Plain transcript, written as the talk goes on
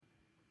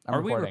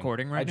Are we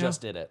recording right I now?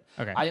 just did it.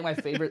 Okay. I think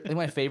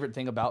my favorite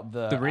thing about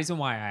The reason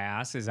why I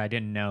asked is I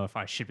didn't know if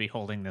I should be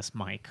holding this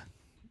mic.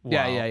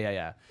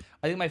 Yeah.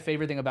 I think my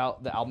favorite thing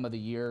about the album of the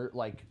year,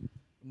 like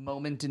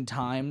moment in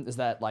time, is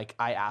that like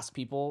I ask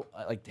people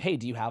like, hey,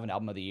 do you have an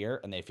album of the year?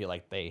 And they feel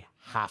like they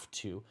have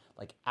to,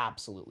 like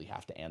absolutely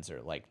have to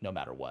answer, like no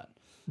matter what.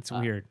 It's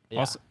weird. yeah.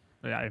 Also,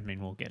 I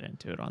mean, we'll get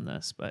into it on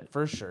this, but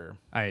For sure.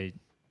 I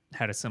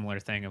had a similar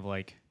thing of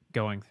like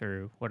going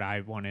through what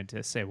I wanted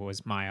to say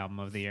was my album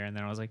of the year, and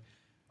then I was like,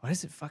 why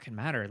does it fucking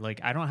matter?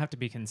 Like, I don't have to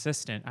be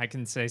consistent. I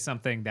can say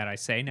something that I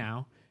say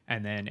now,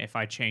 and then if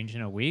I change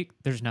in a week,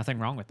 there's nothing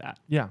wrong with that.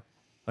 Yeah.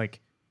 Like,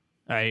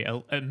 I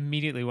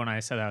immediately when I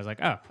said that, I was like,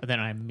 oh, and then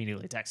I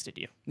immediately texted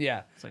you.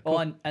 Yeah. like, well,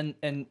 cool.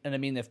 and I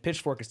mean, if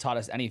Pitchfork has taught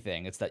us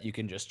anything, it's that you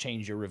can just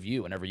change your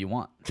review whenever you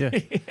want. Yeah.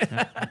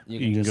 You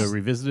You can just, go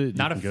revisit it.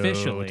 Not you can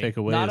officially. Go take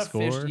away not a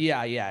score. officially.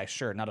 Yeah,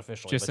 sure, not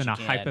officially. Just but in you a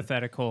can.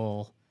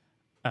 hypothetical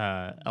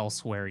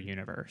elsewhere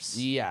universe.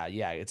 Yeah,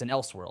 it's an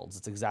Elseworlds.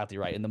 It's exactly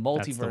right. In the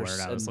That's multiverse, the word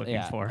I was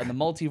looking for. In the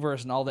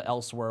multiverse and all the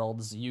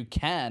Elseworlds, you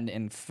can,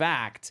 in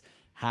fact,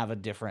 have a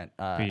different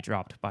Be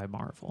dropped by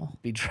Marvel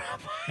be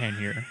dropped. and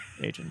your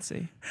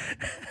agency.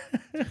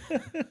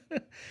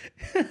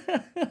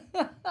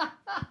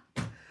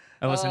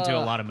 I listened to a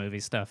lot of movie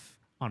stuff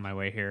on my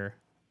way here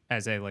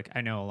as I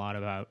know a lot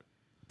about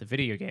the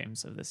video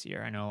games of this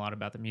year. I know a lot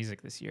about the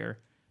music this year,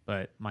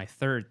 but my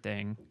third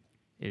thing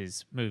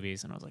is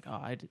movies, and I was like, oh,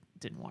 I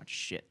didn't watch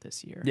shit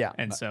this year. Yeah.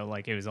 And so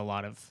it was a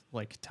lot of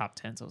top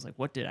 10s. I was like,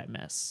 what did I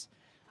miss?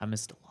 I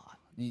missed a lot.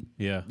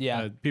 Yeah.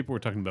 Yeah. People were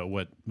talking about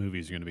what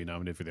movies are going to be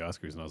nominated for the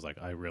Oscars, and I was like,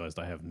 I realized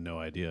I have no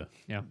idea.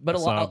 Yeah. But I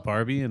a saw lot,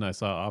 Barbie and I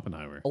saw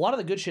Oppenheimer. a lot of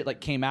the good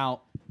shit came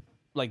out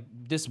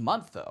this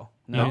month though.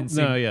 You No, didn't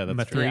see No, yeah,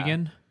 that's true.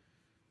 Mithrigan?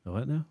 Oh,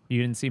 what now?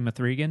 You didn't see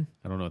Mithrigan?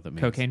 I don't know what that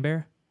means. Cocaine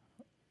Bear?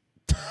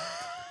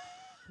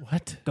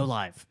 What? Go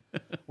live.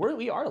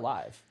 we are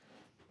live,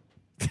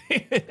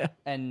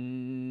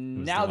 and It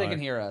was now they live. can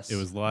hear us. It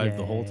was live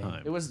the whole Yay.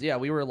 time. It was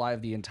we were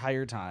live the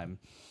entire time.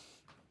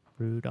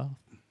 Rudolph.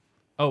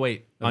 Oh,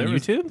 wait. On There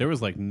was- YouTube? there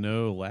was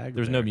no lag.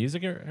 There's there. no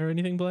music or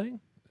anything playing?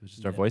 It was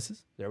just our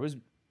voices? There was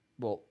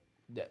Oh,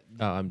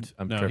 I'm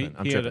No, tripping.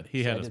 I'm he tripping.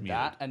 He had I us did muted.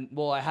 that, and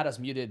I had us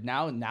muted.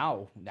 Now,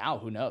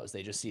 who knows?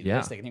 They just see Yeah.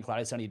 this. They can think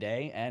cloudy, sunny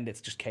day, and it's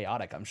just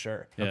chaotic. I'm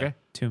sure. Yeah. Okay.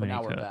 Too But many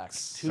now we're back.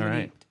 cooks. Too All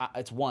many. right.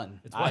 It's one.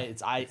 It's one.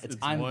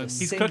 I'm one. the He's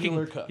He's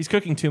singular cooking. cook. He's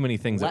cooking too many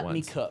things Let at me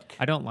once. cook.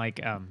 I don't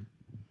like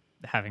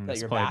having That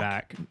this you're play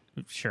back?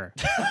 back. Sure.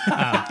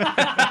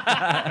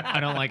 I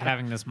don't like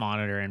having this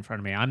monitor in front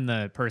of me. I'm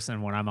the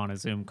person when I'm on a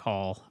Zoom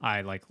call,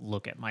 I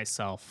look at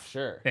myself.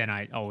 Sure. And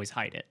I always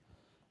hide it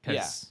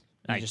because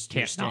You I just-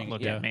 you're can't not staring-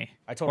 look yeah. at me.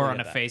 I totally or on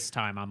get a that.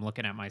 FaceTime, I'm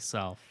looking at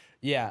myself.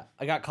 Yeah,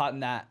 I got caught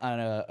in that on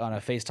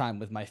a FaceTime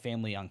with my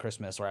family on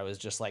Christmas, where I was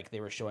just they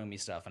were showing me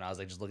stuff, and I was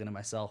just looking at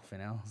myself. I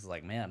was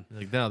like, man,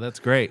 Like, no, that's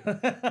great.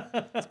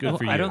 It's good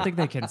for you. I don't think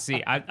they can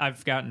see.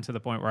 I've gotten to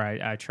the point where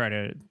I try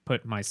to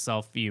put my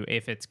self view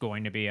if it's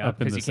going to be up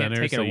up in because the you can't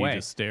center, take it so away. you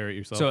just stare at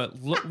yourself.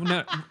 So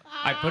no,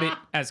 I put it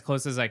as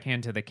close as I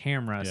can to the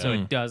camera, so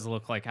it does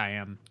look like I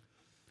am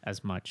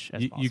as much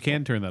as possible. you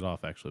can turn that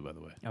off, actually. By the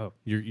way, Oh.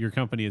 your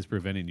company is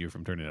preventing you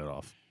from turning it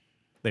off.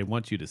 They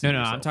want you to see. No,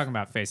 yourself. I'm talking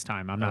about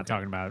FaceTime. I'm not Okay.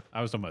 talking about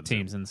I was talking about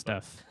Teams Zoom. and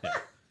stuff.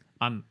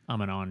 I'm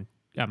an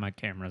got my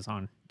cameras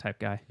on type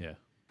guy. Yeah,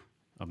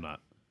 I'm not.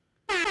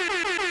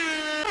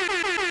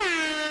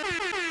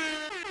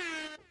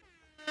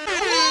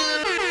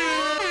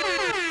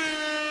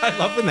 I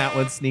love when that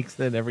one sneaks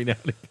in every now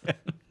and again.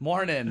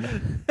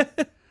 morning.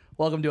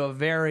 Welcome to a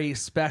very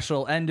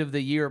special end of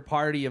the year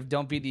party of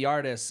Don't Be the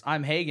Artist.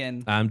 I'm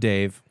Hagen. I'm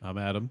Dave. I'm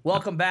Adam.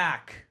 Welcome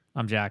back.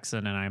 I'm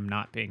Jackson, and I'm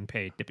not being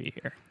paid to be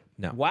here.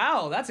 No.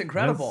 Wow, that's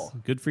incredible.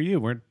 That's good for you.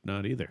 We're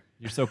not either.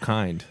 You're so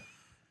kind.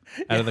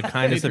 Out of the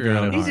kindness of your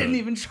own He heart. didn't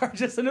even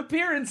charge us an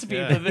appearance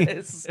fee for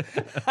this.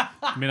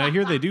 I mean, I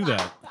hear they do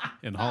that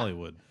in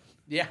Hollywood.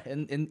 Yeah,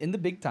 in the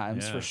big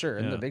times, Yeah, for sure.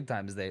 In yeah. the big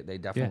times, they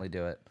definitely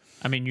do it.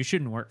 I mean, you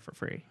shouldn't work for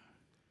free,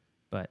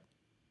 but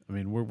I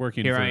mean, we're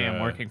working. here for, I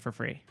am working for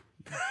free.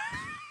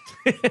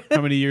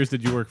 How many years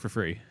did you work for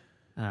free?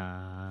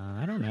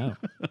 I don't know,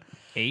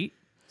 8,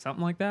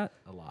 something like that.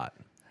 A lot.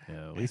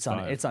 Yeah, at least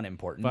five. It's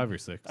unimportant. 5 or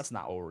 6. That's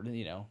not what we're,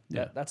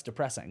 Yeah. that's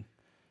depressing.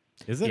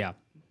 Is it? Yeah.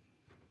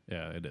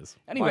 Yeah, it is.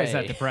 Anyway, Why is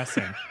that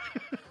depressing?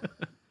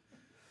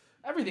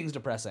 everything's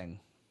depressing.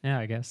 Yeah,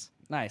 I guess.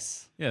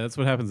 Nice. Yeah, that's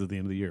what happens at the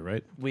end of the year,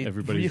 right? We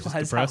Everybody's just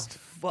realize depressed. how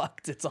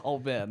fucked it's all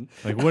been.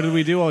 Like, what did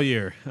we do all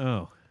year?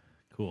 Oh,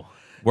 cool.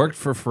 Worked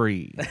for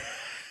free.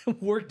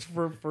 Worked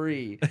for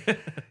free.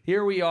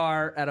 Here we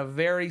are at a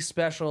very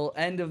special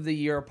end of the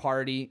year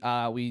party.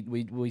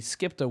 We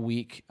skipped a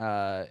week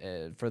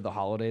for the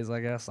holidays, I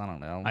guess. I don't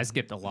know. I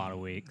skipped a lot of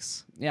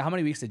weeks. Yeah, how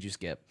many weeks did you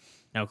skip?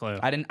 No clue.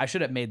 I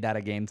should have made that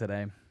a game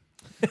today.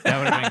 That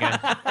would have been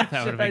good.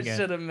 That would have I been good.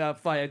 should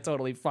have. I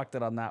totally fucked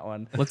it on that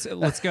one. Let's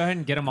go ahead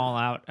and get them all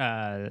out.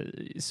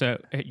 So,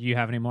 you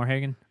have any more,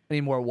 Hagen? Any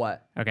more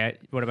what? Okay.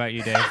 What about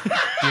you, Dave?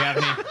 Do you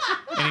have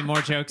any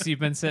more jokes you've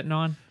been sitting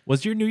on?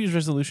 Was your New Year's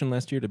resolution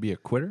last year to be a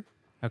quitter?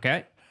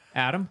 Okay.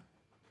 Adam?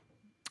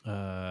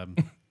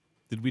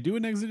 Did we do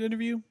an exit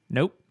interview?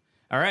 Nope.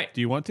 All right.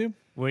 Do you want to?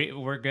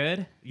 We're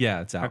good.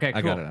 Yeah, it's out. Okay,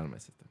 I got cool. it out of my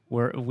system.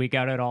 We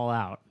got it all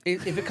out.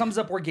 If it comes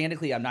up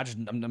organically, I'm not.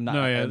 I'm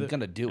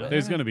gonna do it.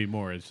 There's going to be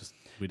more. It's just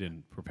we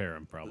didn't prepare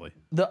them probably.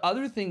 The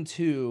other thing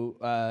too,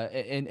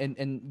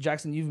 and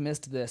Jackson, you've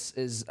missed this,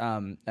 is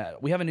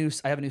we have a new.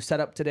 I have a new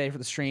setup today for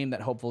the stream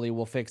that hopefully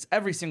will fix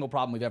every single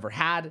problem we've ever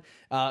had.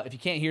 If you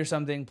can't hear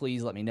something,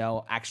 please let me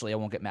know. Actually, I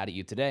won't get mad at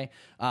you today.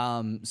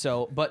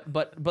 But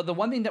the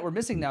one thing that we're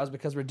missing now is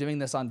because we're doing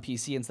this on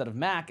PC instead of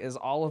Mac, is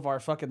all of our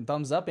fucking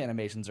thumbs up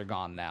animations are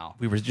gone now.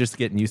 We were just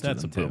getting used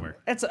That's to a them too. bummer.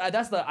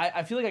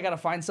 I feel like I gotta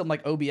find some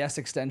like OBS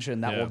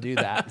extension that will do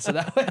that, so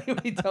that way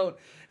we don't.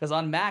 Because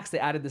on Macs they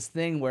added this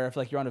thing where if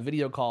like you're on a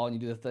video call and you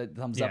do the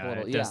thumbs up a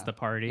little, it does the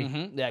party.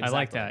 Mhm. Yeah, I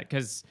like exactly. that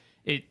because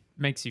it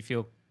makes you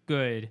feel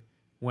good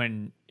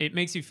when it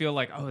makes you feel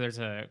like, oh, there's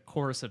a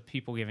chorus of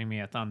people giving me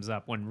a thumbs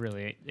up when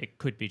really it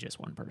could be just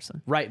one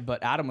person. Right,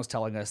 but Adam was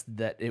telling us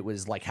that it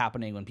was like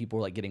happening when people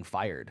were like getting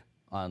fired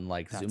on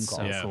like Zoom That's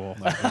calls. so cool.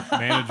 Like a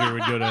manager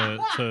would go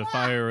to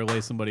fire or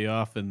lay somebody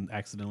off and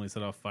accidentally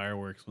set off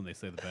fireworks when they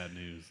say the bad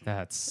news.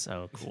 That's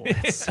so cool.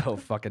 It's so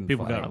fucking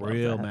People funny. got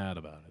real mad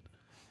about it.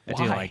 I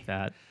do Why? like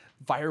that.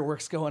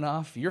 Fireworks going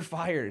off, you're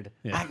fired.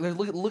 Yeah.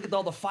 Look at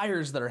all the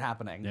fires that are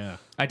happening. Yeah.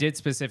 I did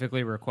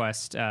specifically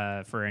request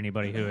for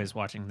anybody who is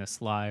watching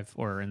this live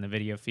or in the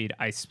video feed,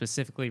 I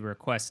specifically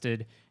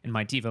requested in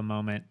my Diva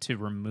moment to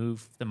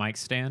remove the mic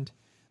stand.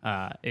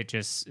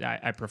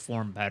 I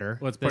perform better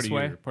Well, it's this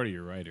way. part of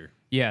your writer.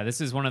 Yeah, this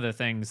is one of the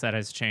things that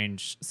has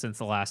changed since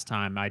the last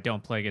time. I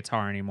don't play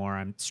guitar anymore.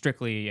 I'm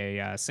strictly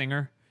a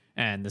singer,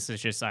 and this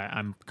is just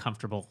I'm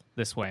comfortable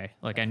this way.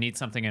 Like I need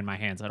something in my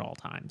hands at all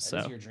times.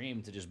 It's So your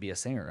dream to just be a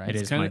singer, right? it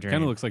is Kind my of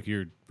dream. looks like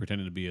you're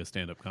pretending to be a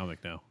stand-up comic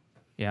now.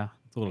 Yeah,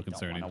 It's a little Don't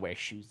concerning. want to wear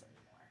shoes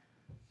anymore.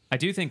 I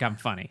do think I'm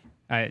funny.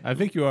 I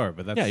think you are,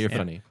 but that's Yeah, you're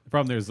funny. The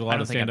problem there's a lot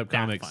don't of think I'm stand-up that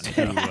comics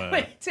funny. who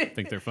Wait.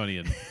 think they're funny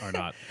and are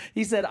not.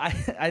 He said,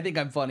 I think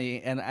I'm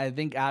funny, and I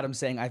think Adam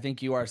saying, I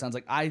think you are, sounds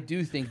like, I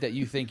do think that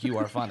you think you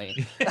are funny.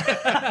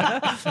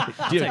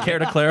 Do you care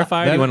to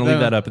clarify? Or do you want to leave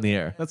that up in the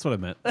air? That's what I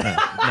meant.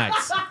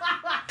 Nice.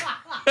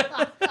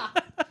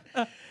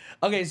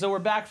 Okay, so we're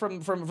back from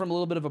a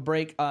little bit of a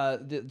break.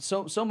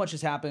 So much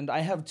has happened. I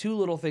have two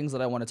little things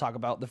that I want to talk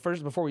about. The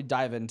first, before we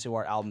dive into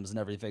our albums and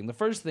everything, the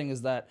first thing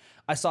is that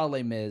I saw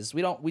Les Mis.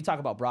 We talk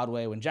about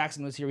Broadway when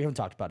Jackson was here. We haven't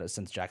talked about it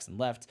since Jackson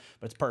left,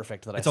 but it's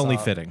perfect that It's I saw. only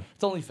fitting.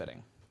 It's only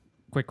fitting.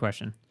 Quick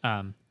question.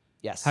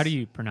 Yes. How do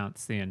you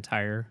pronounce the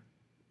entire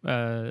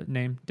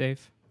name,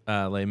 Dave?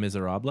 Les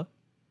Miserables.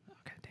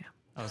 Okay, damn.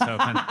 I was hoping.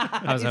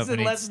 I was Is hoping it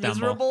he'd less stumble.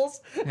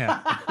 miserables?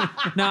 Yeah.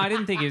 No, I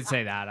didn't think he'd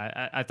say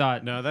that. I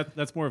thought. No,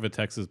 that's more of a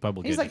Texas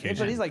public He's like, education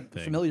but he's like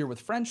thing. familiar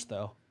with French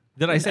though.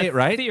 Did I say it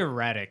right?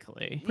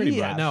 Theoretically, Pretty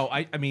Yeah. much. No,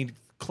 I mean,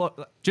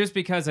 just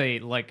because No,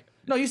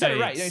 you said a it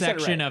right. No, you said it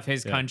section right. of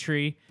his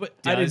country, but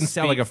I didn't does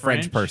sound like a speak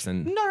French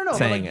person. No, but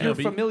saying like it. you're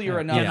but- familiar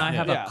enough. Can I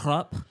have yeah. a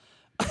cup?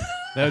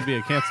 That would be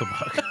a cancel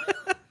bug.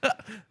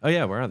 Oh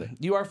yeah, where are they?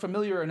 You are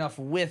familiar enough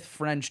with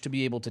French to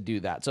be able to do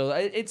that. So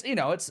it's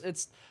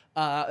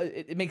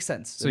it makes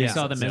sense. So you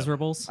saw the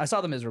Miserables? I saw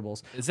the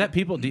Miserables. Is that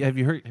people? Have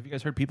you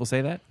guys heard people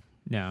say that?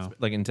 No.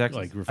 Like in Texas?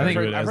 Like I referring think-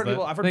 to it as that.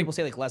 I've heard people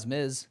say like Les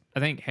Mis.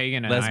 I think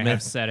Hagen and Les I Mis.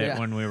 have said it Yeah.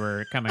 when we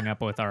were coming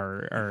up with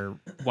our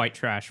white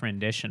trash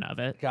rendition of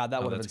it. God,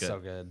 that would have that's been so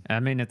good. good. I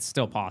mean, it's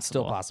still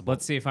possible. Still possible.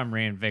 Let's see if I'm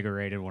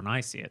reinvigorated when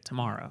I see it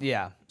tomorrow.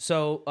 Yeah.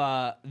 So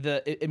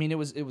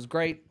it was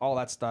great. All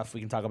that stuff.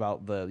 We can talk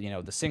about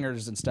the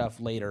singers and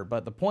stuff later.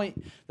 But the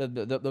point,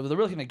 the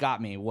real thing that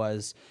got me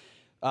was.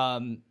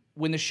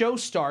 When the show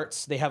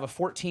starts, they have a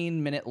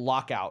 14-minute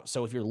lockout.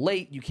 So if you're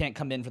late, you can't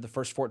come in for the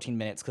first 14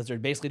 minutes because they're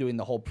basically doing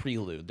the whole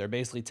prelude. They're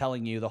basically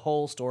telling you the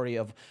whole story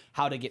of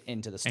how to get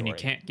into the story. And you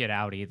can't get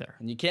out either.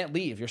 And you can't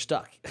leave. You're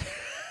stuck.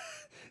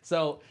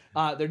 So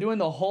they're doing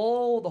the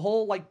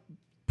whole like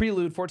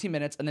prelude, 14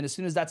 minutes, and then as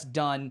soon as that's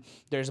done,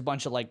 there's a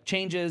bunch of like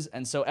changes,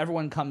 and so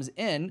everyone comes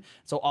in.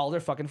 So all their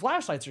fucking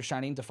flashlights are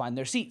shining to find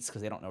their seats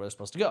because they don't know where they're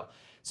supposed to go.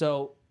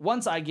 So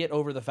once I get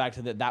over the fact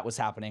that was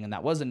happening and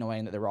that was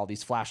annoying that there were all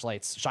these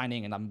flashlights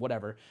shining and I'm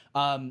whatever,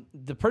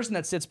 the person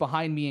that sits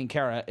behind me and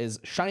Kara is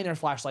shining their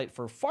flashlight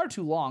for far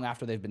too long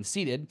after they've been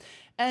seated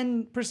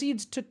and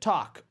proceeds to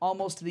talk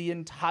almost the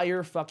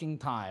entire fucking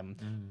time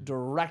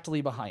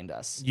directly behind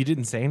us. You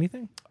didn't say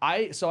anything?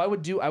 I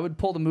would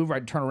pull the move where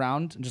I'd turn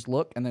around and just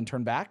look and then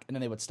turn back and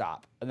then they would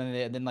stop. And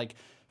then like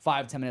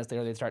 5-10 minutes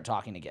later, they'd start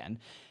talking again.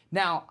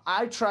 Now,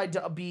 I tried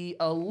to be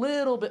a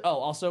little bit... Oh,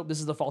 also,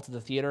 this is the fault of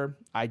the theater.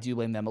 I do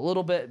blame them a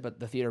little bit, but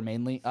the theater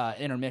mainly.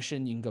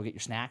 Intermission, you can go get your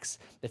snacks.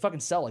 They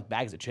fucking sell, like,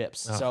 bags of chips.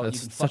 So that's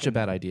you can such a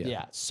bad idea.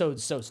 Yeah, so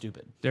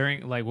stupid.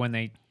 During like when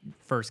they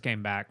first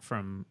came back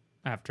from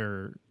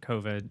after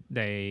COVID,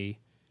 they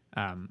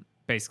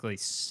basically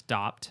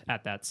stopped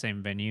at that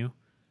same venue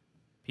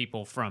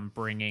people from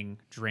bringing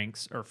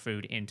drinks or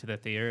food into the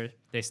theater.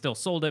 They still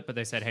sold it, but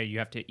they said, hey, you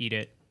have to eat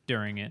it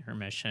during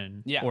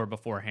intermission Yeah. or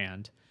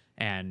beforehand.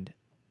 And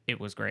it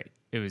was great.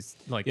 It was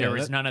like Yeah, there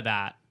was that- none of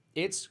that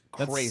It's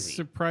That's crazy.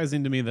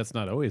 surprising to me. That's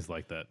not always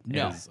like that.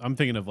 No. 'Cause I'm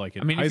thinking of like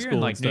in I mean, high if you're school in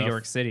and like New stuff.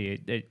 York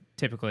City, it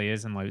typically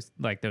is in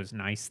those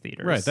nice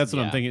theaters. Right, that's what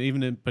Yeah. I'm thinking.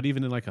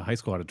 Even in like a high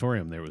school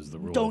auditorium, there was the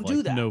rule Don't of do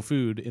like, that. no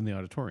food in the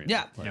auditorium.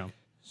 Yeah. Like, No.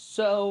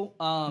 So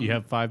you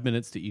have 5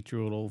 minutes to eat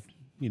your little,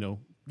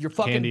 your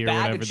fucking candy or bag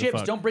whatever of the chips.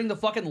 fuck. Don't bring the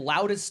fucking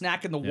loudest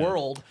snack in the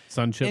world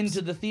Sun chips.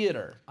 into the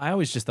theater. I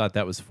always just thought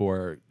that was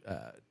for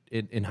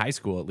in high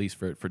school, at least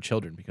for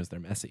children, because they're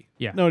messy.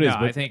 Yeah. No, it is.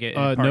 But, I think it.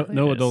 no partly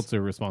no it is. adults are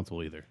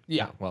responsible either.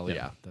 Yeah. Well,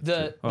 yeah, that's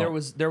The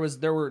true.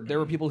 there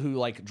were people who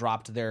like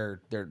dropped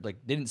their like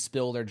didn't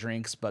spill their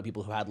drinks, but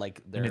people who had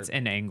like their And it's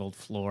an angled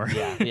floor.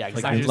 yeah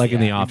exactly like in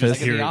The You Office?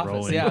 just, like in Hear the it office,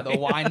 rolling. yeah, the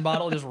wine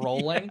bottle just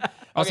rolling.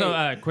 Also,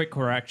 Okay. quick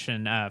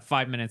correction: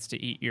 5 minutes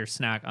to eat your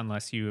snack,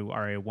 unless you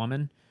are a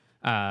woman,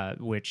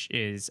 which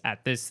is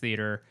at this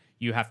theater.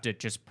 You have to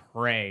just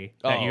pray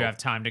that you Oh. have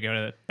time to go to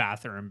the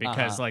bathroom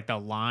because, like, the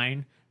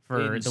line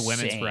for the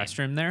women's Insane.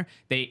 restroom there,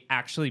 they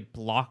actually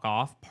block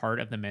off part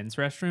of the men's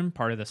restroom,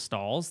 part of the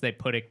stalls. They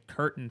put a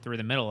curtain through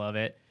the middle of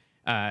it,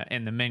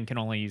 and the men can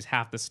only use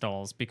half the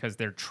stalls because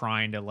they're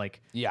trying to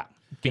like yeah,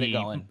 get it be-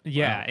 going.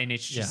 Yeah, and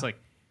it's just Yeah. like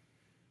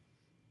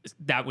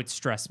that would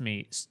stress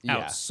me Yeah.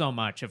 out so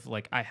much. Of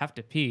like, I have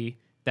to pee.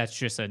 That's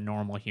just a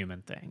normal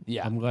human thing.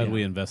 Yeah, I'm glad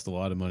we invest a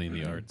lot of money in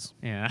the arts.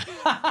 Yeah,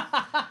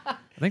 I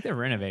think they're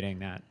renovating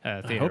that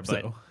theater. hope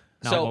but so.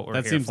 not So- what we're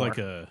That here seems for. like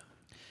a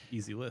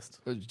easy list.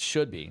 It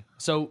should be.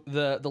 So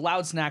the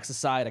loud snacks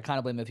aside, I kind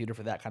of blame the theater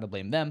for that. Kind of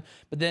blame them.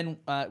 But then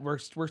we're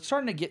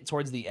starting to get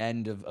towards the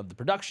end of the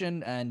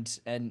production, and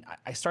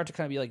I start to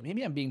kind of be like,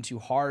 maybe I'm being too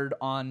hard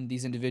on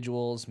these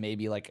individuals.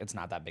 Maybe like it's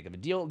not that big of a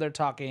deal. They're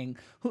talking.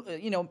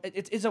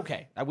 It's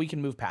okay. We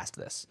can move past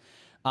this.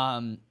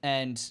 And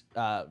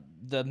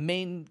the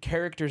main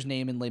character's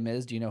name in Les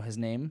Mis. Do you know his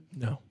name?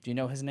 No. Do you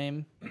know his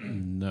name?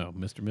 No,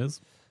 Mr.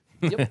 Miz.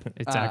 Yep.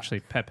 It's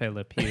actually Pepe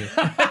Le Pew.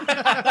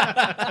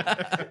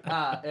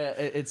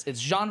 It's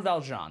Jean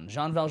Valjean.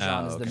 Jean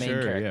Valjean is the main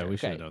Sure, character. yeah, we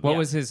should Okay. have done What that.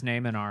 was his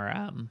name in our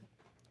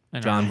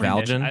in John our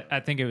rendition? Valjean? I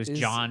think it was Is-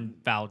 John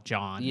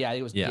Valjean. Yeah,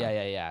 it was.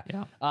 Yeah.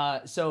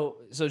 Yeah. So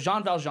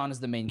Jean Valjean is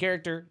the main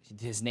character.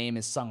 His name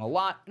is sung a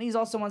lot, and he's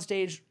also on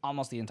stage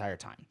almost the entire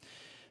time.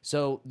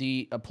 So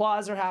the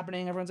applause are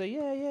happening. Everyone's like, yay,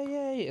 yay,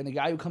 yay. And the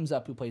guy who comes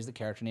up, who plays the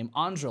character named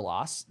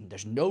Angelos, and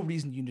there's no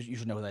reason you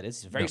should know who that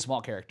is. He's a very small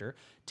character,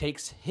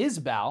 takes his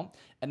bow,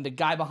 and the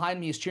guy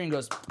behind me is cheering,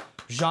 goes,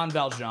 Jean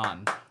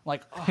Valjean. I'm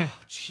like, oh,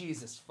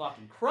 Jesus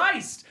fucking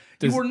Christ.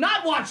 You were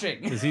not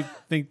watching. Does he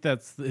think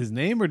that's his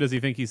name, or does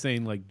he think he's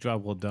saying like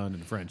 "job well done" in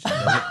French?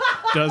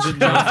 Doesn't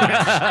know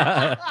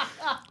French.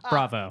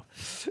 Bravo.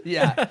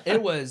 Yeah,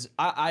 it was.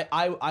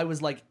 I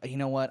was like, you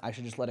know what? I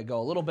should just let it go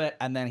a little bit.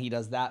 And then he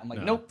does that. I'm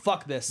like, nope,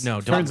 fuck this.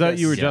 No, don't. Turns out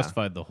you were Yeah.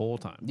 justified the whole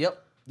time.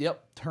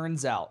 Yep.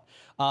 Turns out.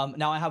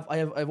 Now I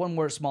have one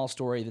more small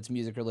story that's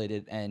music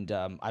related, and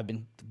I've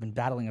been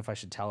battling if I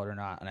should tell it or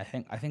not. And I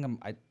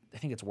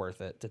think it's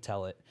worth it to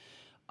tell it.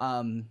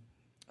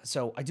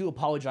 So I do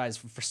apologize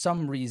for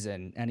some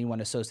reason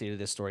anyone associated with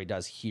this story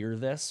does hear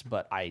this,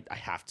 but I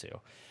have to.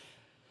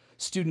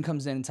 Student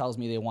comes in and tells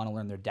me they want to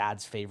learn their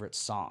dad's favorite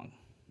song.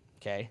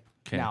 Okay.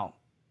 Now,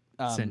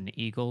 It's an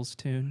Eagles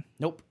tune.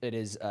 nope. It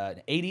is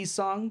an 80s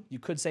song. You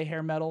could say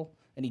hair metal.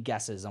 Any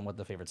guesses on what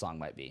the favorite song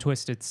might be?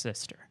 Twisted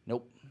Sister.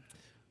 Nope.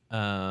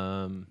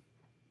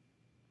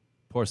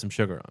 Pour some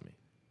sugar on me.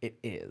 It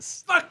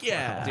is. Fuck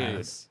yeah, Dude.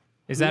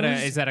 Is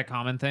that a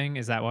common thing?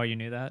 Is that why you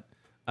knew that?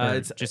 Or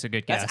it's- just a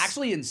good guess. That's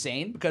actually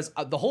insane because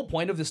the whole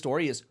point of the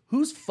story is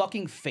whose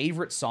fucking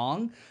favorite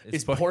song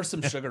is Pour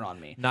Some Sugar on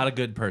Me. Not a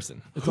good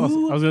person. It's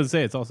also, I was going to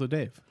say it's also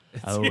Dave.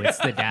 Oh, it's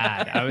the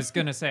dad. I was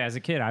gonna say, as a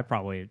kid, I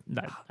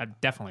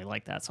definitely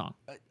liked that song.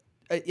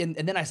 And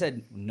then I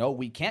said, no,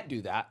 we can't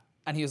do that.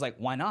 And he was like,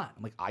 why not?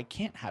 I'm like, I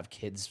can't have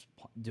kids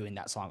doing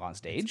that song on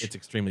stage. It's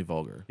extremely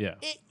vulgar. Yeah.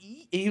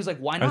 He was like,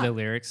 why Are not? the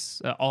lyrics?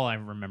 All I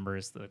remember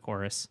is the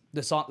chorus.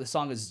 The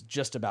song is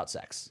just about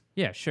sex.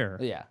 Yeah, sure.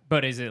 Yeah.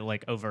 But is it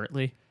like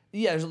overtly?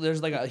 Yeah,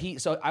 there's like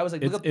so I was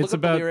like, look It's up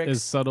about the lyrics.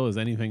 as subtle as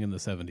anything in the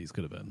 70s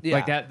could have been. Yeah.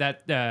 Like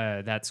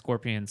that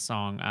Scorpion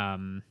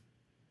song,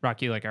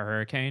 "Rock You Like a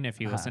Hurricane." If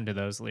you listen to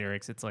those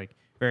lyrics, it's like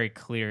very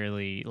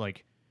clearly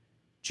like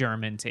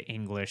German to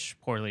English,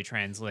 poorly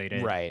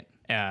translated. Right.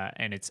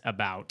 And it's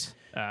about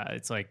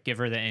it's like give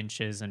her the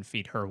inches and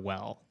feed her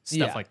well,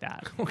 stuff Yeah. like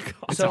that. Oh, God.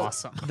 It's So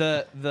awesome.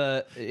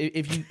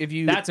 if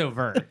you That's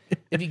overt.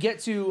 if you get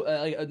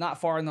to not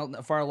far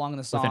along in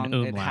the song, it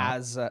umlaut.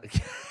 has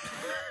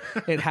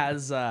it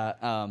has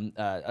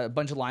a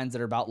bunch of lines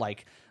that are about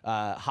like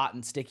hot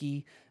and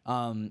sticky,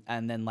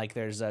 and then like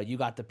there's you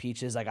got the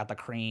peaches, I got the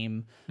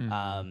cream.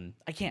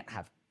 I can't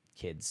have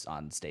kids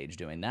on stage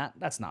doing that.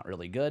 That's not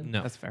really good.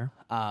 No. That's fair.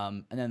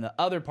 And then the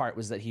other part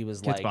was that he was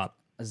Kids like, Bop.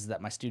 is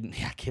that my student,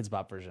 Kids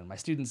Bop version. My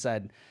student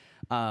said,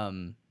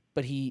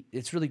 but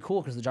it's really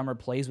cool because the drummer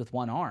plays with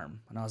one arm.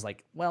 And I was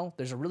like, well,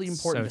 there's a really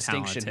important So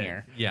distinction talented.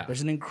 here. Yeah.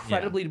 There's an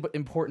incredibly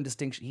important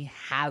distinction. He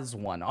has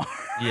one arm.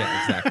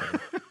 Yeah, exactly.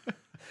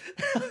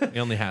 He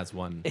only has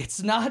one.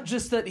 It's not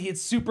just that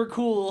it's super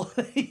cool.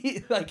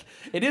 Like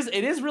it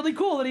is really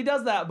cool that he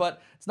does that,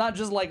 but it's not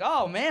just like,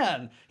 oh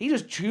man, he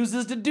just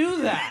chooses to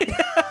do that.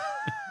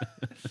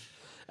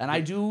 And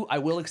I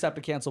will accept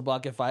a cancel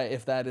buck if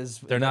that is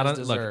They're if not that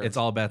on. is Look, deserved. it's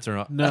all bets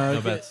or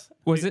No, bets.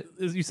 Was it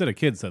You said a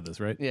kid said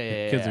this, right?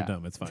 Yeah. Kids are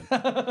dumb. It's fine.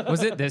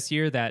 was it this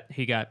year that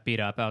he got beat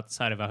up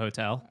outside of a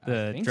hotel?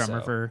 The think drummer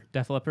so. for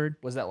Def Leppard?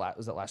 was that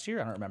last year?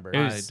 I don't remember. It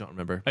I was don't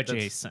remember.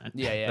 adjacent.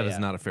 Yeah. That is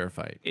not a fair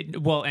fight.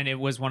 Well, and it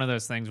was one of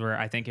those things where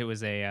I think it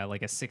was a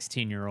like a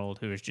 16-year-old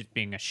who was just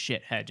being a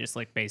shithead, just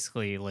like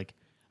basically like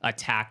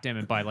attacked him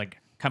and by like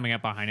coming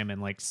up behind him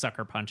and like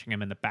sucker punching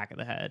him in the back of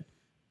the head.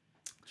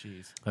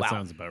 Jeez. That Wow.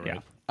 sounds about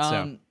right. Yeah.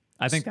 So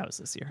I think that was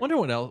this year. Wonder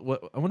what else?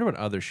 I wonder what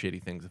other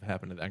shitty things have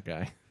happened to that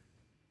guy.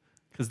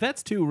 Because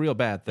that's two real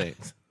bad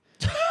things,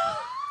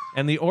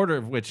 and the order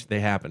of which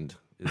they happened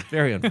is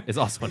is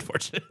also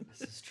unfortunate.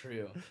 This is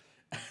true.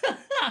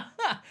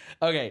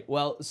 Okay,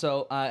 well,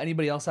 so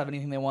anybody else have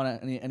anything they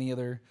want to any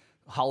other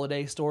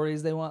holiday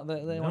stories they want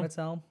to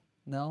tell?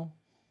 No.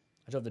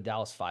 I drove to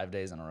Dallas 5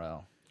 days in a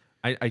row.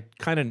 I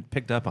kind of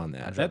picked up on I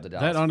that. drove to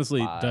That Dallas honestly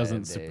 5 doesn't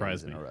days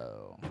surprise in me. a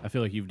row. I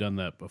feel like you've done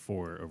that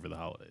before over the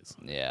holidays.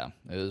 Yeah,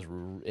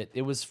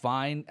 it was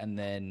fine, and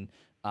then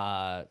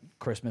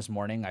Christmas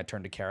morning, I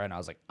turned to Kara and I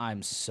was like,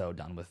 "I'm so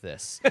done with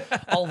this."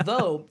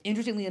 Although,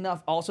 interestingly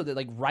enough, also that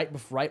like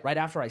right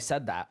after I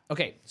said that,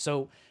 okay,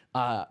 so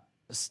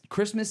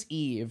Christmas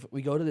Eve,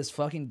 we go to this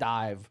fucking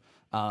dive,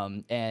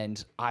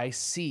 and I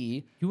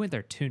see. You went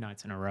there 2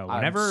 nights in a row. I'm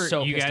Whenever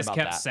so you pissed guys about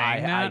kept that.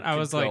 saying that, I could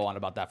was go like, on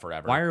about that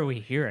forever. why are we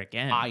here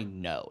again? I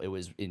know it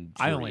was infuriating.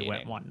 I only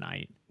went one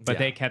night, but Yeah.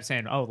 they kept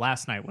saying, "Oh,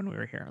 last night when we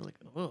were here." I was like,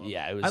 "Oh,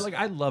 Yeah, it was.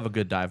 I love a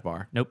good dive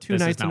bar. Nope, Two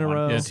this is nights in not a one.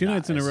 row. Yeah, 2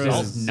 nights in a row.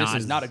 This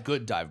is not a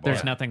good dive bar.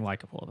 There's nothing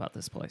likable about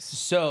this place."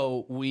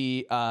 So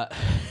we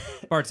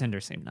Bartender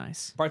seemed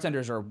nice.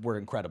 bartenders were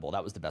incredible.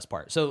 That was the best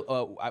part.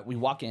 So we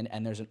walk in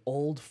and there's an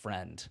old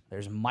friend.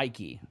 There's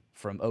Mikey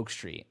from Oak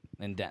Street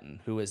in Denton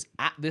who is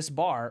at this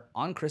bar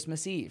on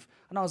Christmas Eve,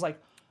 and I was like,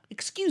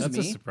 "Excuse That's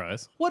me, a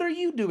surprise. what are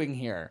you doing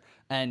here?"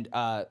 And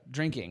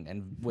drinking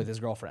and with his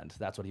girlfriend.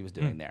 That's what he was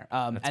doing there.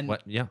 And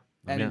What? Yeah.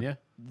 and Yeah.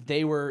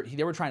 they were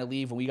trying to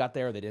leave when we got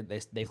there.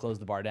 They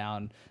closed the bar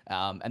down.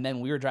 And then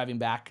we were driving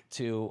back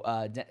to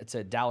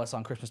Dallas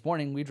on Christmas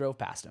morning. We drove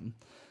past him.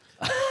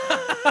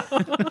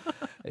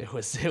 It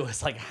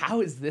was like, how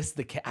is this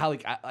how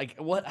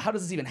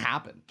does this even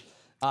happen?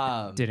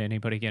 Did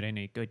anybody get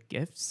any good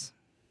gifts?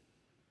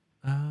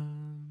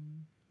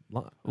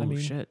 Oh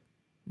shit!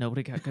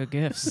 Nobody got good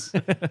gifts.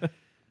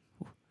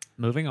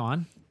 Moving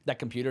on. That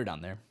computer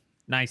down there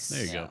Nice.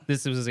 There you go.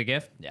 This was a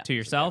gift Yeah, to it's a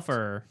yourself,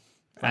 or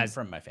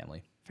from my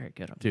family. very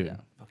good. Dude. Yeah.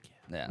 Fuck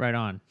yeah. Yeah. Right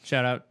on.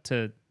 Shout out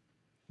to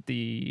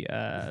the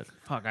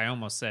fuck. I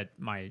almost said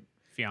my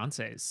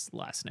fiance's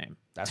last name.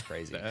 That's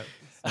crazy.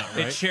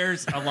 It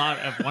shares a lot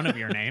of one of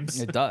your names.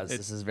 It does.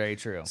 This is very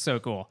true. So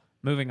cool.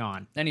 Moving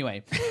on.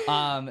 Anyway,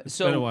 It's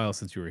been a while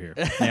since you were here.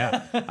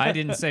 Yeah, I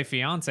didn't say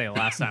fiance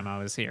last time I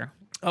was here.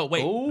 Oh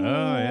wait.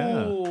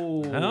 yeah.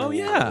 Oh,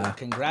 yeah.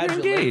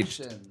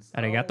 Congratulations.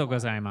 Arigato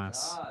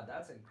gozaimasu. God,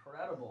 that's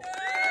incredible.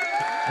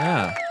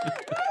 Yeah.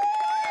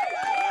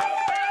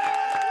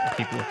 I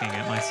keep looking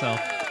at myself.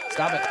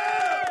 Stop it.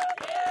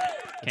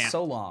 It's Can't.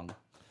 so long.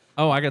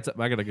 Oh, I got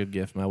a good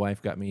gift. My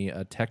wife got me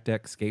a Tech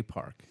Deck skate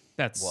park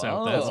That's Whoa. so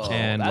cool.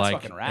 and that's like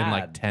fucking and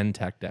like rad. 10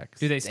 Tech Decks.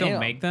 Do they still Damn.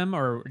 make them,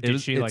 or did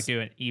was- she like it's-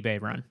 do an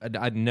eBay run?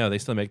 I know they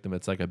still make them.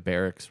 It's like a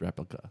Barracks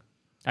replica.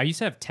 I used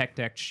to have Tech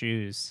Deck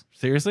shoes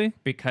Seriously?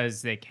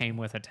 because they came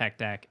with a Tech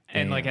Deck,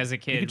 and like Damn. as a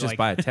kid, you could just like,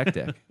 buy a Tech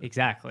Deck.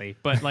 exactly.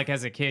 But like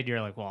as a kid,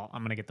 you're like, well,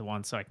 I'm gonna get the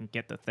one so I can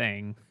get the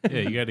thing. Yeah,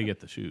 you got to get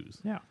the shoes.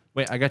 Yeah.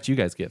 Wait, I got you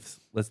guys gifts.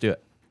 Let's do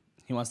it.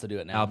 He wants to do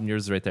it now. Album,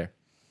 yours is right there.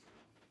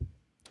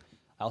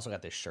 I also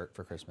got this shirt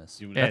for Christmas.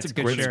 Yeah, That's it's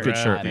a great, shirt. good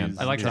shirt, man.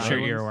 I like the These shirt other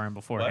you were ones? wearing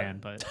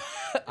beforehand, but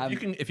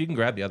If you can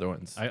grab the other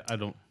ones. I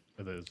don't.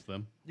 Are those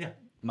them?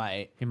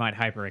 My he might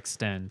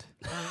hyperextend.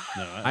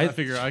 No, I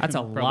figure I That's a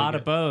can probably lot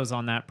get- of bows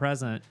on that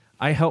present.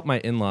 I helped my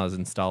in-laws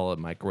install a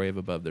microwave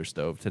above their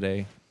stove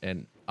today,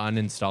 and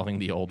uninstalling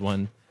the old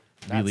one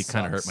That really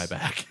kind of hurt sucks. my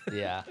back.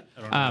 yeah.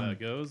 I don't know how that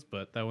goes,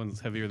 but that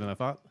one's heavier than I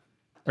thought.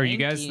 Are you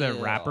Thank guys the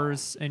you.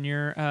 rappers in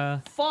your?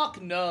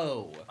 Fuck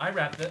no. I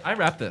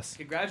wrapped this.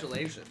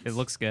 Congratulations. It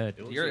looks good.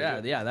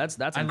 Yeah. That's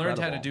I learned how to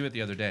incredible. do it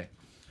the other day.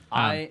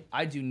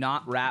 I do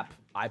not wrap.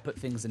 I put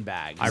things in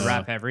bags. I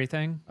wrap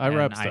everything. I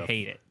wrap and I stuff.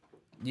 hate it.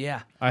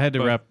 Yeah. I had to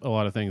But- wrap a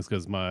lot of things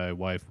because my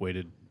wife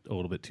waited a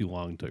little bit too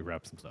long to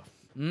wrap some stuff.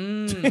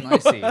 I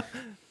see.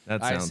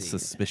 That I sounds see.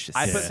 suspicious.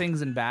 I put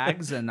things in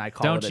bags and I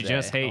call Don't it a you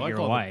just day. hate I your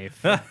call it-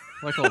 wife?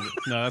 Like all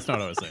no, that's not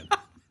what I was saying.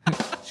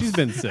 She's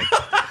been sick.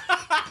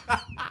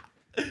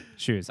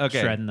 She was Okay.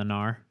 shredding the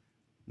gnar.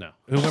 No.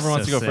 Whoever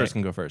wants to So go first sick.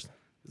 can go first.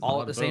 all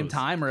lot at the of same bows.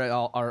 time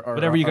or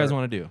Whatever you guys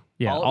want to do.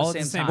 Yeah, All at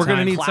the same time. We're gonna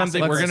Time. need Classic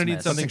something. We're gonna need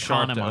Christmas. something Let's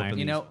sharp to economize. open.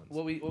 You these know,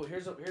 ones.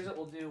 here's what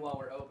we'll do while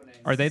we're opening.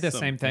 Are they the Some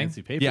same thing?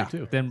 fancy paper Yeah.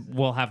 too. Then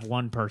we'll have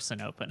one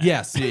person open it.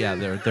 Yes, yeah,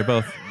 they're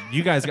both.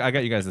 You guys, I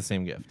got you guys the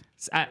same gift.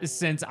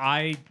 Since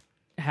I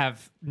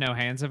have no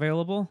hands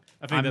available,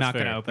 I think I'm that's not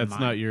fair. going to open That's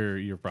mine. not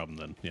your problem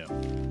then.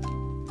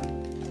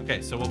 Yeah.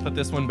 Okay, so we'll put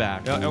this one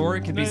back. Or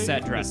it could be No, set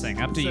it's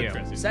dressing. Up to set you.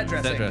 dressing. Set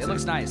dressing. It dressing.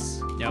 looks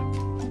nice. Yep.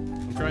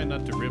 I'm trying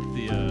not to rip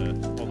the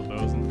all the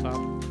bows on the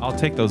top. I'll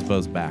take those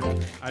bows back.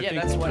 I Yeah,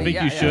 think, that's what- I think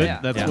yeah, you yeah, should. yeah.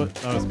 That's Yeah.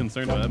 what I was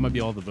concerned about. That might be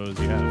all the bows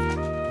you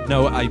have.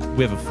 No,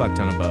 we have a fuck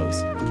ton of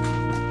bows.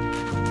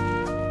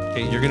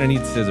 Okay, you're gonna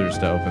need scissors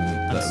to open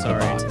I'm the sorry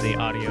box. to the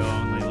audio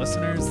only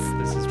listeners.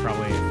 This is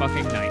probably a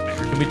fucking nightmare.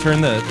 Can we turn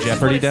the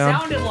Jeopardy down?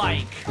 Sounded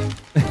like.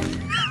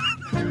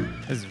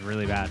 This is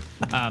really bad.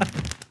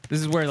 This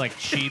is where like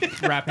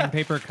cheap wrapping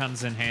paper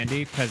comes in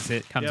handy because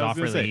it comes Yeah, I was off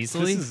gonna really say,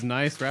 easily. This is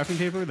nice wrapping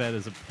paper. That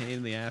is a pain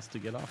in the ass to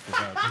get off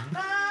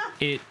without.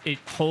 It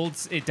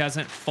holds. It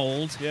doesn't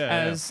fold Yeah,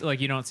 as like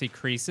you don't see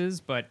creases,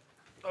 but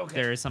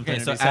there is something Okay,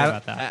 to so be said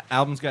about that.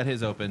 Album's got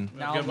his open.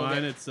 Now I've got we'll mine.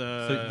 get- It's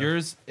So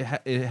yours,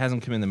 it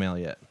hasn't come in the mail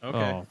yet. okay.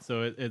 Oh.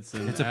 So it's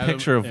an It's a Adam-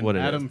 picture of an what it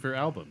is. Adam for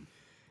album.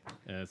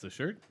 It's a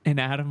shirt. An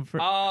Adam for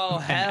Oh,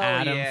 an hell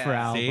Adam yeah. for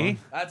album. See?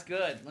 That's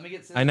good. Let me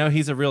get some. I know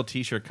he's a real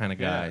T-shirt kind of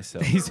guy. Yeah. So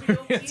Real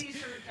t-shirt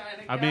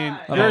kind of I mean,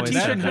 I've You're a always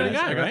t-shirt said kind of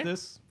that. guy, I got right?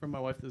 this from my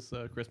wife this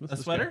Christmas. A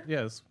this sweater?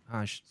 year. Yes,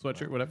 Gosh,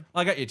 sweatshirt, whatever.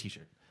 I got you a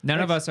T-shirt. None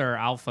of us are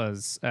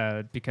alphas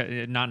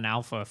because not an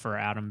alpha for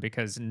Adam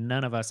because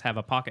none of us have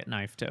a pocket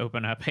knife to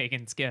open up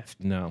Hagen's gift.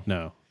 No.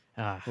 No.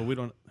 Ah, Well, we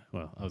don't.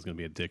 Well, I was gonna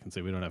be a dick and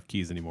say we don't have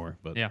keys anymore,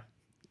 but yeah.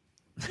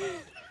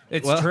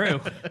 It's Well, true.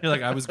 You're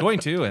like, I was going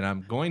to, and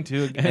I'm going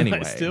to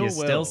anyway. still You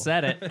will. still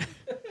said it.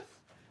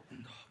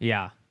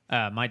 Yeah.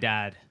 My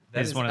dad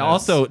That is is one of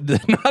those. also,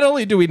 not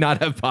only do we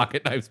not have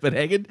pocket knives, but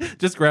Hagen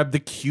just grabbed the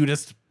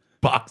cutest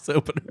box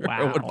opener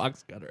Wow. or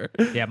box cutter.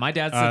 Yeah, my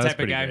dad's the that's type of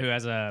pretty guy great. who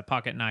has a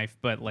pocket knife,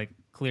 but like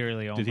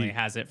clearly only he-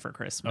 has it for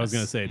Christmas. I was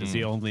gonna say, does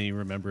he only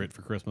remember it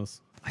for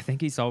Christmas? I think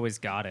he's always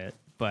got it,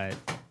 but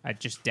I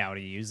just doubt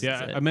he uses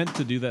Yeah, it. I meant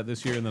to do that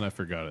this year and then I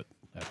forgot it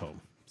at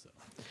home. So.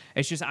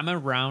 It's just I'm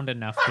around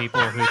enough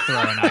people who throw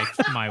a knife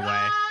my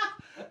way.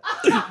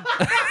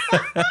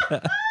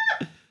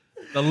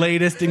 The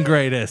latest and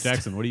greatest.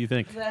 Jackson, what do you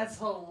think? That's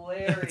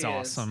hilarious. It's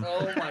awesome.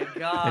 Oh my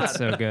god. It's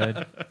so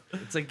good.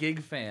 It's a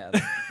gig fan.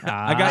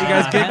 I got you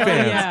guys gig Hell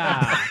fans.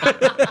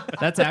 Yeah.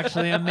 That's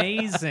actually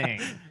amazing.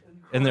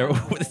 And they're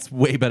it's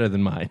way better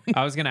than mine.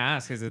 I was gonna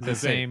ask, is it the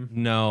same?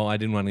 No, I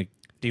didn't want to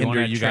you hinder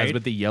wanna you guys trade?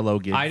 with the yellow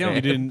gig I don't-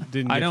 fan. You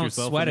didn't I get don't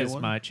yourself sweat a new as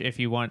one? much. If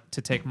you want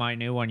to take my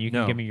new one, you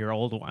can No. give me your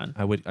old one.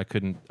 I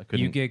couldn't.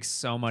 You gig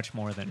so much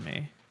more than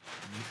me.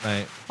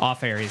 I,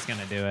 Off air, he's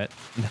gonna do it.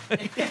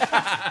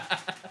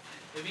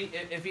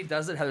 If he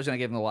does it, Heather's gonna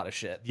give him a lot of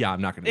shit. yeah,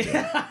 I'm not going to do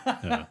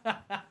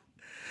it.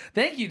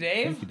 Thank you,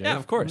 Dave. Yeah,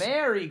 of course.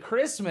 Merry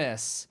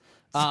Christmas.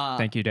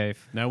 Thank you,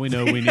 Dave. Now we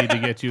know we need to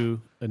get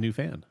you a new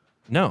fan.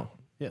 No,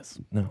 Yes.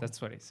 no.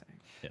 That's what he's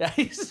saying.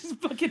 He's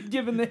just fucking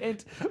giving the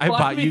hint. I Buy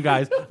bought me- you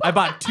guys. I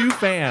bought 2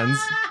 fans.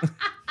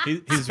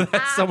 He's So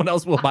that someone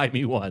else will buy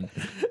me one.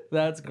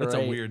 That's great. That's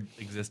a weird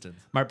existence.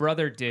 My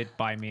brother did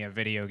buy me a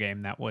video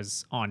game that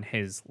was on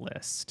his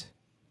list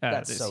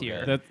That's this so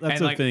year. good. that's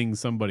And, a like, thing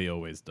somebody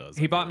always does.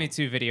 He bought me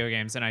 2 video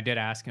games, and I did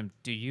ask him,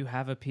 "Do you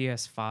have a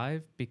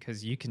PS5?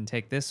 Because you can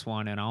take this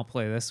one, and I'll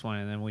play this one,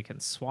 and then we can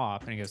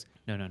swap." And he goes,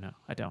 "No,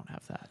 I don't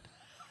have that."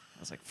 I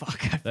was like,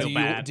 "Fuck, I feel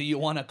bad." Do you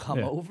want to come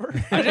over?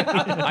 I just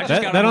got That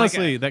him like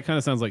honestly, that kind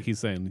of sounds like he's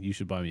saying you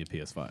should buy me a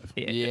PS5.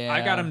 Yeah.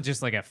 I got him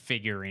just like a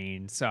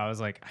figurine, so I was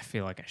like, I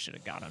feel like I should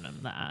have gotten him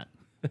that.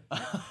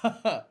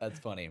 That's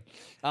funny.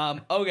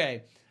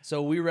 Okay,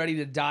 so we ready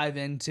to dive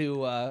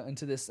into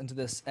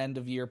this end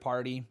of year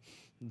party,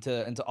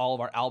 into all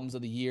of our albums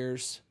of the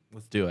years.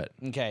 Let's do it.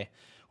 Okay,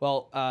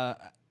 well,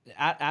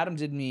 Adam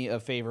did me a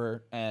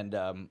favor, and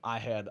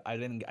I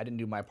didn't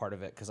do my part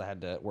of it because I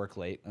had to work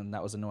late, and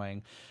that was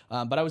annoying.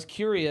 But I was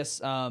curious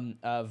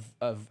of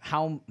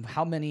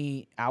how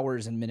many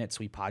hours and minutes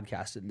we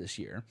podcasted this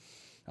year.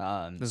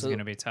 This is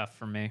gonna be tough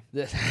for me.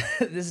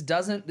 This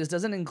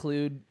doesn't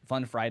include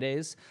Fun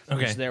Fridays.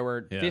 Okay. Which there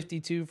were Yeah.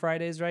 52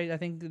 Fridays, right? I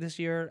think this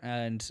year,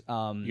 and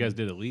You guys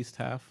did at least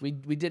half. we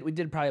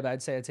did probably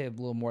I'd say a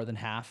little more than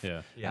half.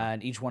 Yeah. Yeah.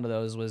 And each one of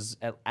those was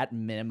at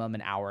minimum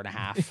an hour and a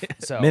half.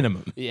 So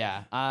Minimum.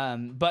 Yeah.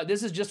 But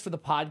this is just for the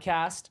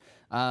podcast.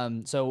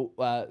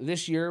 So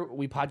this year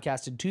we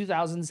podcasted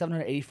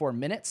 2,784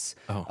 minutes,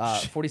 Oh,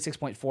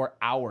 46.4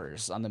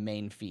 hours on the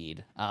main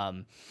feed.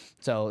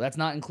 So that's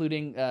not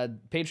including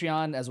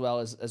Patreon as well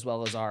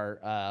as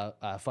our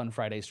Fun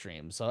Friday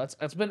stream. So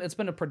it's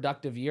been a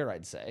productive year,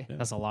 I'd say.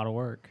 That's a lot of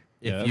work.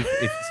 Yeah.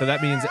 So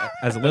that means,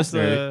 as a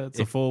listener, It's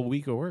a full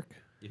week of work.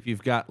 if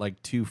you've got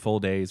like 2 full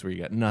days where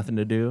you got nothing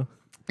to do,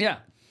 Yeah.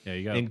 Yeah,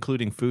 you got.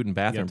 including food and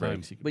bathroom time.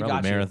 breaks, you could We probably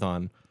got you.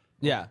 marathon.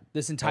 Yeah,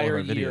 this entire our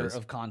year videos.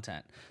 of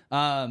content.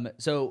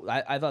 So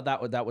I thought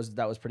that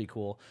was pretty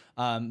cool.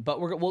 But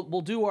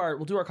we'll do our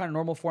kind of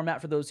normal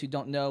format for those who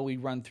don't know. We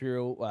run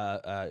through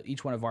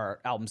each one of our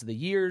albums of the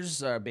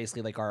years,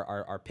 basically like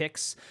our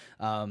picks,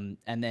 and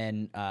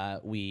then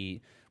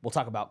we'll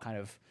talk about kind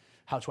of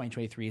how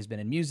 2023 has been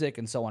in music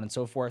and so on and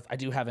so forth. I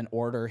do have an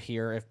order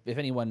here. If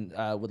anyone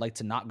would like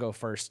to not go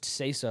first,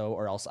 say so,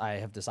 or else I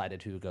have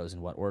decided who goes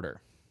in what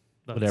order.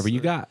 Whatever you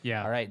got.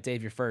 Yeah. All right,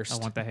 Dave, you're first. I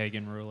want the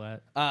Hagen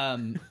roulette.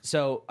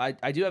 So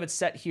I do have it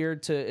set here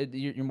to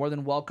you're more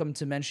than welcome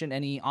to mention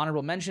any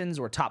honorable mentions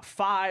or top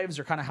fives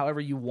or kind of however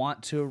you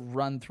want to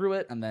run through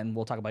it, and then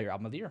we'll talk about your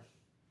album of the year.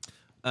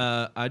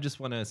 I just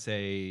want to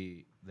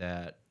say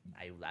that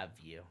I love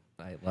you.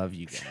 I love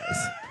you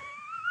guys.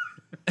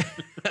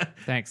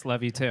 Thanks.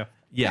 Love you too.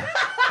 Yeah.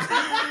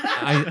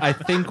 I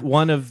think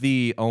one of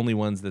the only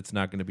ones that's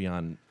not going to be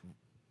on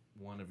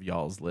one of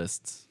y'all's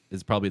lists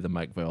is probably the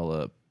Mike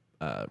Viola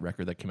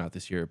record that came out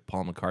this year,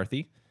 Paul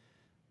McCarthy.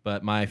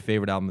 But my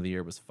favorite album of the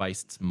year was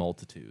Feist's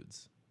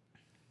Multitudes.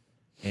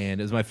 And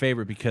it was my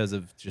favorite because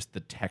of just the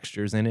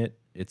textures in it.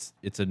 It's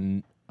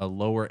a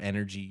lower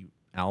energy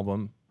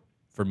album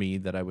for me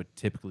that I would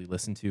typically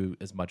listen to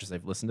as much as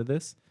I've listened to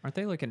this. Aren't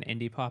they like an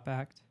indie pop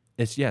act?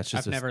 It's just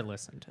I've never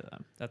listened to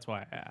them. That's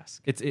why I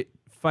ask.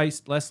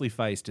 Leslie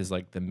Feist is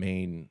like the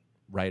main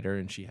writer,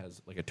 and she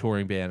has like a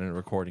touring band and a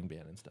recording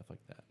band and stuff like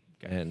that.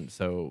 Okay. And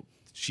so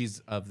she's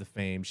of the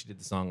fame. She did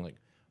the song like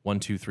 1,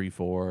 2, 3,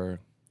 4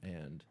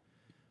 and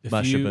If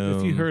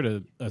Mushaboom. you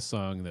heard a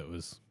song that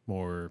was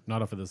more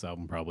not off of this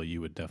album, probably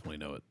you would definitely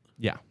know it.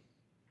 Yeah.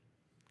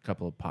 A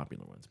couple of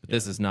popular ones. But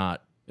this is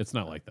not It's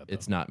not like that, though.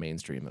 it's not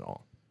mainstream at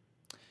all.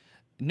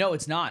 No,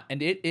 it's not,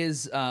 and it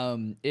is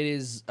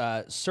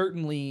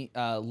certainly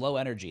low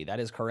energy. That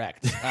is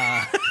correct.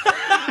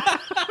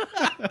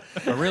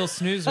 A real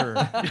snoozer,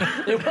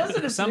 It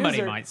wasn't a somebody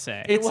snoozer. might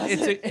say.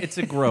 It's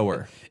a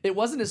grower. It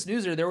wasn't a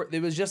snoozer.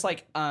 It was just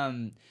like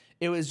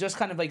it was just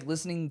kind of like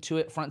listening to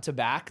it front to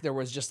back. There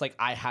was just like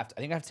I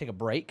think I have to take a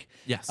break.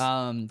 Yes.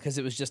 Because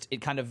it was just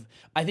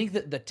I think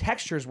that the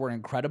textures were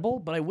incredible,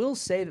 but I will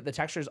say that the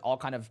textures all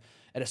kind of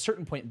at a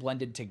certain point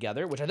blended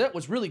together, which I thought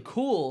was really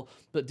cool,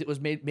 but it was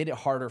made it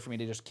harder for me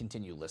to just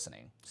continue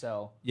listening.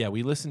 So Yeah,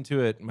 we listened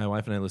to it. My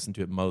wife and I listened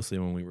to it mostly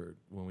when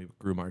we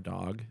groom our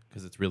dog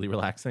because it's really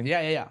relaxing.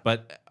 yeah.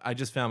 But I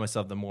just found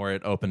myself the more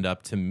it opened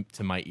up to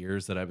my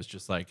ears that I was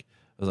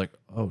like,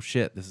 oh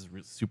shit, this is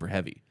super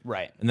heavy.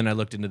 Right. And then I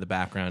looked into the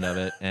background of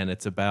it, and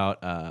it's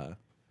about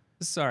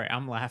Sorry,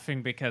 I'm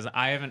laughing because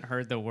I haven't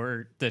heard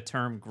the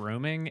term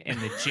grooming in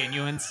the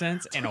genuine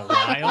sense in a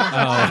while. And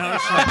I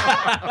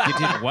was like,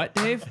 you did what,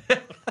 Dave?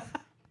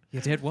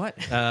 You did what?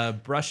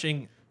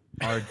 brushing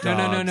our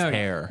dog's no.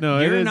 hair. No,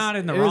 You're it is, not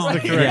in the it is wrong. the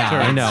correct Yeah,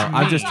 term. I know.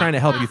 I'm just trying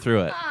to help you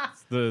through it.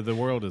 The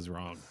world is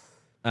wrong.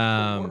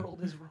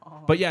 World is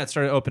wrong. But yeah, it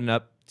started opening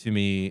up to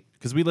me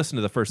because we listened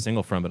to the first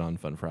single from it on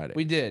Fun Friday.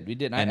 We did.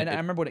 And I And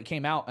remember when it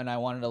came out, and I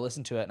wanted to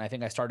listen to it, and I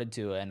think I started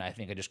to, and I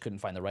think I just couldn't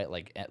find the right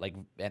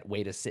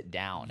way to sit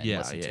down and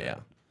listen to it.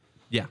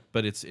 Yeah,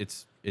 but it's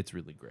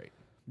really great.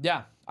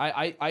 Yeah,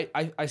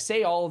 I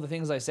say all of the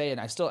things I say,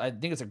 and I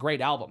think it's a great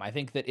album. I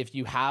think that if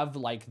you have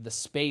like the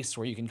space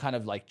where you can kind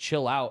of like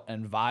chill out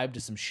and vibe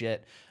to some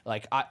shit,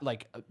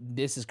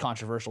 this is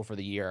controversial for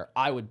the year.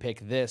 I would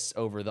pick this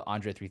over the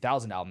Andre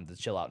 3000 album to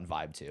chill out and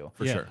vibe to.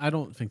 For yeah, sure. I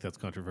don't think that's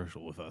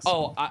controversial with us.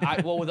 Oh,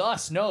 well, with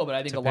us, no, but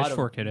I think a lot of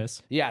Pitchfork it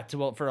is. yeah,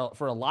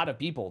 for a lot of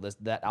people,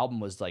 that album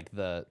was like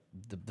the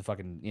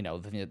fucking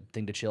the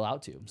thing to chill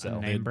out to. So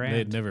Name They'd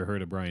brand. never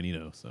heard of Brian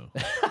Eno, so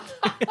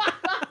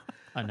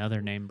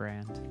Another name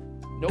brand.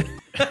 nope.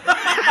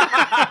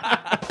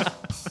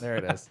 There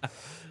it is.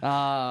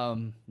 I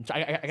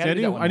gotta See,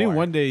 do that one I knew more.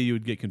 one day you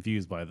would get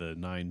confused by the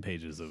 9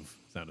 pages of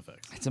sound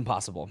effects. It's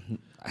impossible.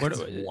 It's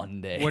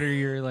one day. What are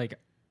your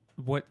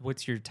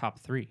what's your top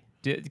 3?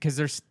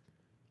 Because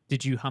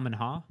did you hum and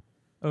haw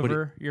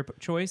over your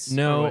choice?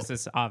 No. Or was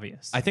this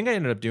obvious? I think I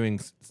ended up doing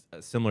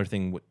a similar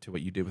thing to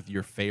what you did with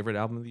your favorite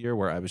album of the year,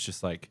 where I was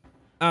just like,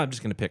 I'm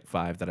just going to pick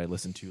 5 that I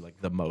listened to like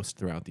the most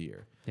throughout the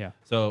year. yeah.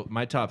 So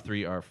my top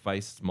 3 are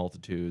Feist's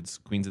Multitudes,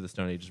 Queens of the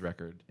Stone Age's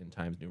record, and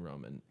Times New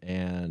Roman.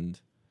 And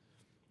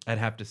I'd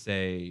have to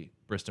say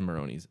Bristol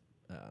Maroney's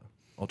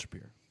Ultra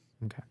Pure.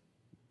 Okay.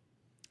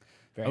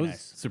 Very I was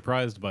nice.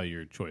 surprised by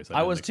your choice. I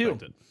didn't was too.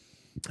 expect it.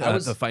 I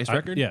was- the Feist I-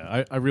 record?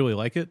 yeah, I really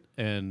like it,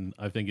 and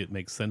I think it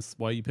makes sense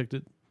why you picked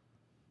it,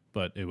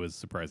 but it was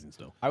surprising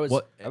still. I was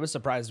What- I was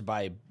surprised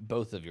by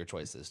both of your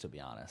choices, to be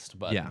honest.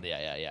 But Yeah.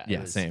 yeah. Yeah, It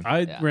was- same. I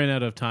Yeah. ran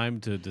out of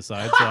time to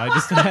decide, so I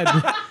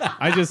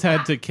just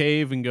had to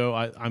cave and go.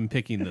 I'm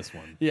picking this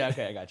one. Yeah.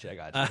 Okay. I got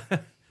you.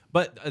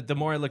 But the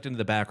more I looked into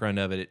the background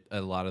of it, a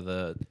lot of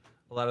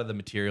the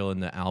material in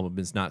the album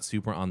is not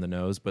super on the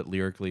nose, but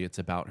lyrically it's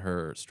about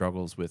her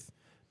struggles with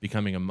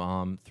becoming a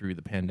mom through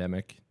the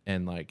pandemic.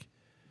 And like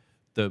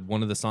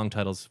one of the song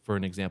titles, for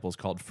an example, is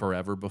called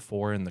Forever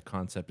Before, and the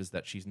concept is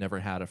that she's never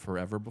had a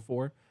forever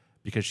before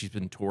because she's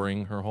been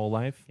touring her whole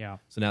life. Yeah.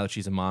 So now that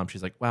she's a mom,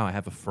 she's like, wow, I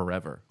have a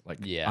forever. Like,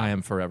 Yeah. I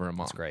am forever a mom.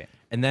 That's great.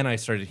 And then I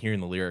started hearing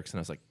the lyrics and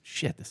I was like,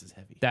 shit, this is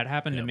heavy. That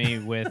happened to me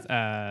with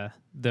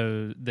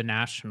the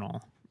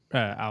National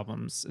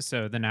albums.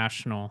 So the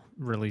National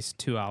released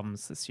 2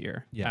 albums this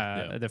year.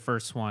 Yeah. The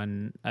first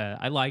one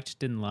I liked,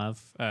 didn't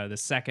love. The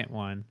second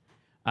one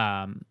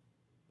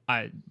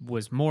I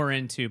was more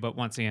into, but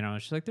once again I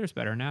was just like, there's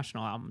better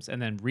National albums.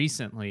 And then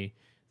recently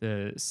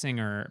the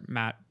singer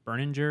Matt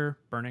Berninger,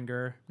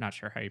 not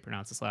sure how you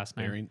pronounce his last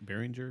name.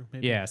 Behringer,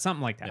 maybe. Yeah,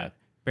 something like that. Yeah.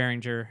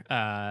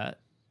 Behringer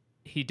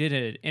he did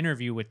an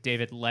interview with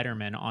David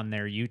Letterman on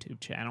their YouTube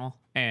channel,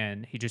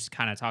 and he just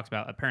kind of talked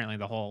about apparently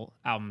the whole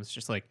album is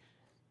just like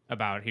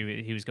about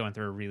he was going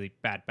through a really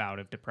bad bout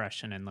of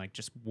depression and like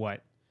just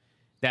what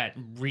that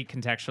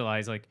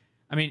recontextualized. Like,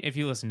 I mean, if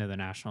you listen to the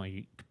National,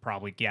 you could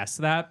probably guess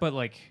that, but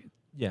like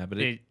Yeah, but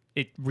it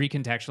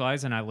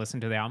recontextualized, and I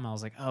listened to the album. I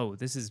was like, oh,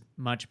 this is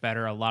much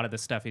better. A lot of the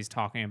stuff he's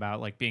talking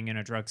about, like being in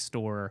a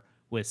drugstore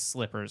with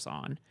slippers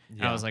on.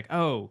 And I was like,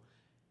 oh,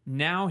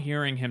 now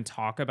hearing him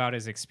talk about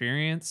his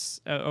experience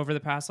over the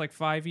past like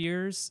 5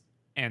 years,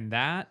 and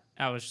that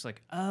I was just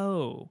like,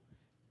 oh,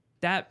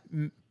 that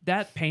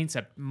paints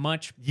a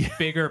much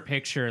bigger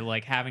picture.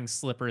 Like having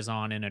slippers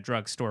on in a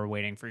drugstore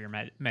waiting for your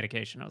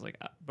medication. I was like,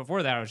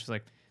 before that, I was just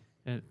like,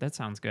 that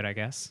sounds good, I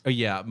guess. Oh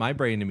yeah, my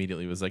brain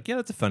immediately was like, yeah,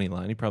 that's a funny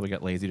line. He probably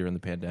got lazy during the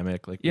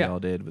pandemic, like we all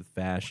did with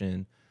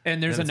fashion.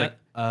 And there's And it's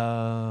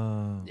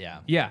another, like, Yeah.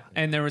 yeah,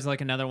 and there was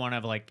like another one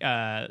of like,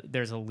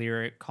 there's a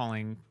lyric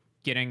calling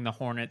 "Getting the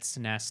Hornet's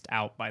Nest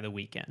Out by the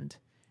Weekend,"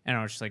 and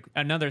I was just like,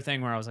 another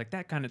thing where I was like,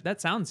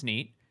 that sounds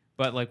neat,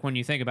 but like when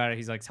you think about it,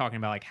 he's like talking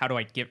about like, how do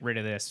I get rid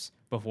of this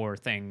before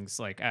things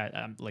like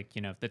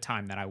the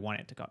time that I want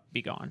it to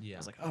be gone. Yeah. I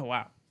was like, oh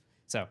wow,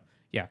 so.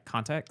 Yeah,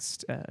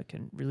 context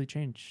can really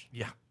change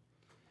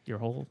your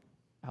whole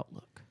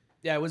outlook.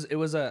 Yeah, it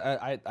was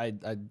a.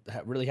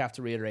 I really have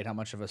to reiterate how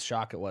much of a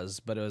shock it was,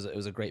 but it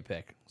was a great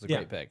pick. It was a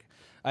great pick.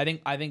 I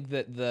think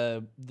that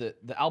the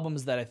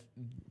albums that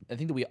I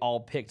think that we all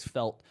picked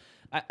felt.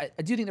 I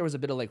do think there was a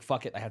bit of like,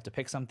 fuck it, I have to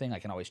pick something. I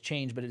can always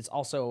change, but it's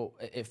also,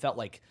 it felt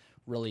like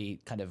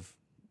really kind of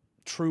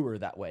truer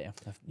that way.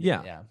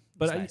 yeah.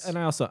 But it's I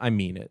nice. I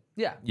mean it.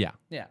 Yeah. Yeah.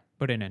 Yeah.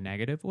 But in a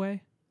negative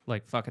way?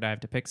 Like, fuck it, I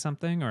have to pick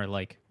something? Or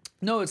like...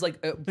 No, it's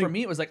like for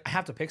me, it was like I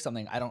have to pick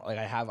something. I don't like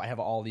I have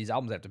all these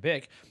albums I have to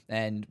pick,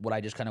 and what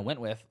I just kind of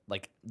went with,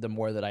 like the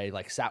more that I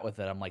like sat with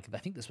it, I'm like, I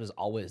think this was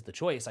always the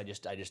choice. I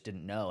just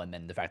didn't know, and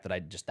then the fact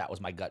that that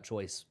was my gut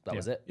choice. That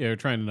was it. Yeah, we're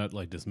trying to not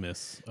like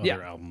dismiss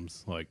other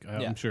albums. Like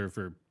I'm sure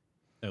for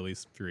at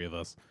least 3 of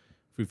us,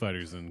 Foo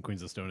Fighters and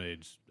Queens of Stone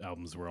Age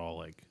albums were all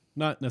like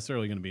not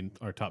necessarily going to be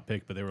our top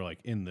pick, but they were like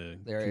in the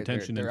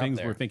contention they're and up things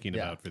there. we're thinking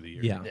Yeah. about for the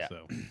year. Yeah. Yeah.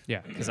 So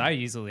Yeah, because I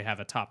easily have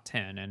a top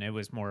 10, and it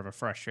was more of a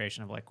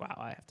frustration of like, wow,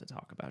 I have to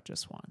talk about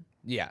just one.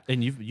 Yeah.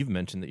 And you've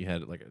mentioned that you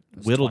had like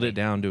whittled 20. it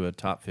down to a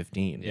top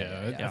 15.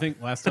 yeah, Yeah. I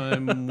think last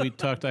time we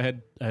talked, I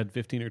had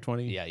 15 or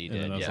 20. Yeah, you And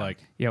then did, I was yeah. like,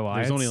 Yeah, well, I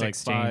there's had only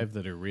 16. like 5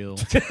 that are real.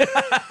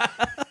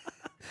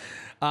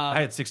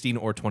 I had 16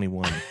 or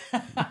 21.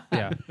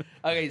 Yeah.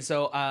 Okay,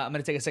 so I'm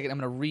going to take a second. I'm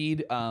going to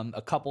read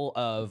a couple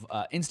of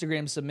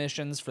Instagram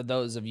submissions for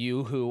those of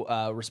you who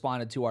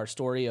responded to our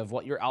story of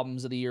what your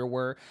albums of the year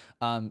were.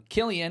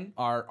 Killian,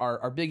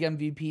 our big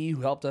MVP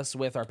who helped us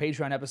with our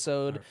Patreon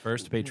episode.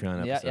 First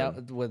Patreon episode.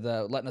 Yeah, with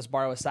letting us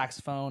borrow a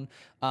saxophone.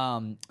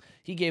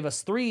 He gave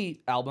us 3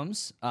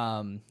 albums,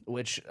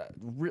 which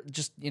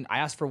just I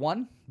asked for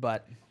one,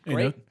 but You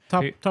great.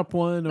 know, top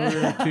 1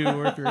 or 2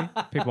 or 3.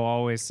 People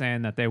always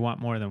saying that they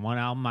want more than one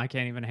album. I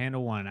can't even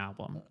handle one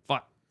album.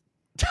 Fuck.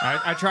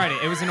 I tried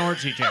it. It was an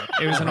orgy joke.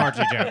 It was an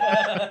orgy joke.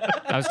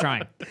 I was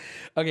trying.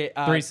 Okay,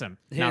 Threesome,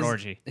 not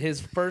orgy.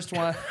 His first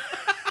one.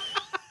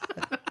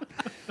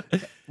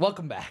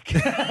 Welcome back.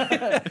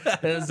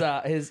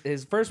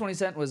 his first one he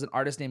sent was an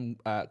artist named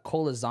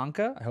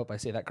Kolazanka. I hope I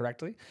say that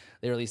correctly.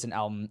 They released an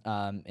album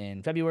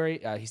in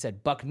February. He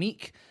said Buck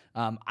Meek.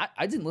 I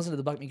didn't listen to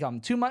the Buck Meek album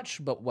too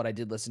much, but what I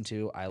did listen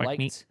to, I liked.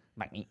 Meek.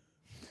 Buck Meek.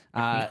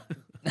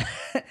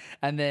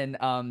 And then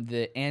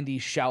the Andy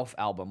Schauf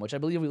album, which I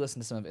believe we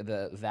listened to some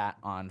of that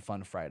on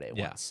Fun Friday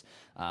once.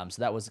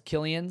 So that was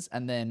Killian's.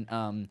 And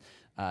then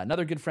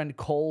another good friend,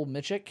 Cole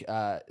Mitchick,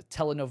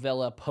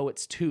 telenovela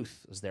Poet's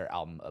Tooth was their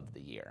album of the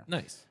year.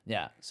 Nice.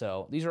 Yeah,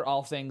 so these are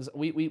all things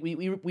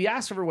we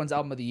asked for everyone's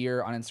album of the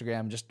year on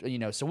Instagram. Just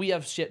so we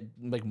have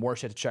more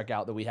shit to check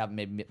out that we haven't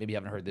maybe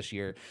haven't heard this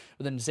year.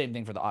 But then the same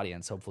thing for the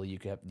audience. Hopefully you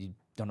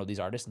don't know these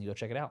artists and you go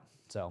check it out.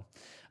 So,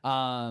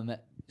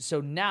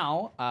 so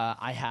now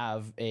I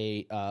have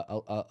a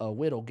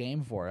whittle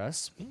game for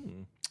us.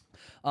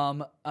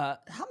 How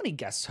many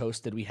guest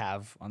hosts did we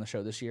have on the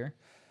show this year?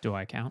 Do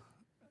I count?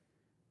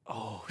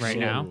 Oh, Right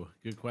now? Ooh,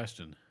 good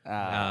question.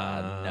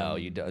 No,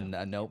 you don't.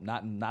 Nope,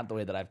 not the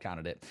way that I've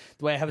counted it.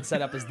 The way I have it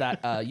set up is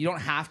that you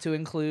don't have to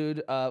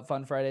include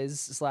Fun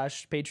Fridays /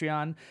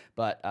 Patreon,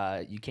 but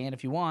you can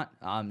if you want.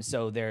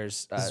 So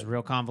there's This is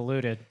real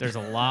convoluted. There's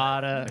a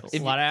lot of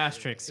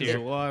asterisks There's a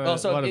here. lot well, of,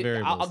 so lot of it-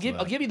 variables.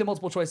 I'll give you the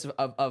multiple choice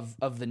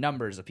of the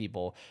numbers of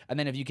people, and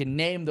then if you can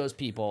name those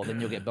people, then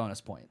you'll get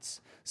bonus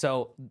points.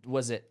 So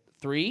was it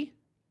 3,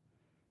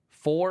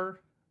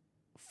 4,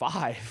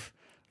 5,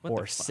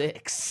 or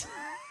 6?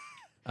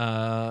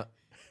 I'm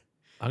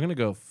going to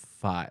go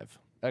 5.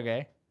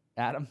 Okay,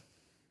 Adam.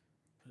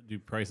 do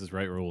Price is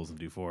Right rules and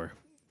do 4,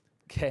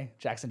 Okay,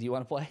 Jackson, do you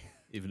want to play?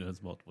 even though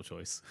it's multiple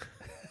choice.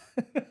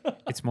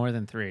 It's more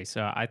than 3,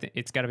 so I think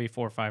it's got to be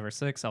 4, 5, or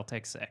 6. I'll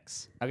take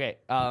 6. Okay.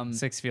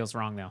 6 feels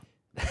wrong though.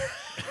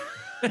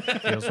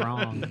 Feels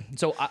wrong.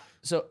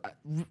 So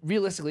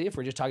realistically, if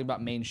we're just talking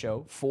about main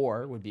show,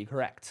 4 would be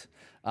correct.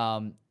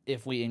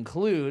 if we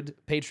include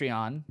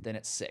Patreon, then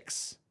it's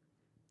 6.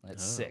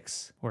 It's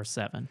 6. Or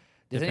 7,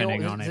 Does depending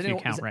anyone, on does if you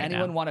anyone, count does right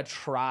anyone now. want to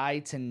try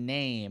to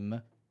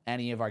name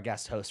any of our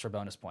guest hosts for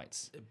bonus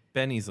points?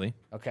 Ben Easley,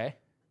 Okay.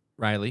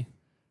 Riley,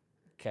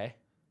 Okay.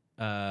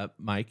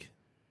 Mike,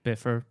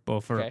 Biffer,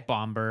 Bofer, Okay.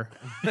 Bomber.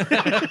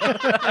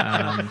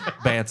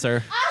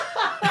 Bancer,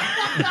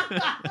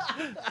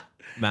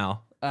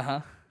 Mal.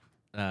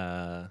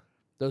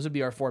 Those would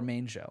be our 4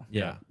 main show.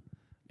 Yeah.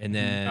 And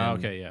then Oh,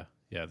 okay,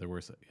 yeah, there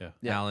were yeah.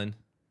 Alan.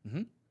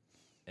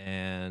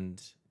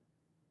 And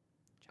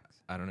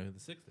I don't know who the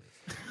 6th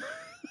is.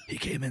 He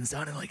came in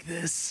sounding like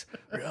this.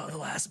 The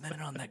last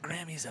minute on that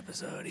Grammys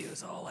episode, he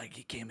was all like,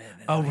 he came in.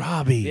 And Oh,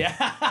 Robbie. yeah.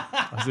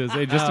 I was gonna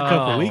say just a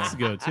couple weeks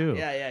ago too.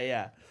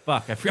 Yeah.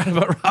 Fuck, I forgot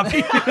about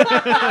Robbie.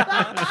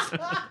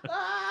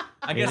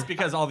 I guess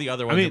because all the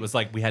other ones, mean- it was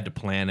like we had to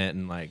plan it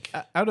and like,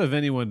 Out of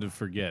anyone to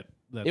forget,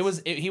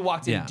 He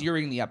walked in Yeah.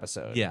 during the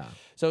episode. yeah.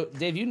 So,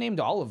 Dave, you named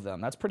all of them.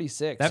 That's pretty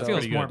sick. That So- feels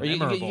pretty more good. You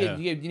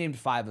memorable. named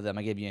 5 of them.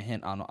 I gave you a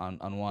hint on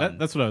one.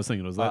 That's what I was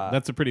thinking. Was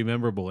that's a pretty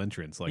memorable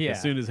entrance. Like Yeah.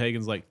 as soon as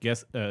Hagen's like,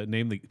 guess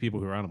name the people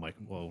who are on, I'm like,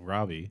 well,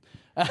 Robbie.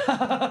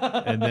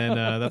 And then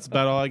that's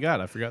about all I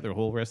got. I forgot their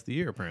whole rest of the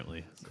year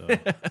apparently.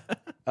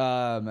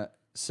 So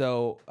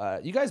So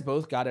you guys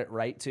both got it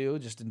right too,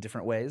 just in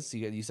different ways.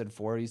 You said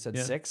 4, you said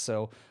 6.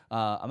 So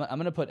I'm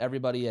gonna put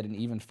everybody at an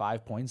even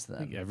 5 points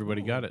then.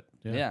 everybody got it.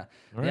 Yeah.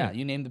 Yeah.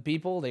 You named the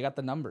people, they got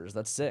the numbers.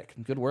 That's sick.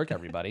 Good work,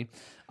 everybody.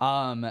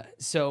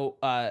 So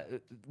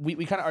we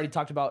kind of already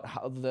talked about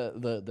how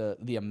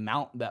the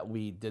amount that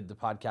we did the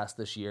podcast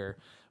this year,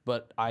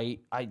 but I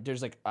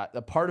there's like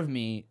a part of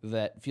me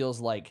that feels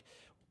like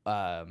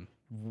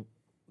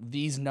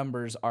these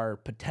numbers are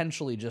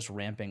potentially just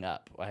ramping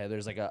up.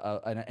 There's like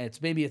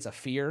maybe it's a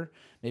fear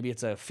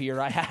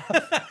I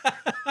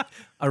have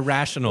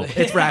Irrational.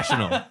 It's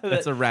rational.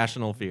 It's a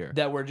rational fear.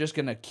 that we're just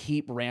gonna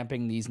keep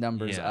ramping these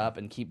numbers Yeah. up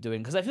and keep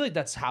doing, because I feel like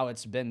that's how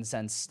it's been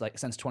since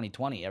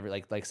 2020.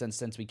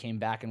 Since we came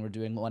back and we're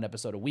doing 1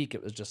 episode a week,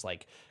 it was just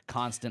like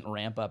constant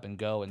ramp up and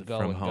go and go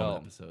From and Home go.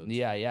 episodes.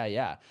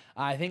 Yeah.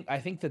 I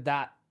think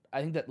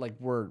that like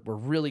we're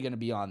really going to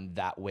be on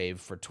that wave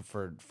for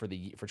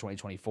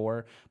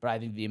 2024. But I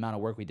think the amount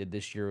of work we did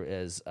this year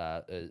is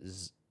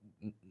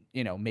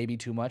maybe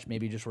too much,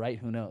 maybe just right.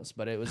 Who knows?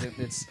 But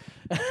it's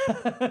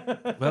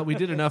Well, we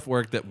did enough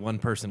work that one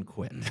person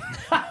quit.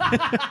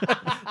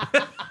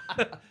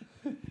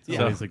 It's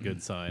always a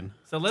good sign.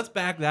 So let's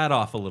back that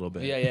off a little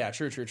bit. yeah.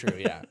 True.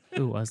 Yeah.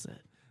 Who was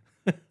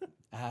it?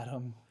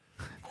 Adam.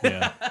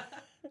 Yeah.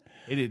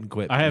 He didn't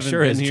quit. I He haven't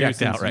sure been is here checked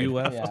since out right you now.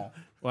 left. Yeah.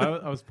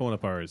 Well, I was pulling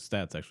up our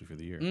stats actually for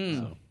the year.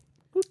 So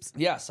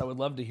Yes, I would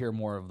love to hear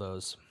more of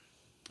those.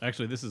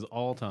 actually, this is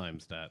all time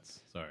stats.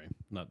 Sorry,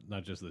 not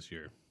just this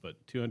year, but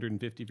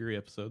 253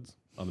 episodes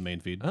on the main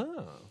feed.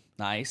 Oh.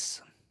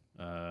 Nice.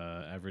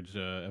 Average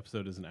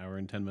episode is an hour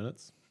and 10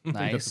 minutes. I think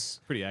Nice.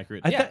 that's pretty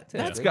accurate.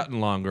 That's gotten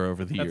longer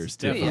over the years,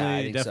 too. Definitely, Yeah,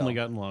 I think definitely so.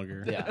 gotten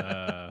longer.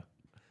 Yeah.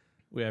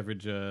 We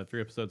average 3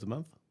 episodes a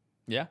month.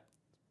 Yeah.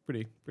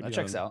 Pretty That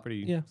checks out. Pretty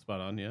Yeah.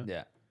 spot on. Yeah.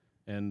 Yeah.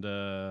 And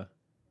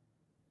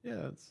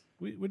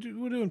we're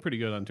doing pretty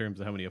good on terms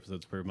of how many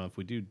episodes per month.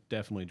 We do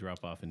definitely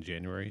drop off in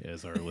January,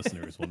 as our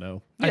listeners will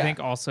know I Yeah. think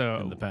also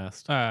in the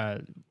past.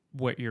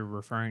 what you're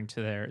referring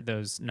to there,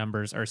 those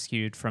numbers are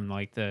skewed from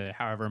like the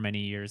however many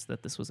years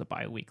that this was a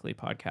bi-weekly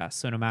podcast.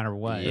 So no matter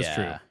what, Yeah.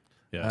 true.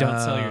 Yeah. don't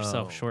sell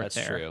yourself short that's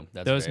there. true.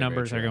 That's Those very, very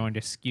numbers are true. going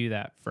to skew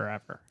that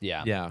forever.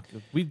 Yeah. Yeah.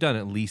 We've done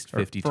at least Or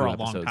 52 for a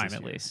episodes long time this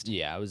at year. least.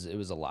 Yeah, it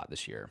was a lot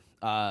this year.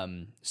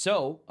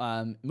 So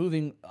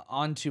moving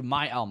on to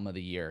my album of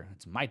the year.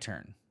 It's my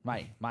turn.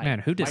 My Man,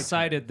 who my turn.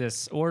 decided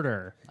this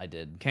order? I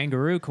did.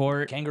 Kangaroo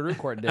Court. Kangaroo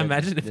Court did.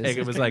 Imagine if This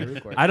Hagen is was like, Kangaroo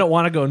Court. I don't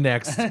want to go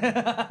next.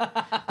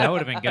 That would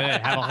have been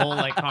good. Have a whole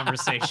like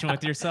conversation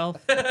with yourself.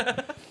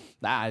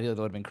 Nah, I feel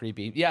that would have been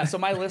creepy. Yeah, so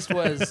my list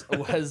was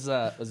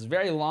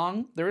very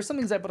long. There were some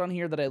things I put on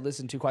here that I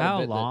listened to quite a How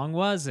bit. long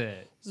was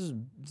it? This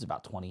is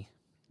about 20.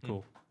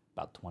 Cool.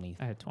 About 20.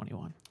 I had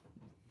 21.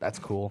 That's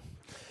cool.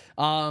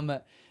 Some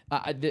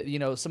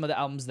of the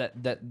albums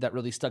that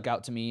really stuck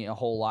out to me a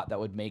whole lot that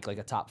would make like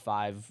a top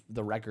 5,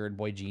 The Record,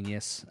 Boy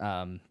Genius.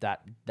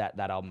 That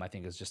album I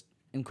think is just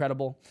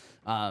incredible.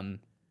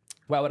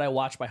 Why Would I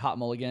Watch by Hot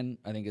Mulligan,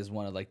 I think is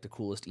one of like the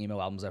coolest emo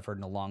albums I've heard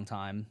in a long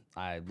time.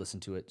 I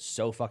listened to it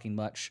so fucking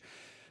much.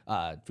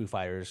 Foo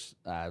Fighters,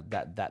 that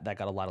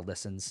got a lot of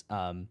listens.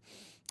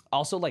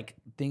 Also, like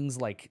things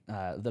like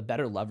the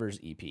Better Lovers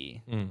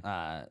EP,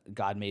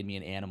 God Made Me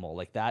an Animal.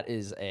 Like that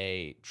is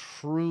a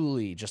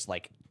truly just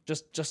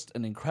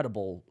an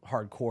incredible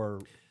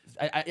hardcore.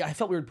 I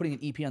felt we were putting an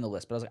EP on the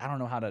list, but I was like, I don't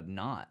know how to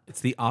not.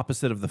 It's the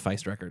opposite of the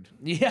Feist record.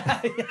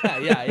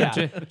 Yeah.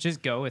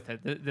 Just go with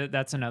it.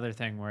 That's another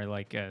thing where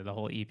like the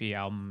whole EP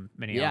album,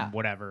 mini album,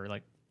 whatever,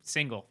 like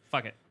single,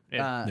 fuck it. It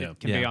can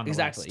be on the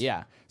Exactly. list.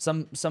 Yeah.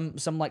 Some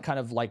like kind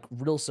of like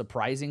real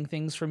surprising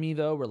things for me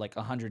though were like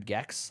 100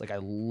 Gex. Like I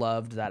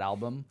loved that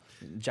album.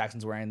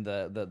 Jackson's wearing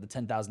the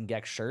 10,000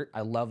 Gex shirt.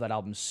 I love that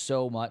album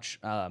so much.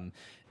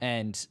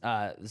 And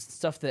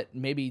stuff that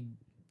maybe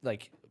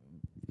like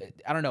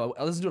I don't know.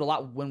 I listened to it a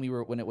lot when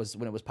it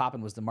was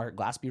popping. Was the Mark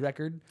Glaspie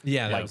record?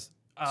 Yeah, like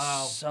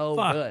so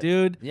fuck, good,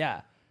 dude.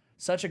 Yeah,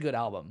 such a good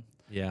album.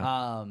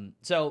 Yeah.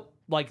 So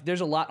like,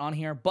 there's a lot on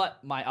here,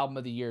 but my album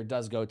of the year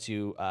does go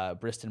to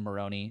Briston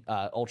Maroney,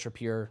 Ultra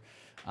Pure.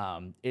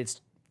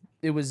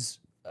 It was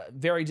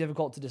very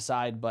difficult to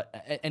decide,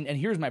 but and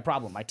here's my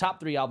problem. My top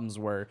 3 albums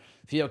were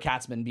Theo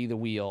Katzman, Be the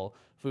Wheel,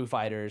 Foo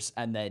Fighters,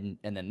 and then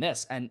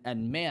this.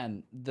 And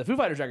man, the Foo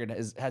Fighters record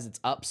has its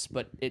ups,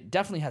 but it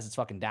definitely has its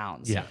fucking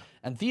downs. Yeah.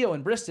 And Theo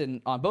and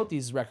Briston on both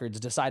these records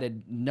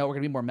decided, no, we're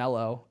gonna be more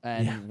mellow,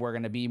 and we're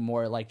gonna be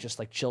more like just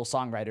like chill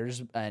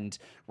songwriters, and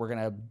we're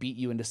gonna beat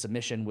you into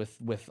submission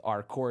with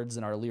our chords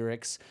and our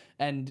lyrics.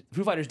 And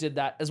Foo Fighters did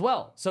that as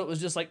well. So it was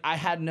just like I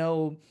had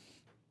no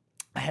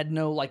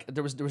like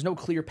there was no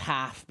clear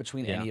path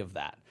between any of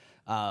that.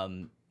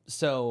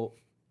 So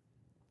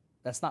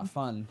that's not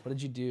fun. What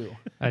did you do?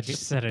 I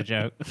just said a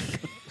joke.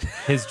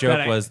 His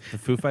joke was the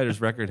Foo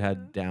Fighters record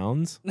had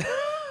downs.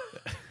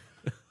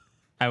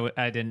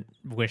 I didn't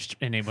wish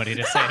anybody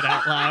to say it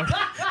out loud.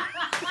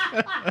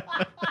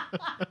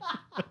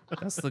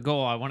 That's the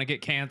goal. I want to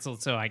get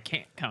canceled so I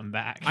can't come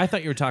back. I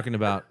thought you were talking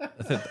about.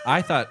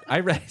 I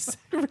read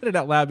it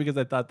out loud because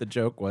I thought the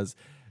joke was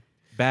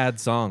bad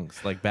songs,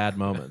 like bad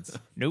moments.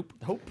 Nope.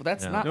 Hope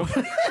that's not.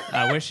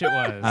 I wish it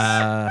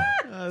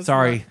was.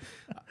 Sorry.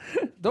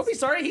 Don't be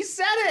sorry. He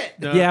said it.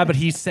 No, Yeah, but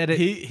he said it.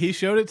 he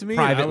showed it to me.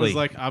 And I Privately. was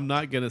like, I'm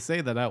not gonna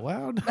say that out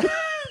loud.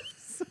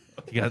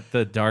 You got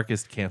the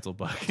darkest cancel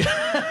bucket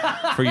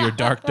for your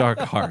dark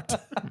heart.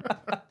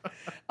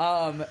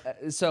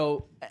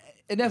 So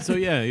So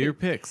yeah, your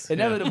picks.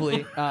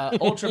 inevitably,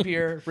 Ultra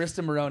Pure,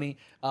 Briston Maroney.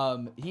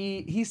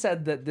 He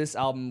said that this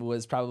album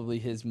was probably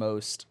his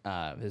most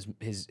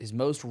his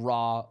most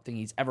raw thing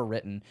he's ever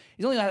written.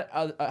 He's only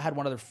had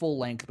one other full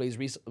length, but he's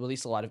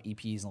released a lot of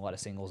EPs and a lot of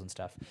singles and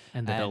stuff.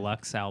 And the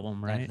deluxe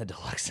album, right? And the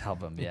deluxe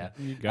album, yeah.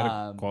 You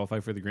gotta qualify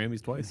for the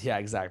Grammys twice. Yeah,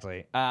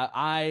 exactly.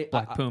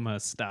 Black Puma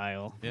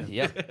style.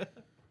 Yep.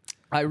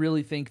 I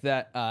really think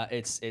that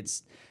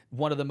it's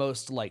one of the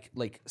most like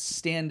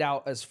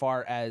standout as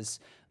far as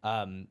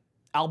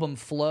album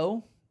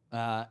flow,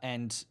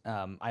 and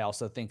I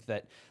also think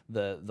that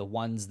the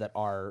ones that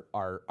are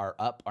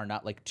up are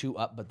not like too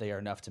up, but they are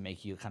enough to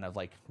make you kind of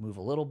like move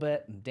a little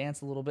bit and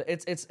dance a little bit.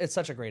 It's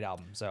such a great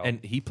album. So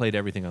And he played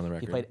everything on the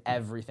record. he played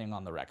everything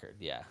on the record.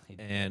 Yeah.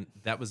 And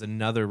that was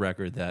another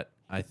record that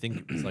I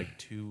think was like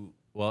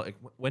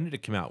when did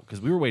it come out?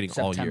 Because we were waiting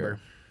all September. year.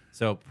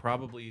 So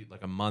probably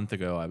like a month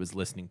ago, I was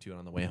listening to it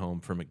on the way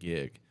home from a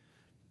gig.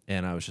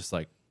 And I was just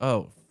like,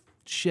 oh,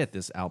 shit,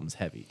 this album's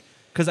heavy.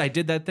 Because I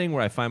did that thing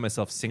where I find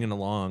myself singing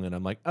along and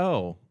I'm like,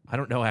 oh, I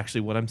don't know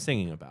actually what I'm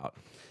singing about.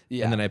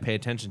 Yeah. And then I pay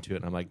attention to it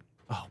and I'm like,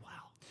 oh, wow.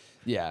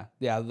 Yeah.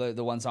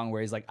 The one song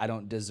where he's like, I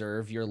don't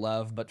deserve your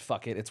love, but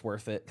fuck it, it's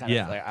worth it. Kind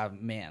Yeah. of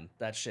like, man,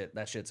 that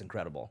shit's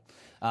incredible.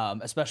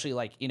 Especially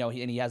like,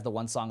 he has the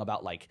one song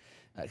about like,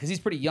 because he's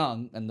pretty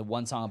young, and the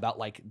one song about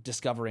like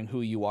discovering who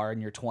you are in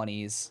your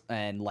 20s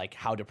and like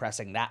how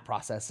depressing that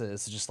process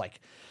is. Just like,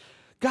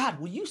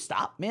 God, will you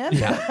stop, man?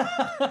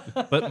 Yeah.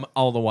 But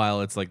all the while,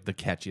 it's like the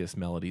catchiest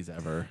melodies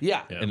ever.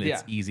 Yeah. And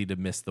it's easy to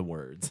miss the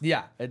words.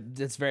 Yeah,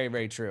 it's very,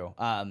 very true.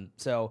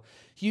 So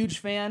huge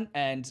fan,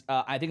 and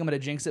I think I'm going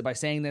to jinx it by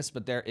saying this,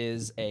 but there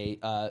is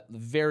a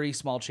very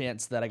small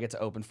chance that I get to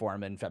open for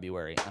him in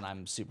February, and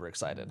I'm super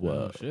excited.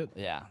 Whoa. Oh, shit.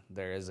 Yeah,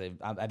 there is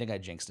I think I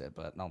jinxed it,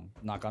 but I'll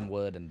knock on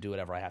wood and do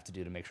whatever I have to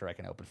do to make sure I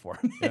can open for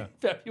him in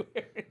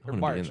February or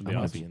March. I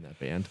want to be in that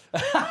band.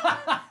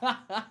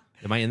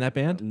 Am I in that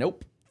band?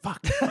 Nope.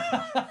 Fuck.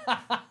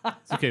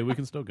 It's okay. We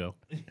can still go.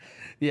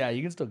 Yeah,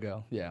 you can still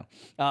go. Yeah.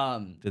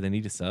 Do they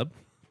need a sub?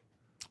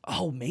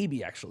 Oh,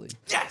 maybe actually.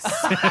 Yes.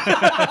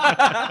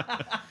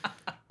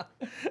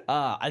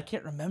 I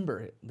can't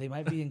remember. They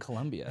might be in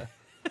Colombia.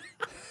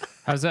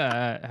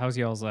 How's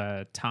y'all's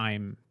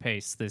time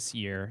pace this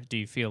year? Do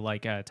you feel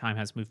like time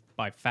has moved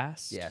by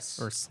fast? Yes.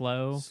 Or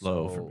slow?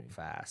 Slow for So me.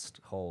 fast.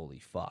 Holy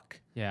fuck.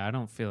 Yeah, I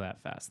don't feel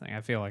that fast thing. I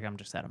feel like I'm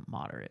just at a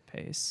moderate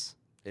pace.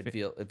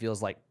 It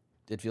feels like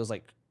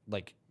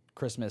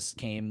Christmas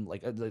came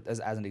like as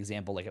an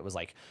example, like it was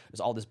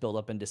all this build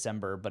up in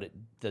December, but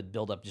the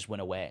build up just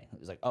went away. It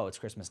was like, oh, it's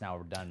Christmas now,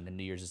 we're done, and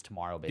New Year's is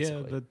tomorrow,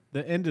 basically. Yeah,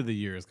 the end of the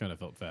year has kind of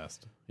felt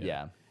fast.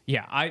 Yeah.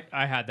 Yeah,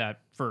 I had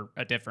that for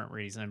a different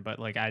reason, but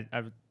like I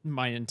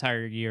my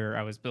entire year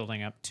I was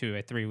building up to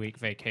a 3-week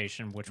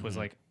vacation, which was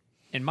like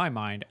in my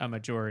mind a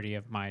majority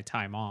of my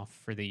time off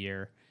for the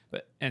year.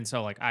 And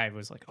so like I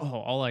was like, oh,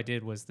 all I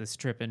did was this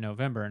trip in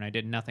November and I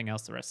did nothing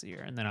else the rest of the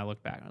year. And then I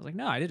looked back and I was like,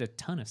 no, I did a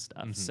ton of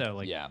stuff. So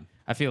like Yeah.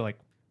 I feel like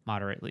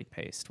moderately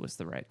paced was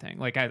the right thing.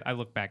 Like I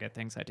look back at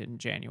things I did in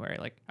January.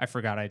 Like I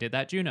forgot I did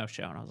that Juno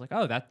show and I was like,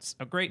 oh, that's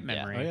a great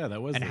memory. Oh, yeah,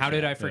 that was And the how show.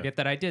 did I Yeah. forget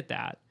that I did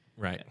that?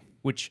 Right.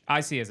 Which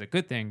I see as a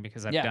good thing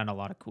because I've Yeah. done a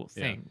lot of cool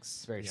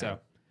things. very so true.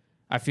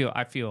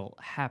 I feel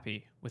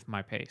happy with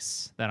my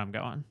pace that I'm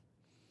going.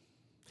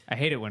 I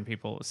hate it when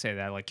people say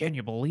that, like, can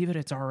you believe it?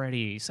 It's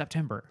already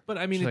September. But,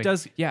 I mean, It's it like,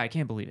 does- Yeah, I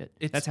can't believe it.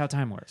 It's That's how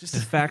time works. Just the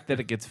fact that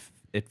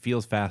it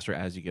feels faster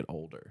as you get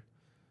older.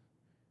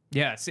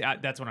 Yeah, see,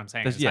 that's what I'm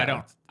saying. That's- is yeah, I don't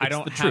it's I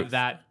don't the have truth.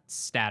 that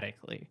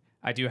statically.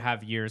 I do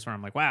have years where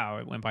I'm like, wow,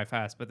 it went by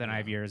fast, but then I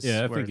have years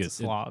Yeah, I where think it's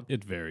a slog.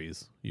 it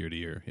varies year to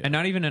year. Yeah. And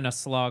not even in a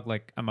slog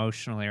like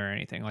emotionally or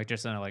anything, like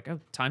just in a like, oh,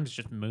 time's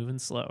just moving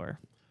slower.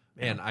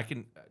 Man, I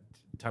can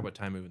talk about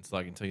time moving slow.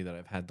 I can tell you that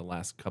I've had the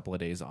last couple of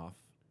days off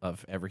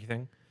of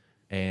everything,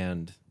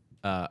 and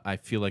I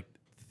feel like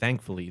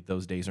thankfully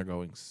those days are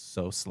going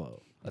so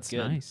slow. That's It's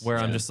good. nice. Where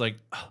I'm Yeah. just like,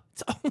 oh,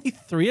 it's only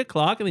 3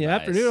 o'clock in the Nice.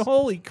 afternoon.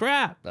 Holy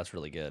crap! That's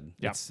really good.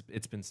 Yeah.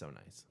 It's been so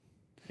nice.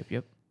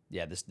 Yep.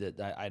 Yeah,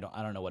 I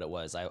don't know what it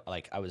was.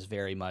 I was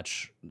very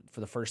much for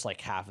the first like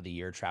half of the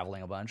year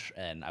traveling a bunch,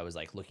 and I was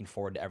like looking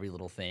forward to every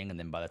little thing. And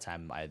then by the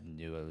time I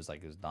knew it was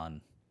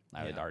done,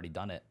 I had already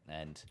done it.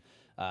 And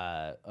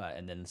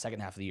then the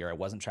second half of the year, I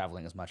wasn't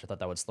traveling as much. I thought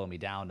that would slow me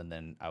down, and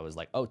then I was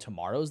like, oh,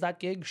 tomorrow's that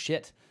gig?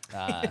 Shit,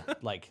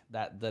 like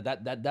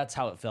that's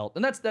how it felt,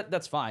 and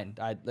that's fine.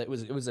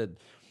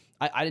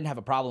 I didn't have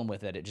a problem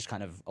with it. It just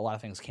kind of a lot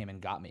of things came and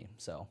got me.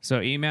 So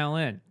So email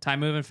in. Time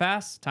moving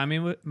fast,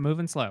 time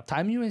moving slow.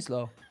 time you ain't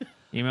slow.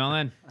 Email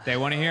in. They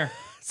want to hear.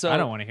 So I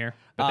don't want to hear,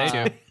 but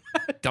they do.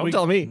 Don't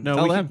tell me. No,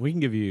 tell we them. can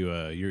give you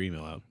your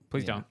email out.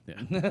 Please don't.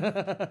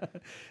 Yeah.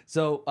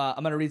 So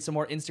I'm going to read some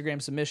more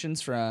Instagram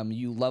submissions from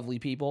you lovely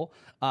people.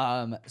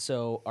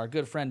 So our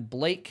good friend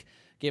Blake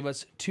gave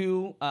us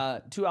two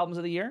albums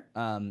of the year,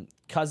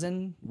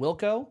 Cousin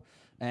Wilco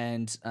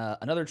and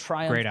another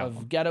Triumph Great of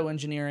album. Ghetto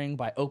Engineering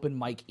by Open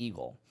Mike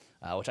Eagle,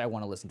 which I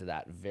want to listen to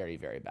that very,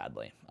 very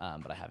badly,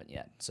 but I haven't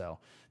yet. So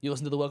you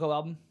listen to the Wilco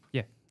album?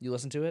 Yeah. You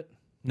listen to it?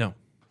 No.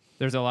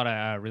 There's a lot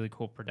of really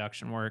cool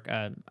production work.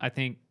 I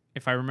think,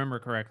 if I remember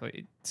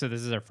correctly, so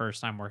this is our first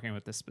time working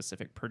with this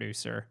specific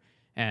producer,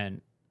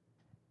 and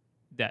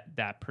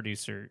that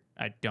producer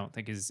I don't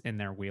think is in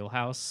their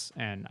wheelhouse,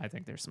 and I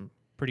think there's some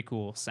pretty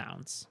cool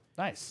sounds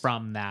Nice.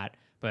 from that.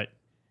 But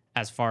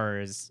as far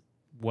as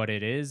what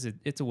it is,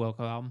 it's a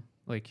Wilco album.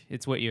 Like,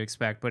 it's what you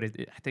expect, but I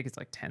think it's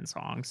like 10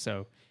 songs.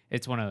 So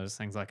it's one of those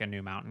things like a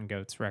New Mountain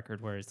Goats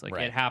record where it's like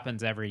Right. it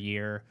happens every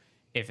year.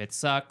 If it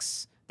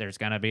sucks, there's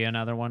going to be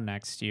another one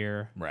next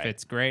year. Right. If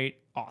it's great,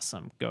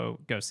 awesome. Go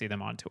see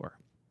them on tour.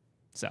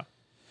 So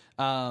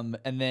And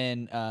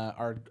then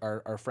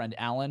our friend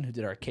Alan, who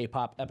did our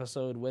K-pop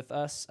episode with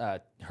us,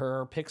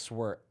 her picks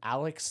were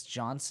Alex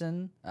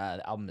Johnson.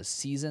 The album is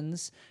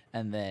Seasons,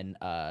 and then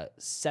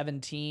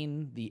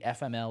 17, the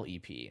FML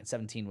EP. And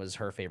 17 was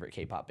her favorite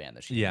K-pop band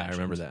that she Yeah, I mentioned.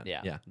 remember that.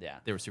 Yeah, Yeah.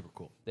 They were super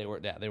cool. They were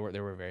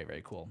very,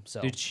 very cool.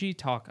 So did she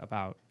talk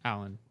about,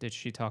 Alan, did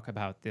she talk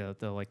about the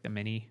like the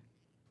mini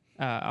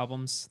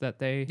albums that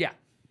they... yeah.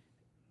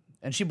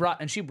 And she brought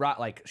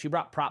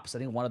props. I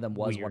think one of them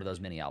was Weird. one of those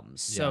mini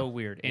albums. So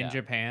weird. In Yeah.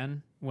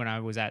 Japan, when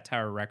I was at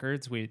Tower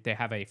Records, they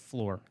have a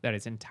floor that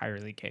is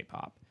entirely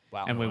K-pop.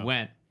 Wow. And we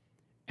went,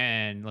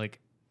 and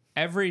like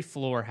every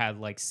floor had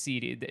like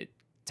CD.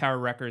 Tower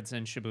Records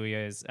in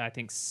Shibuya is I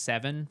think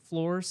 7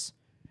 floors,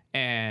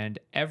 and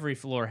every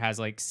floor has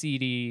like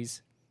CDs,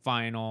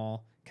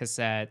 vinyl,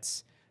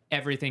 cassettes,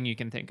 everything you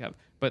can think of.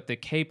 But the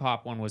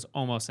K-pop one was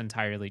almost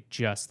entirely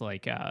just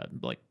like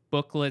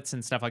booklets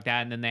and stuff like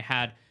that. And then they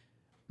had.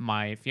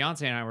 My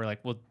fiance and I were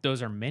like, well,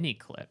 those are mini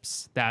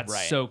clips. That's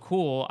Right. so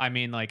cool. I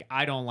mean, like,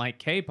 I don't like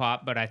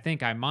K-pop, but I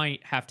think I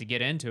might have to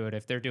get into it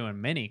if they're doing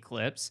mini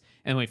clips.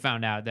 And we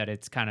found out that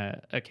it's kind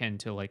of akin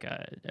to like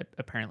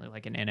apparently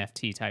like an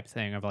NFT type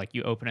thing of like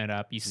you open it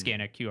up, you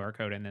scan a QR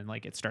code, and then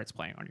like it starts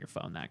playing on your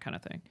phone, that kind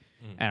of thing.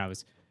 And I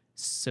was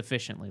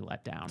sufficiently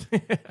let down,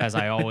 as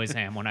I always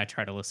am when I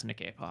try to listen to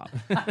K-pop.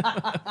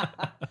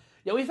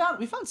 Yeah, we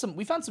found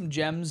some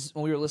gems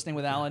when we were listening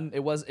with Alan. It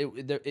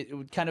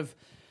would kind of.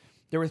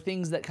 There were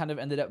things that kind of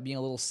ended up being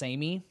a little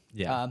samey.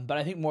 Yeah. But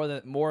I think more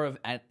of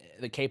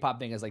the K-pop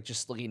thing is like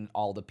just looking at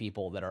all the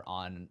people that are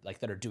on, like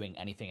that are doing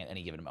anything at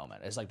any given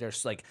moment. It's like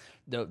there's like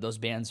those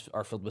bands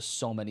are filled with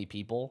so many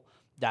people.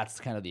 That's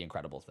kind of the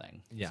incredible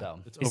thing. Yeah. So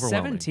It's Is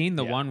overwhelming. 17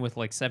 the Yeah. one with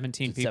like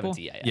 17 people?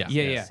 17, Yeah.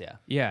 yes.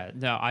 Yeah.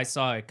 No, I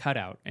saw a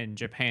cutout in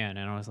Japan,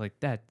 and I was like,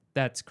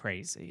 that's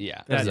crazy.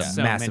 Yeah. That's That's a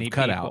so massive many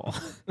cutout.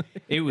 people.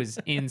 It was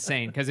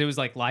insane because it was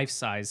like life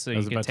size, so I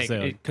was you could about to take say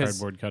like it because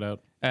cardboard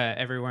cutout.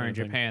 everywhere in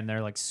Anything. Japan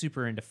they're like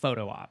super into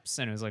photo ops,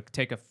 and it was like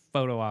take a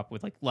photo op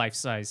with like life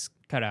size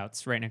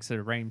cutouts right next to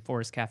the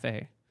Rainforest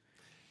Cafe.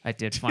 I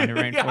did find a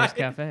Rainforest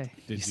Cafe.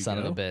 You Did you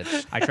son go? of a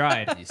bitch. I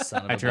tried. You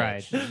son of a I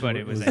tried, bitch. but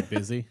it was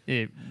busy.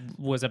 it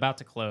was about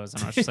to close,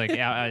 and I was just like,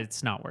 yeah,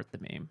 it's not worth the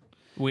meme.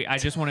 I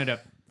just wanted a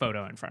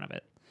photo in front of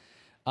it.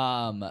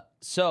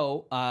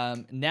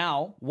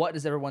 Now, what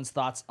is everyone's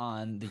thoughts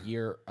on the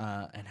year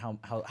and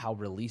how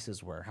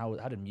releases were? How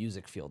did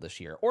music feel this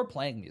year, or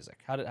playing music?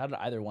 How did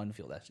either one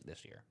feel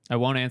this year? I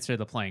won't answer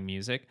the playing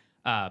music,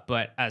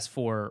 but as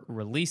for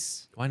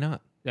release, Why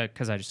not?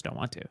 because I just don't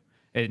want to.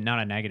 Not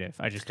a negative.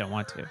 I just don't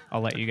want to.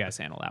 I'll let you guys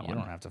handle that You one.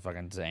 don't have to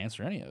fucking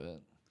answer any of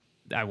it.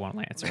 I won't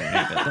answer any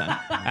of it then.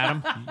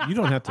 Adam, You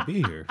don't have to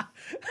be here.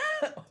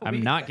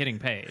 I'm not getting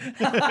paid.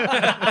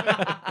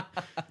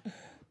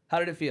 How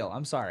did it feel?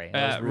 I'm sorry.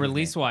 That was rude of me.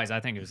 Release-wise, I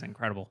think it was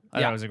incredible. I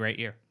thought Yeah. it was a great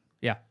year.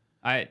 Yeah.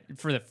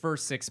 For the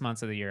first 6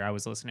 months of the year, I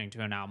was listening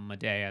to an album a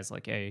day as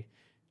like a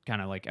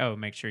kind of like, oh,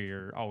 make sure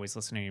you're always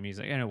listening to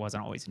music. And it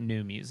wasn't always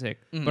new music,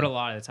 but a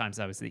lot of the times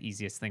that was the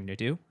easiest thing to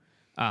do.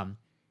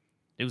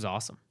 It was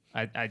awesome.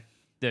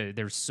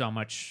 There's so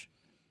much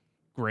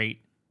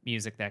great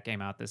music that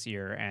came out this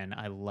year, and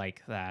I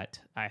like that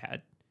I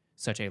had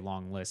such a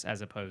long list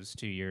as opposed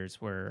to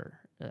years where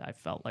I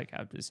felt like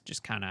I was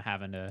just kind of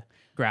having to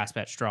grasp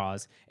at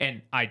straws.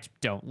 And I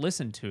don't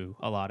listen to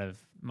a lot of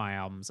my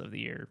albums of the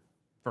year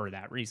for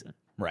that reason.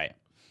 Right.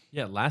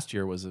 Yeah, last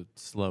year was a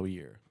slow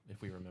year,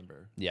 if we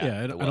remember.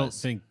 Yeah. I don't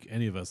think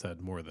any of us had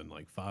more than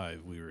like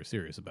 5 we were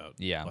serious about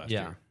last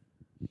year.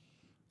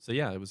 So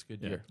yeah, it was a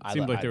good year. It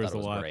seemed like there was thought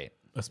a it lot, great.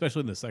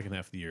 especially in the second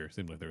half of the year. It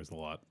seemed like there was a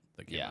lot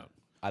that came out.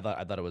 I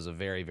thought it was a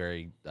very,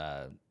 very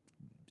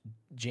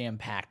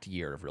jam-packed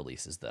year of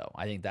releases, though.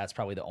 I think that's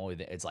probably the only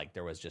thing. It's like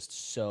there was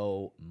just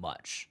so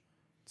much.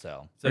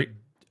 So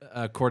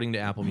according to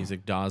Apple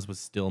Music, Dawes was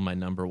still my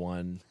number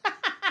one.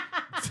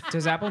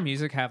 Does Apple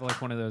Music have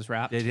like one of those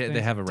rap? They things?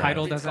 have a rap.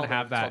 Tidal It's doesn't called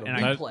have that, and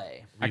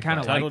Replay. I kind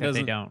of like that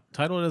they don't.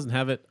 Tidal doesn't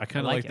have it. I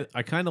kind of like like it. that.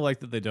 I kind of like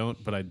that they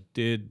don't. But I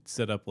did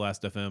set up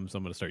Last FM, so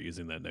I'm going to start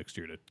using that next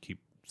year to keep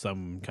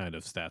some kind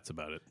of stats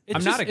about it.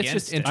 I'm not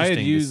against it. I had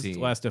interesting to used see.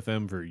 Last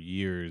FM for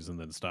years and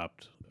then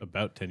stopped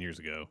about 10 years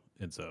ago,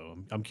 and so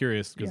I'm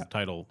curious because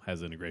Tidal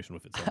has integration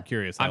with it. So I'm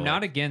curious. I'm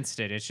not against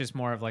it. It's just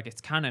more of like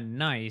it's kind of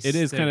nice. It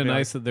is to kind of be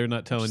nice like, that they're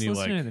not telling just you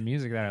listen like to the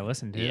music that I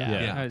listen to.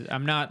 Yeah.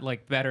 I'm not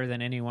like better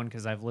than anyone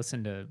because I've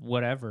listened to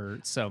whatever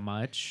so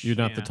much. you're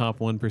not you the know? top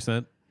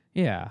 1%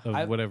 Yeah.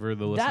 of whatever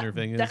the listener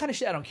thing is. That kind of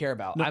shit I don't care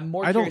about. No, I'm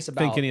more I don't curious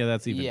about. think any of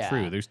that's even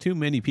true. There's too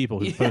many people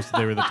who posted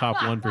they were the top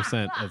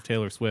 1% of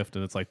Taylor Swift,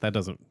 and it's like that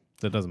doesn't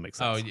make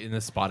Oh, sense. in the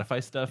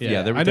Spotify stuff?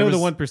 Yeah, there, I there know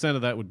was, the 1%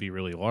 of that would be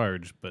really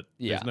large, but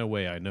Yeah. there's no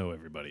way I know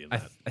everybody in I,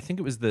 that. I think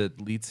it was the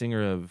lead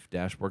singer of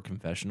Dashboard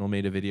Confessional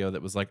made a video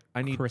that was like,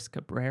 I need. Chris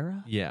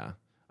Cabrera. Yeah.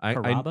 I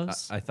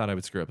Carrabos? thought I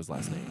would screw up his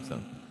last name.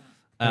 So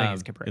I think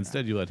it's Cabrera.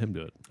 Instead, you let him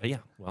do it. yeah,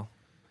 well,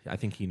 I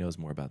think he knows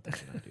more about that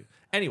than I do.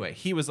 Anyway,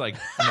 he was like,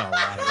 no, a lot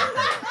about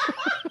that.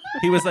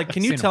 He was like,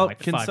 can you Seen him tell? like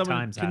Can 5 someone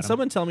times, can Adam.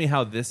 someone tell me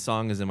how this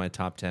song is in my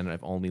top 10 and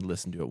I've only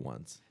listened to it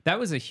once? That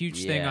was a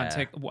huge thing on Yeah.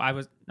 TikTok.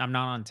 I'm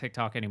not on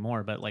TikTok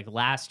anymore, but like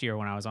last year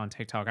when I was on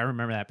TikTok, I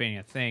remember that being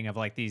a thing of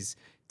like these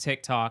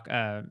TikTok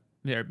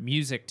they're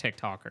music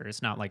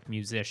TikTokers, not like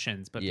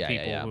musicians, but Yeah, the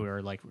people yeah. who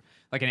are like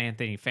an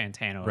Anthony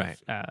Fantano Right.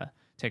 of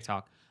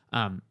TikTok.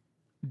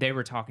 They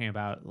were talking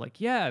about like,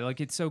 yeah, like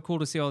it's so cool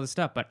to see all this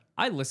stuff, but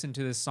I listened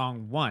to this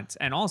song once,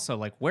 and also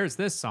like, where's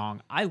this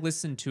song? I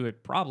listen to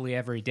it probably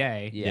every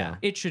day. Yeah.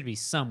 It should be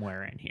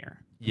somewhere in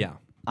here. Yeah.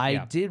 I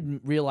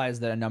did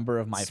realize that a number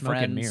of my Smoke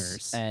and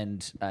friends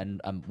mirrors.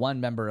 and one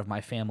member of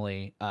my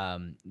family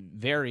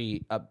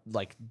very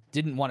like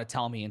didn't want to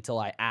tell me until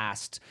I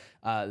asked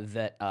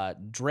that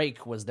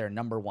Drake was their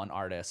number one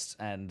artist,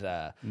 and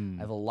I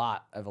have a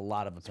lot of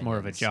opinions. More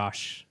of a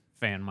Josh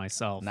fan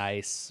myself,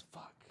 Nice.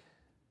 Fuck.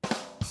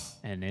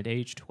 and at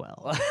age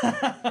 12.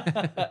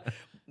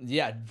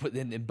 Yeah, but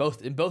in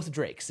both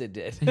Drakes it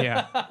did.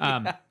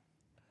 Yeah.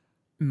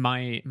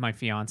 My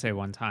fiance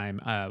one time,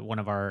 one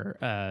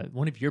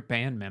of your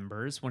band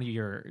members, one of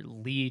your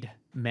lead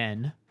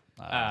men,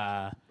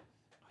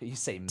 You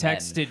say men.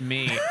 texted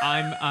me.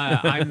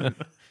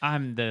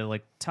 I'm the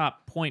like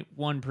top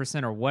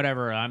 0.1% or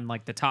whatever. I'm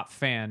like the top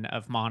fan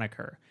of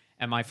Moniker,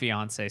 and my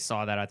fiance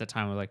saw that at the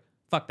time. Was like,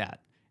 fuck that,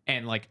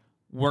 and like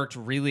worked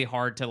really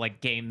hard to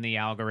like game the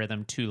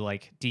algorithm to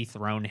like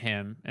dethrone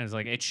him. And it's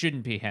like, it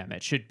shouldn't be him.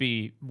 It should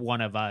be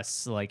one of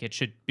us. Like it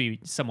should be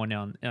someone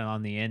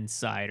on the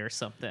inside or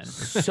something.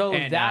 So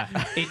And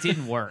it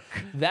didn't work.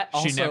 That She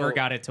also- never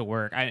got it to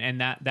work.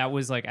 And that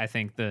was like, I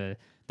think the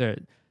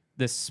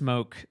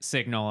smoke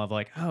signal of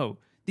like, oh,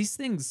 these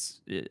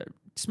things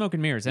smoke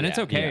and mirrors. And it's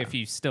Yeah, okay yeah. if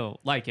you still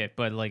like it,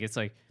 but like, it's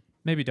like,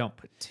 maybe don't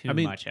put too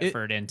much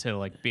effort into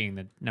like being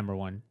the number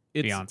one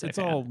Beyonce It's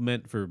fan. all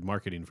meant for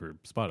marketing for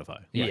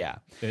Spotify. Yeah.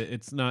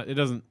 It's not. It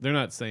doesn't. They're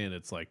not saying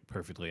it's like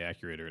perfectly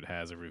accurate or it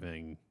has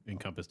everything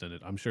encompassed in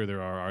it. I'm sure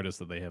there are artists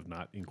that they have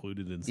not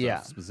included in stuff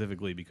Yeah.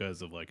 specifically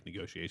because of like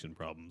negotiation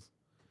problems.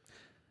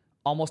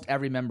 Almost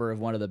every member of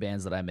one of the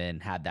bands that I'm in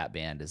had that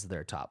band as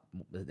their top,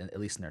 at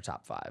least in their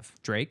top 5.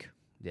 Drake.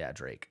 Yeah,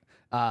 Drake.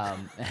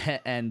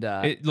 And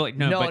No,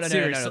 no, but no.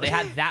 seriously. They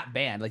had that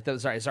band. Like,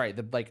 sorry.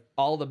 Like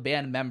all the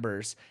band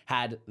members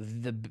had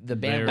the band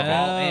Their- we're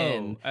all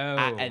in, Oh.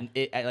 and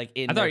it like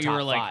in I their thought you top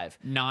were like 5.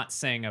 not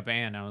saying a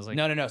band. I was like,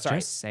 No. Sorry.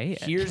 Just say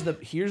it.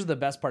 Here's the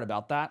best part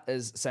about that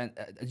is did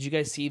you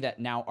guys see that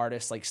now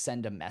artists like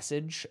send a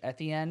message at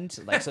the end?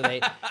 Like so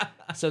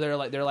they're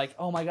like,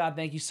 oh my god,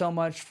 thank you so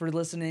much for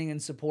listening and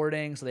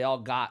supporting. So they all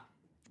got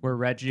We're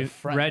red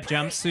front-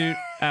 jumpsuit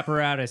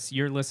apparatus.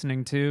 You're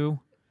listening to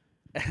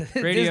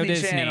Radio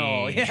Disney.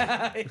 Channel.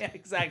 Yeah,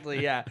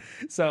 exactly. Yeah.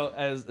 So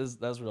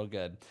that was real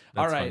good.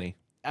 All That's right. funny.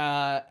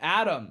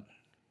 Adam,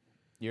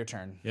 your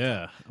turn.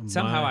 Yeah.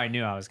 Somehow I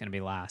knew I was going to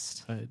be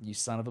last. You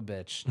son of a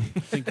bitch. I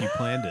think you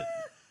planned it.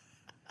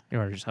 You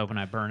were just hoping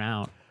I burn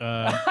out.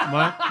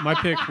 My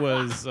pick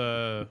was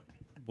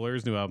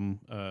Blur's new album,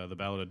 The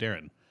Ballad of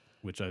Darren,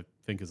 which I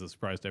think is a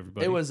surprise to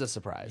everybody. It was a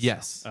surprise.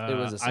 Yes. It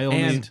was a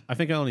surprise. I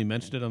think I only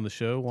mentioned it on the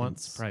show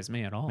once, Surprised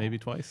me at all. maybe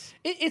twice.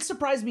 It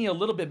surprised me a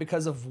little bit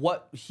because of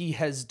what he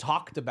has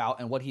talked about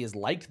and what he has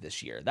liked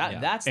this year.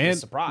 That's the And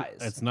surprise.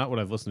 It's not what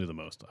I've listened to the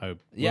most. I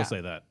Yeah. will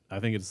say that. I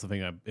think it's the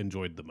thing I've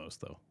enjoyed the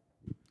most, though,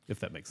 if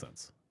that makes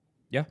sense.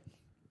 Yeah,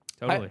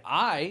 totally.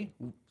 I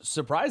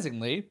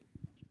surprisingly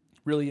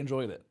really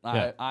enjoyed it.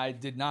 Yeah. I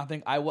did not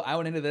think I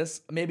went into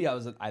this. Maybe I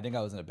think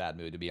I was in a bad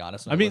mood, to be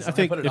honest. when I mean, listened- I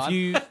think put it if on.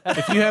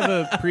 you have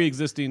a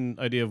pre-existing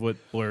idea of what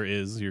Blur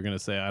is, you're gonna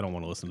say, I don't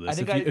want to listen to this.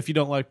 If you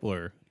don't like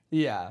Blur,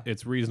 yeah,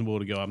 it's reasonable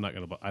to go, I'm not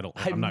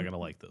gonna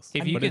like this.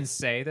 if you But can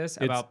say this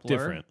it's about Blur,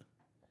 different.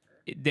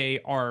 they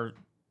are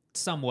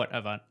somewhat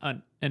of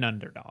an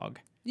underdog.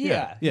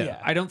 yeah.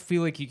 I don't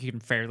feel like you can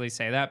fairly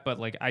say that, but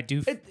like I do.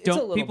 It's a Don't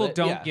little people bit,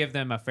 don't yeah. give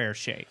them a fair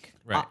shake?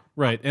 Right.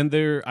 Right, and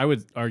I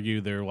would argue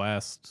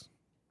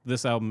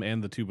this album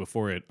and the two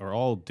before it are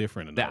all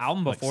different The enough.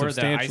 album like, before the ice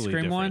substantially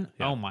cream one, different.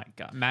 Yeah. oh my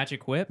god,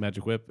 Magic Whip.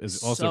 Magic Whip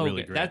is also So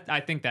really good. great. I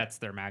think that's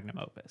their magnum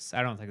opus.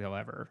 I don't think they'll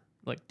ever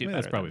like do Yeah,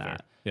 better that's probably than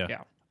that. fair.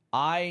 Yeah.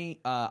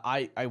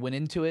 I went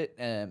into it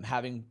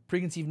having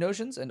preconceived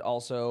notions and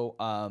also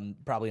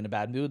probably in a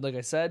bad mood, like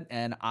I said,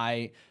 and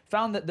I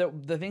found that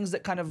the things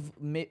that kind of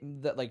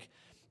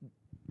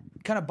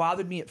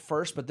bothered me at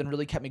first, but then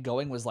really kept me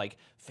going was like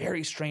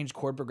very strange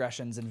chord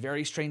progressions and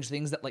very strange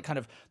things that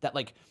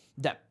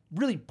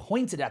really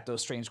pointed at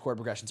those strange chord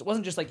progressions. It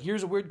wasn't just like,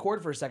 here's a weird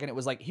chord for a second. It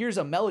was like, here's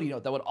a melody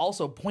note that would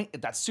also point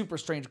at that super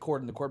strange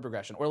chord in the chord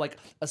progression, or like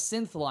a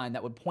synth line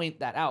that would point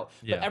that out.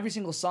 Yeah. But every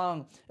single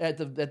song at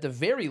the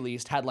very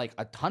least had like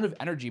a ton of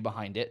energy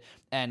behind it,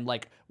 and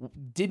like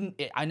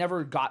I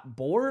never got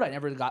bored. I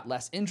never got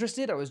less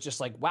interested. I was just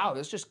like, wow,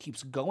 this just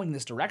keeps going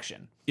this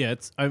direction. Yeah,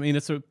 it's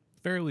a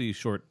fairly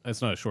short.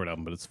 It's not a short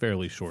album, but it's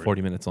fairly short.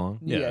 40 minutes long.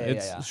 Yeah, Yeah,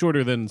 it's yeah.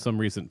 shorter than some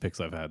recent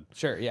picks I've had.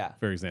 Sure, yeah.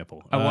 For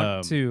example, I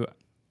want to.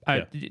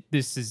 yeah.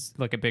 This is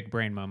like a big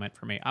brain moment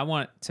for me. I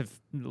want to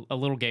a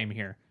little game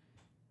here.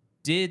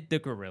 Did the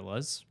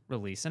Gorillaz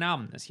release an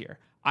album this year?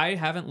 I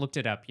haven't looked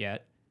it up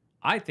yet.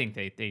 I think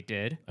they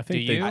did. I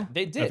think Do you?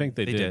 They did. I think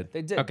they They did. did.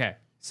 They did. Okay,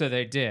 so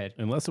they did.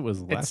 Unless it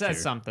was It last says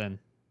year. something.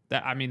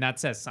 That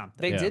says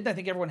something. They Yeah. did. I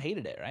think everyone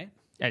hated it, right?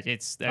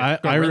 It's a I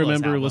Gorillaz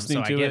remember album,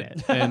 listening so to I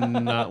it, get and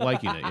not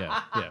liking it.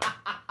 Yeah, yeah.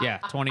 Yeah,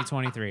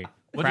 2023.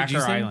 What did you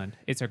Crasher say? Island.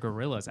 It's a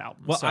Gorillaz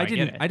album. Well, so I get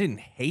didn't. it. I didn't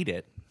hate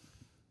it.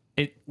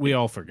 We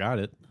all forgot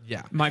it.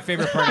 Yeah. My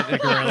favorite part of the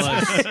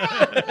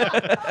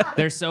Gorillaz,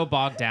 they're so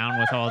bogged down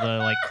with all the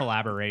like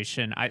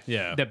collaboration.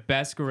 Yeah. The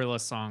best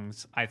Gorillaz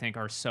songs I think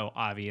are so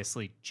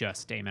obviously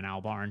just Damon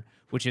Albarn,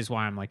 which is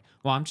why I'm like,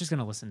 well, I'm just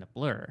gonna listen to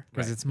Blur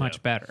because Right, it's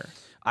much better,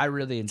 I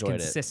really enjoyed it.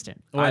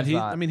 consistent. Well, I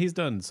thought- I mean, he's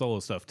done solo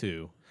stuff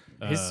too,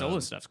 His solo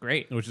stuff's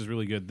great. which is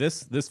really good.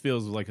 This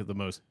feels like the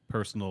most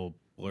personal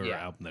Blur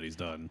Yeah. album that he's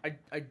done.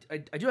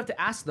 I do have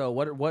to ask though,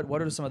 what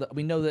are some of the?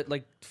 We know that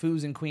like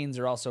Foos and Queens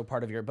are also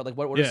part of your, but like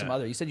what are Yeah. some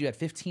other? You said you had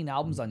 15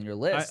 albums on your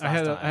list. I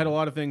had last I had a time.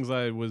 lot of things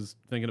I was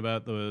thinking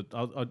about.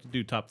 I'll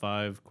do top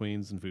 5: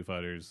 Queens and Foo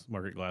Fighters,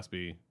 Margaret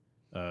Glaspie,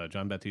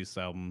 John Baptiste's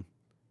album.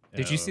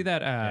 Did you see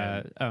that?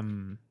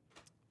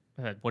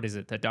 What is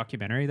it? The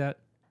documentary that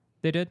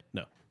they did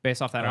No.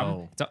 based off that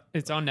album. Oh.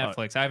 It's on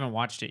Netflix. I haven't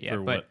watched it yet, For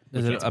but what?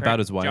 Is it it's about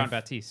his wife? John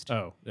Baptiste.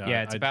 Oh,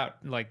 Yeah, it's I-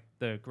 about like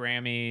the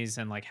Grammys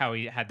and like how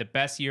he had the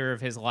best year of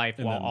his life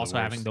And while then the also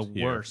having the worst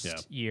year, worst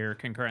yeah. year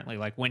concurrently.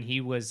 Like when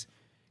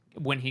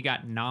he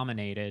got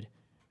nominated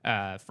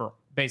for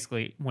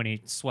basically when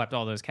he swept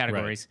all those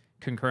categories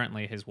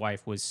concurrently, his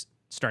wife was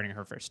starting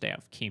her first day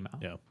of chemo.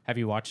 Yeah. Have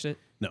you watched it?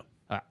 No.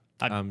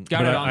 I Um,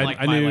 got but it on I- like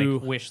I my knew-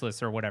 like wish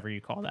list or whatever you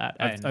call that.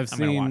 I've and I'm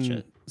gonna watch seen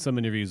it. some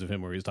interviews of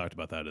him where he's talked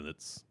about that, and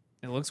it's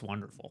It looks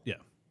wonderful. yeah.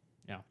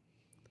 Yeah.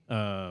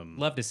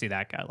 Love to see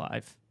that guy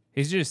live.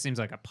 He just seems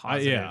like a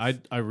positive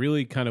I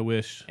really kind of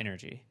wish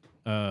energy.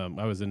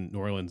 I was in New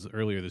Orleans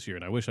earlier this year,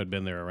 and I wish I'd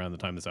been there around the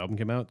time this album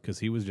came out because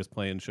he was just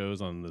playing shows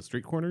on the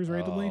street corners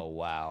randomly, Oh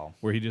wow.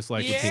 where he just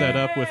like would set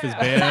up with his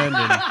band. And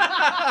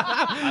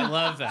I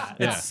love that.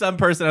 Yeah. It's some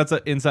person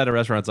outside inside a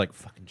restaurant's like,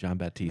 fucking John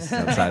Baptiste is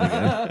outside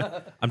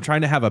again. I'm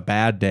trying to have a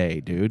bad day,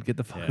 dude. Get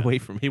the fuck Yeah. away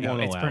from me. He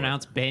won't It's allow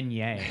pronounced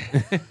beignet.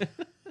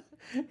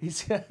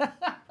 He's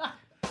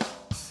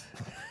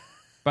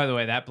By the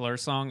way, that Blur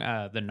song,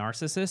 "The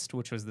Narcissist,"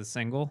 which was the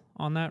single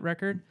on that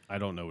record, it. I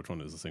don't know which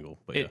one is a single,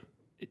 but it,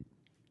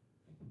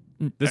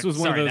 This was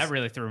one of sorry, those- that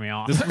really threw me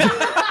off.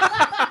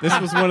 yeah, this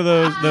was one of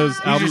those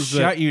He albums just that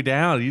shut you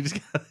down. You just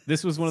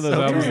this was one of those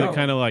So albums true. that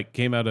kind of like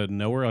came out of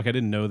nowhere. Like I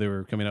didn't know they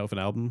were coming out with an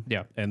album.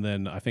 Yeah. And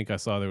then I think I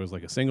saw there was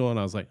like a single, and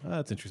I was like, oh,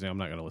 that's interesting. I'm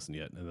not going to listen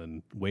yet. And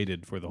then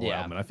waited for the whole Yeah.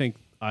 album. And I think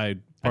I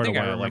part think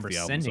of I why I like remember the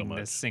album so sending much.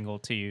 this single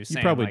to you, You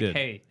saying probably like, did.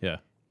 "Hey, Yeah.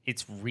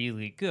 it's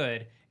really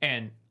good,"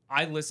 and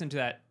I listened to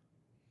that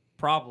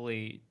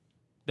probably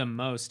the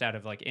most out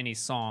of like any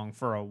song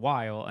for a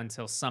while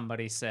until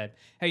somebody said,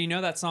 "Hey, you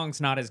know that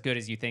song's not as good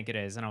as you think it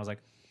is," and I was like,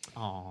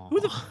 "Oh, Who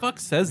the fuck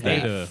says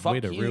Way that? to, fuck way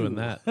to ruin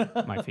you.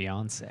 that. my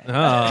fiance." Oh.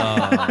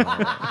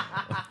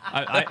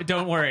 I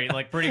don't worry.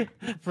 Like pretty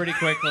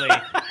quickly,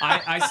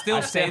 I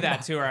still say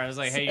that to her. I was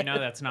like, hey,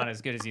 that's not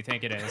as good as you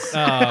think it is.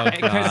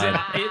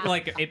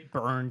 Because it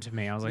burned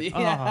me. I was like, oh.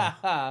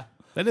 Yeah.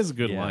 That is a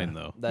good line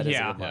though. That is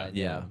Yeah. a good line.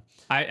 Yeah.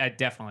 I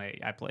definitely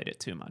played it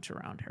too much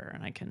around her,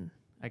 and I can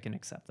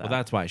accept that. Well,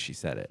 that's why she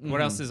said it. What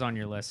else is on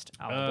your list?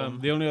 Album.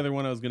 The only other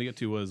one I was going to get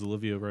to was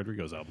Olivia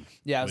Rodrigo's album.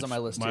 Yeah, it was which on my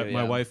list My, too.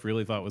 my yeah. wife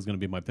really thought was going to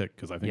be my pick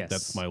because I think Yes.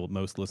 that's my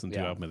most listened to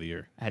Yeah. album of the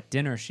year. At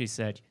dinner, she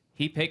said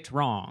he picked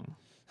wrong.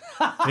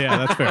 Yeah,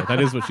 that's fair.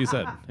 That is what she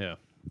said. Yeah.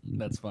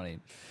 That's funny.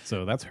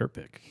 So that's her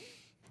pick.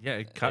 Yeah,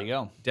 it There you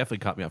go. definitely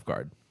caught me off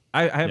guard.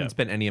 I haven't Yeah.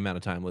 spent any amount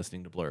of time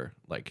listening to Blur,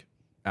 like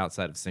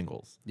outside of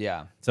singles.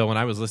 Yeah. So when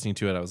I was listening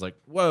to it, I was like,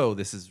 "Whoa,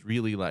 this is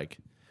really like."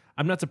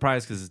 I'm not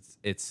surprised because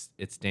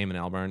it's Damon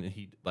Albarn, and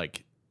he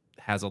like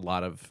has a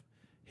lot of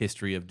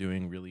history of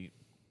doing really.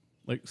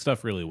 Like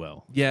stuff really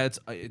well. Yeah,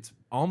 it's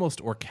almost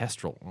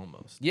orchestral,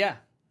 almost. Yeah.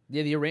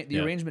 Yeah. The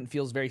Yeah. arrangement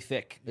feels very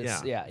thick.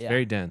 It's, yeah. It's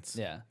very dense.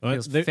 Yeah. Well,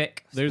 Feels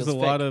thick. There's Feels a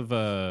lot thick.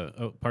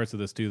 of parts of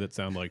this too that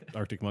sound like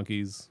Arctic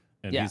Monkeys,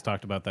 and Yeah. he's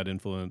talked about that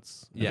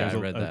influence. And Yeah, there's I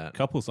a read that. A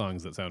couple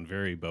songs that sound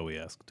very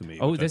Bowie-esque to me.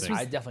 Oh, which this I think,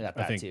 I definitely got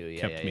I that think too.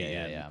 Yeah. kept Yeah. me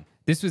Yeah. in. Yeah.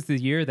 This was the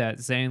year that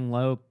Zane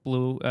Lowe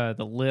blew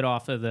the lid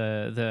off of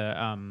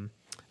the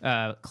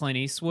Clint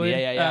Eastwood.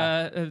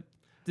 Yeah.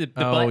 The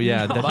Oh, button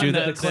yeah, that on dude- the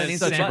that's Clint such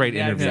Eastwood a button. great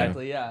Yeah, interview.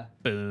 Exactly. Yeah.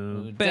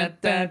 boom, Dun, dun,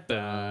 dun,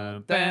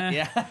 boom, dun. dun.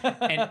 Yeah.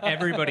 And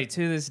everybody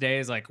to this day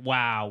is like,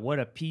 "Wow, what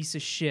a piece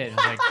of shit!"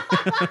 I'm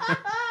like,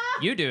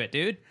 you do it,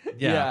 dude.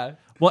 Yeah.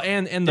 Well,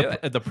 and Do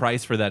it. the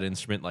price for that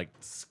instrument like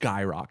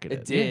skyrocketed.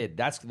 It did.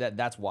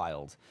 That's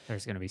wild.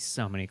 There's gonna be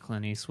so many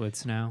Clint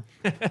Eastwoods now.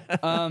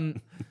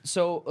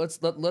 So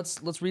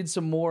let's read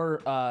some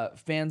more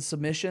fan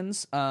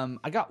submissions.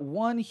 I got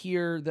one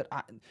here that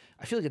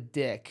I feel like a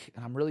dick,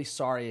 and I'm really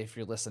sorry if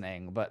you're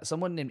listening. But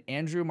someone named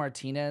Andrew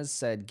Martinez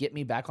said, "Get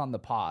me back on the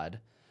pod."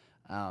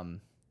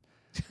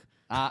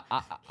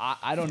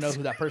 I don't know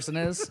who that person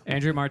is.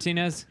 Andrew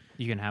Martinez,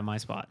 you can have my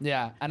spot.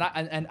 Yeah, and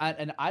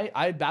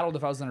I battled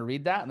if I was going to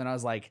read that, and then I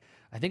was like,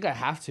 I think I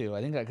have to.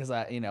 I think because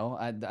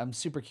I'm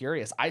super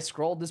curious. I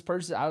scrolled this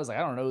person. I was like,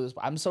 I don't know this.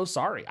 I'm so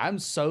sorry. I'm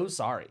so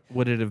sorry.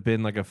 Would it have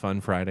been like a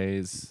Fun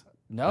Fridays?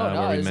 No,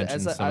 where we as-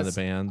 mentioned as- some of as-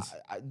 the bands.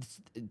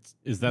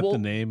 Is that Well- the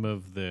name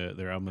of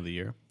their album of the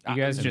year? You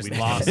guys And just we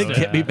didn't lost. know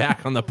Get me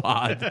back on the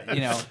pod.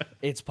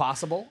 It's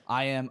possible.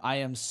 I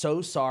am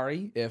so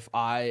sorry if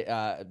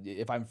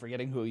I'm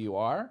forgetting who you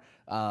are.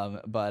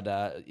 But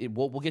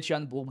we'll get you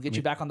on. We'll get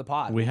you back on the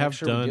pod. We We'll have make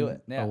sure done we do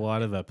it. Yeah. a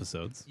lot of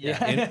episodes.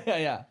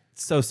 Yeah.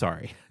 So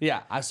sorry.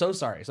 Yeah. I'm so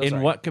sorry. So In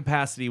sorry. what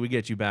capacity we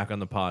get you back on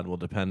the pod will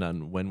depend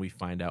on when we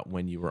find out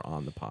when you were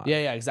on the pod.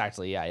 Yeah,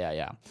 exactly.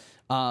 Yeah.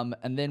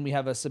 And then we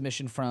have a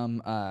submission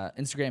from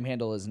Instagram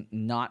handle is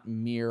not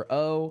mere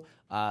o.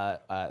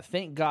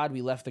 Thank God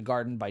we left the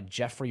garden by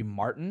Jeffrey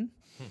Martin.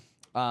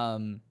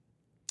 And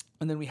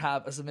then we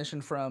have a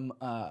submission from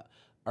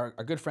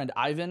our good friend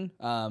Ivan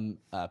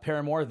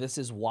Paramore. This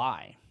is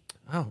why.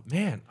 Oh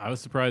man. I was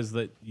surprised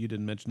that you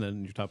didn't mention that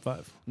in your top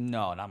 5.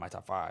 No, not my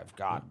top 5.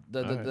 God,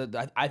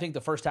 I think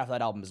the first half of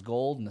that album is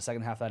gold, and the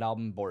second half of that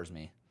album bores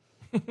me.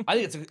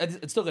 I think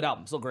it's still a good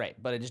album, still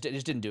great, but it just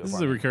didn't do it. This for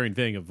is a me. recurring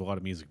thing of a lot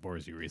of music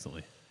bores you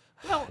recently.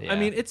 Well, Yeah. I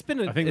mean, it's been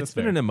I think it's that's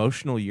been fair. an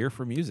emotional year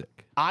for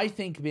music. I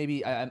think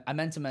maybe I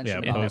meant to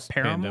mention Yeah, In the post-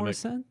 Paramore pandemic.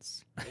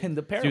 sense? in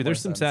the Paramore Dude,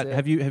 there's some sense, sad. yeah.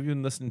 Have you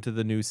been listening to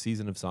the new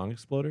season of Song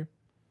Exploder?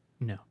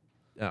 No.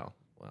 Oh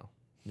well,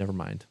 never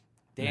mind.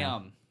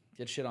 Damn,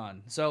 get shit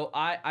on. So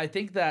I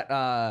think that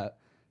I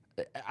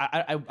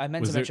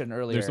meant to mention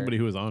earlier. There's somebody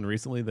who was on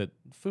recently that.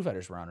 Foo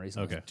Fighters were on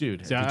recently. Okay,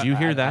 Dude, See, did you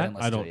hear I that? didn't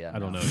listen to it yet, I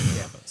don't no. know.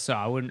 Yeah. So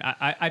I wouldn't.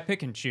 I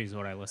pick and choose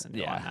what I listen to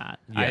Yeah. on that.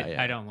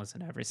 Yeah. I don't listen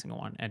to every single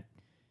one. And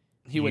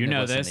He wouldn't you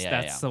have know listened, this.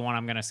 yeah, that's yeah. the one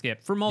I'm gonna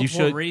skip for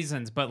multiple should-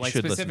 reasons. But like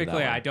should listen to that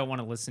specifically, one. I don't want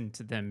to listen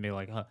to them and be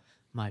like,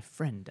 my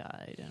friend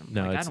died. And I'm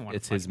No, like, I it's- don't want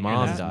it's his hear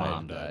mom that. died.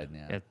 Mom died.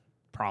 Yeah. It,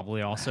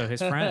 probably also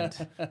his friend.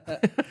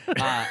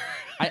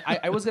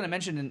 I was gonna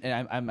mention,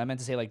 and I meant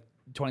to say like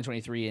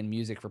 2023 in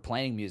music for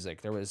playing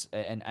music. There was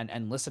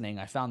and listening.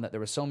 I found that there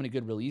was so many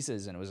good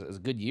releases, and it was a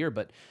good year.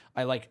 But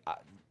I like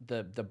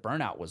the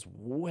burnout was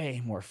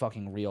way more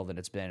fucking real than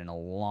it's been in a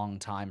long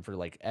time for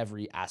like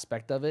every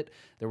aspect of it.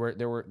 There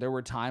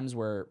were times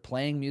where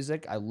playing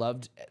music I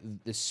loved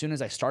as soon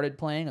as I started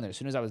playing, and as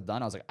soon as I was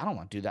done, I was like, I don't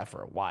want to do that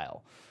for a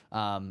while.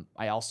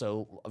 I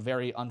also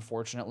very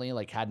unfortunately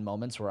like had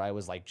moments where I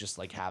was like just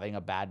like having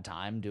a bad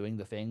time doing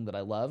the thing that I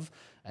love,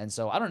 and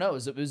so I don't know.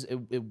 It was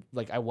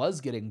like I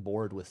was getting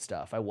bored with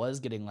stuff. I was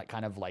getting like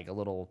kind of like a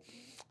little,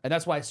 and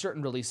that's why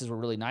certain releases were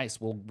really nice.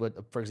 Well,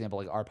 for example,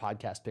 like our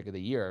podcast pick of the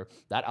year,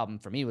 that album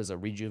for me was a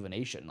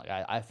rejuvenation. Like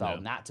I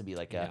felt that to be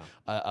like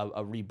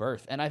a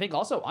rebirth, and I think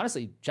also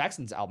honestly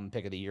Jackson's album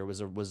pick of the year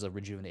was a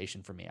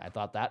rejuvenation for me. I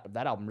thought that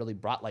album really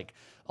brought like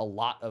a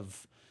lot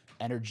of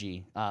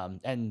energy,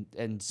 and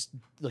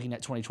looking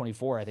at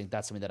 2024, I think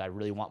that's something that I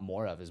really want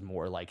more of, is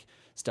more like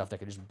stuff that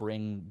could just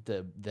bring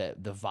the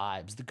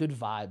vibes, the good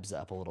vibes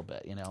up a little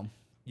bit, you know.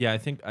 Yeah, I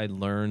think I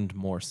learned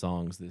more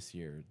songs this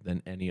year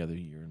than any other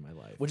year in my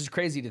life. which is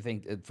crazy to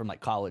think from like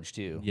college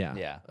too. Yeah.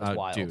 Yeah. That's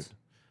wild. Dude,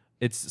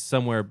 it's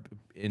somewhere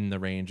in the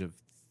range of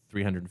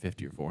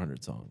 350 or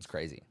 400 songs. It's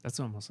crazy. That's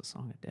almost a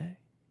song a day.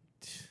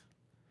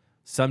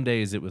 Some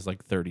days it was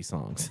like 30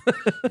 songs.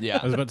 Yeah.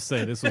 I was about to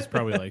say this was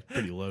probably like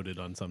pretty loaded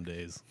on some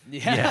days.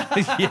 Yeah.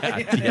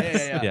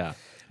 Yeah.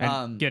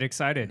 And get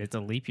excited. It's a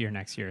leap year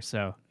next year,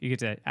 so you get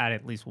to add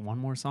at least one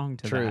more song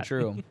to that.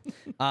 True.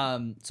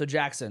 So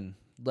Jackson,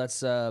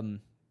 let's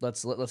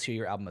hear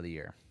your album of the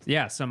year.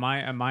 Yeah, so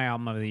my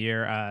album of the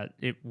year,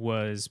 it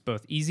was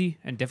both easy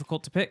and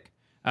difficult to pick.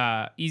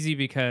 Easy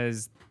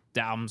because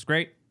the album's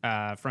great,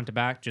 front to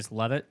back, just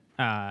love it.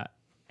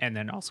 And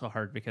then also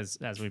hard because,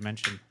 as we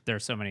mentioned, there are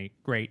so many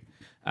great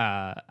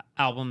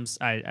albums.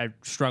 I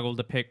struggled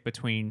to pick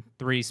between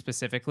three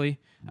specifically,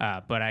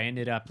 but I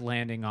ended up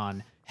landing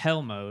on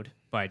Hell Mode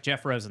by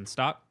Jeff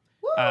Rosenstock.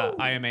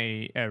 I am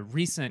a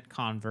recent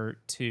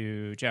convert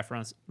to Jeff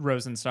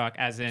Rosenstock,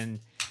 as in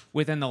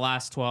within the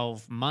last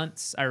 12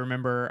 months. I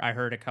remember I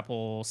heard a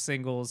couple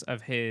singles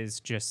of his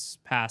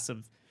just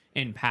passive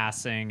in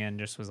passing and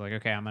just was like,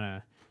 okay, I'm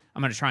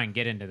gonna try and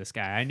get into this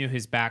guy. I knew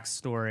his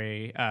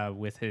backstory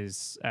with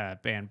his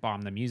band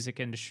Bomb the Music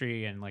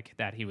Industry, and like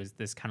that he was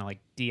this kind of like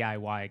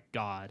DIY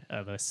god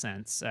of a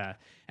sense.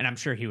 And I'm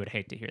sure he would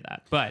hate to hear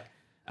that, but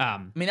I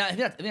mean, I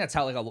think that's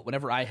how like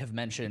whenever I have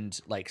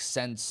mentioned like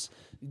since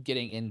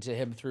getting into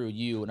him through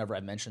you, whenever I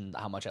mentioned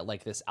how much I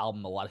like this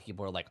album, a lot of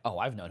people are like, "Oh,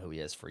 I've known who he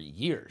is for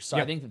years." So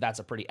I think that's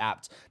a pretty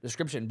apt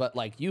description. But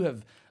like you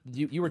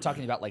were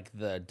talking about like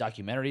the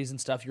documentaries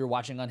and stuff you were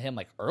watching on him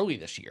like early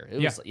this year.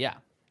 It was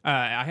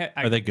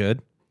Are they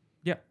good?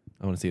 Yeah,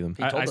 I want to see them.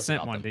 told I us sent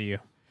about one them. to you.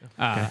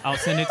 I'll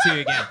send it to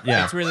you again.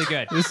 Yeah. It's really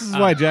good. This is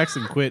why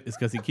Jackson quit, is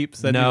because he keeps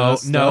sending No,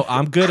 us no, stuff.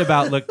 I'm good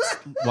about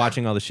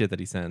watching all the shit that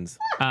he sends.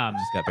 Um,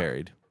 Just got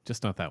buried.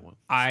 Just not that one.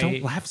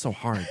 Don't laugh so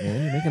hard,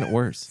 man. You're making it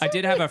worse. I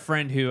did have a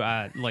friend who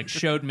like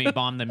showed me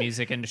Bomb the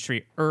Music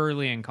Industry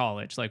early in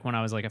college, like when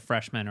I was like a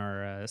freshman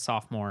or a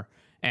sophomore,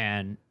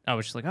 and I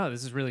was just like, "Oh,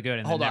 this is really good."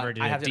 And Hold then on, never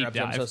did I a have to deep interrupt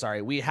you. I'm dive. so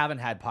sorry. We haven't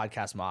had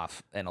Podcast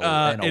Moth in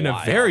a in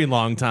while. a very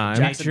long time.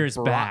 Jackson Nature's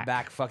brought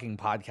back. fucking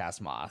Podcast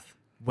Moth.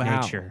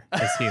 Wow. Nature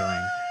is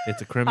healing, It's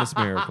a Christmas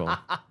miracle.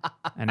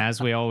 and as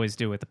we always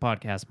do with the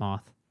podcast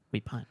moth, we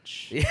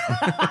punch.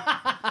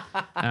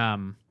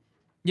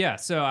 Yeah.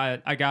 So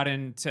I got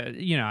into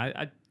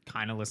I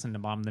kind of listened to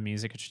Bomb the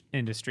Music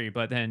Industry,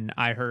 but then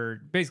I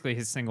heard basically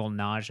his single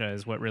Nausea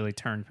is what really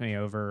turned me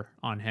over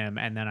on him,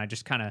 and then I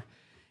just kind of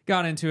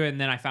got into it,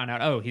 and then I found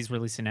out, oh, he's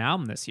releasing an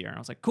album this year, and I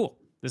was like, cool.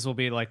 This will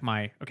be like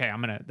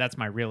that's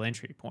my real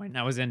entry point. And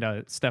I was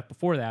into stuff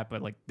before that,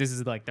 but like this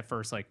is like the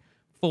first like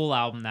full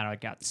album that I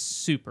got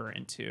super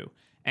into.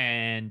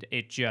 And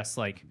it just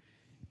like,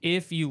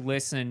 if you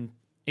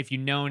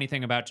know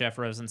anything about Jeff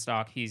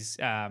Rosenstock, he's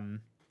a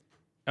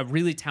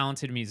really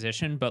talented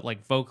musician, but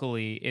like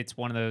vocally, it's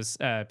one of those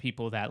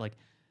people that like,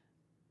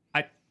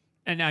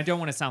 I don't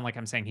want to sound like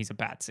I'm saying he's a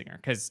bad singer,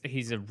 because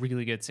he's a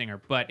really good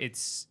singer, but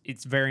it's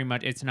very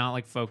much, it's not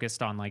like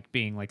focused on like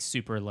being like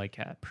super like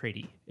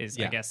pretty is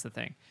I guess the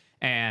thing.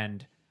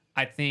 And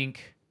I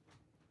think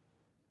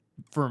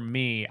for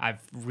me,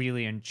 I've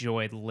really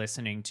enjoyed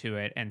listening to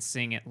it and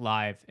seeing it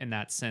live in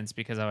that sense,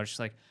 because I was just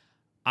like,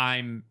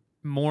 I'm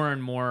more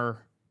and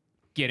more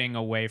getting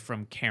away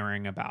from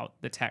caring about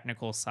the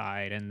technical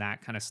side and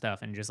that kind of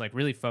stuff, and just like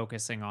really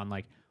focusing on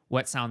like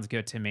what sounds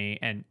good to me.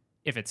 And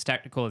if it's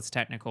technical, it's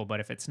technical.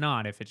 But if it's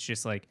not, if it's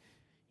just like,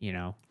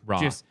 Raw.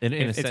 just In a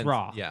it's sense,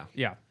 raw. yeah.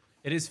 Yeah.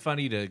 It is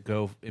funny to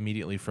go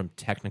immediately from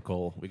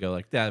technical. We go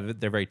like, yeah,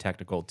 they're very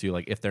technical to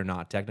like, if they're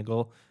not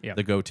technical, Yeah.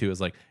 the go-to is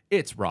like,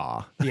 it's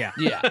raw. Yeah.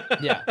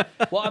 Yeah.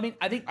 Well, I mean,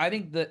 I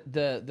think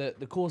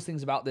the coolest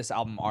things about this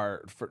album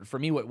are for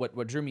me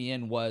what drew me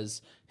in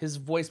was his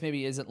voice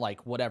maybe isn't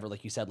like whatever,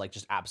 like you said, like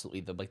just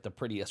absolutely the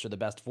prettiest or the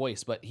best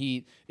voice, but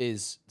he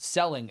is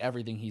selling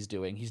everything he's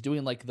doing. He's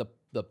doing like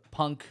the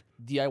punk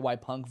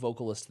DIY punk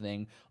vocalist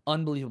thing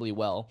unbelievably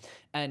well,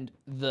 and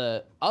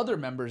the other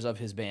members of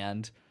his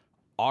band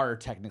are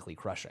technically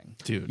crushing.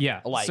 Dude.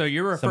 Yeah. Like, so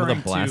you're some of the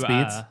referring blast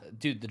to beats?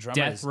 Dude, the drummer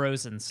Death is,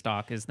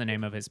 Rosenstock is the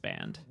name of his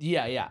band.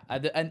 yeah.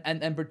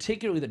 And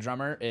particularly the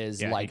drummer is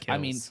Yeah, he like, I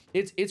mean,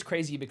 kills. it's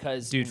crazy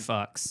because Dude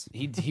fucks.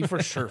 He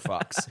for sure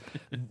fucks.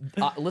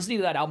 Listening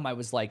to that album, I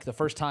was like, the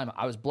first time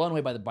I was blown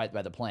away by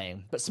the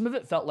playing, but some of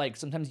it felt like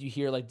sometimes you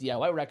hear like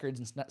DIY records,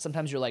 and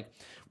sometimes you're like,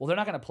 well, they're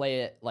not gonna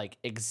play it like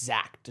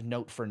exact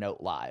note for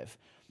note live,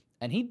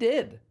 and he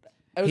did.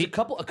 It was a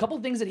couple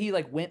things that he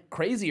like went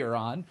crazier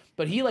on,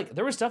 but he like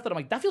there was stuff that I'm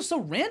like, that feels so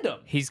random.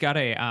 He's got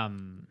a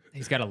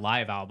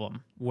live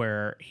album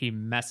where he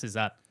messes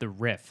up the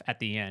riff at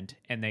the end,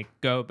 and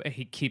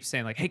he keeps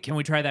saying like, hey, can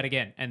we try that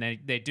again? And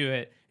they do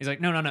it. He's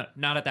like, no,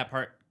 not at that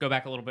part. Go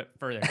back a little bit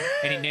further.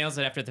 And he nails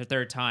it after the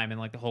third time, and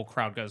like the whole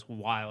crowd goes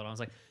wild. I was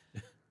like,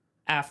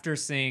 after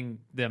seeing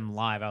them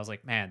live, I was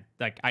like, man,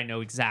 like I know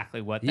exactly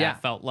what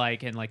that felt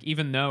like. And like,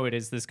 even though it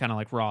is this kind of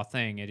like raw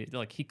thing, it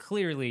like he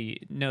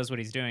clearly knows what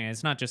he's doing. And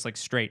it's not just like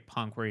straight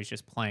punk where he's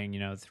just playing,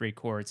 3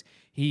 chords.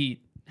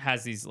 He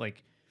has these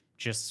like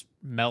just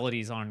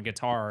melodies on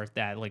guitar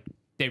that like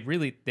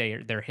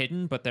they're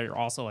hidden, but they're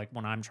also like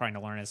when I'm trying to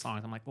learn his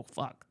songs, I'm like, well,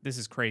 fuck, this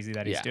is crazy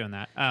that he's doing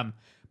that.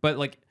 But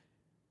like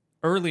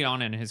early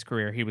on in his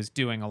career, he was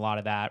doing a lot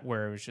of that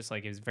where it was just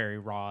like it was very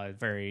raw,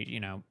 very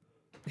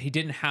he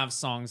didn't have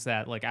songs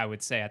that like I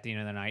would say at the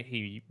end of the night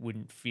he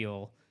wouldn't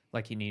feel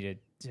like he needed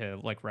to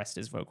like rest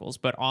his vocals.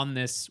 But on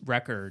this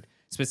record,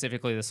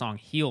 specifically the song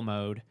Heal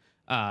Mode,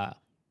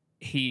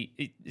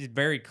 it's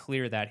very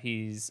clear that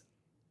he's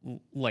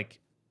like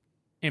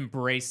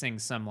embracing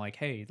some like,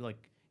 hey,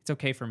 like it's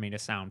okay for me to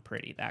sound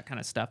pretty, that kind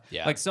of stuff.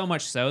 Yeah. Like so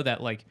much so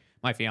that like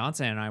my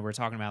fiance and I were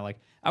talking about like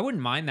I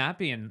wouldn't mind that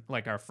being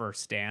like our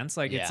first dance.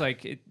 Like it's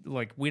like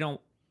like we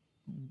don't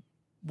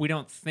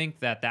think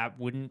that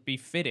wouldn't be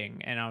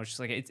fitting. And I was just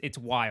like, it's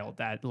wild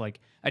that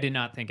like I did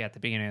not think at the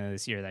beginning of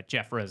this year that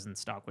Jeff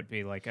Rosenstock would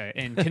be like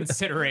in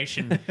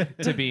consideration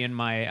to be in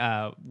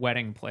my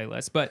wedding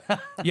playlist. But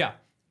yeah,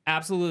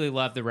 absolutely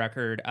love the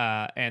record.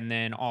 And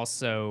then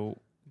also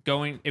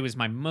it was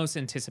my most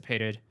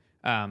anticipated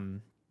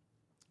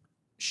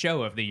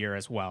show of the year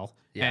as well.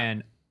 Yeah.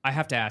 And I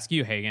have to ask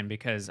you, Hagen,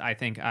 because I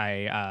think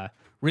I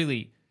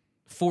really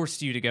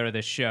forced you to go to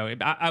this show.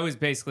 I was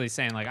basically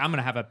saying like I'm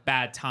gonna have a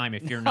bad time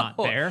if you're not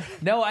there.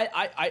 No,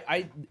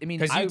 I mean,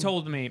 because you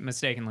told me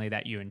mistakenly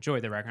that you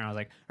enjoyed the record. And I was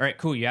like, all right,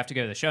 cool, you have to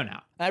go to the show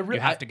now. You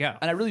have to go.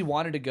 And I really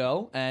wanted to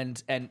go,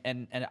 and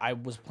I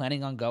was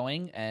planning on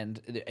going, and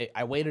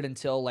I waited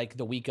until like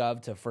the week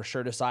of to for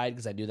sure decide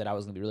because I knew that I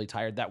was gonna be really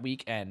tired that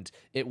week, and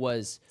it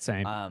was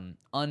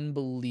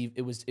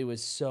unbelievable. It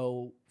was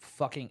so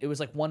fucking. It was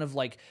like one of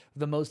like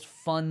the most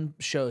fun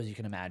shows you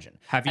can imagine.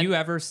 Have you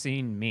ever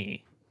seen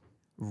me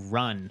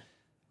run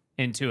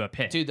into a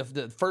pit? Dude,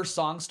 the first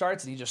song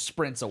starts and he just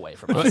sprints away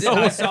from us. He's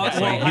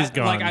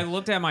gone. Like I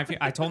looked at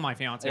I told my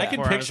fiance. I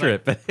can picture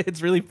it, but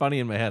it's really funny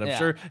in my head. I'm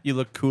sure you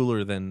look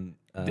cooler than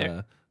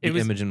the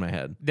image in my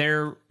head.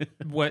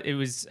 It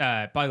was,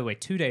 by the way,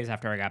 2 days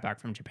after I got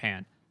back from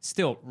Japan,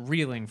 still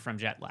reeling from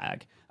jet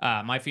lag.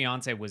 My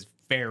fiance was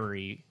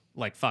very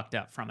like fucked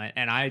up from it.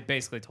 And I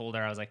basically told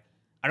her, I was like,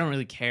 I don't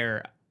really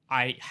care.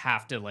 I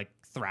have to like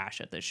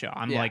thrash at this show.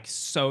 I'm like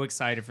so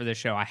excited for this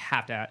show. I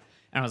have to.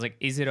 And I was like,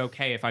 is it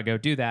okay if I go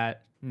do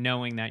that,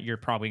 knowing that you're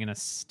probably going to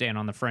stand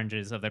on the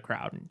fringes of the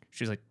crowd? And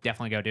she was like,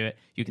 definitely go do it.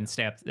 You can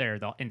stay up there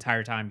the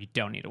entire time. You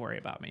don't need to worry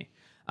about me.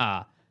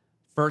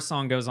 First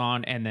song goes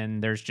on, and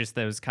then there's just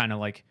those kind of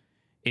like,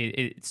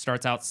 it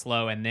starts out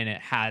slow, and then it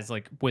has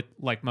like, with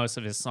like most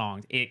of his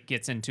songs, it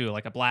gets into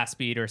like a blast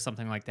beat or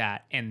something like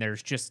that. And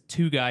there's just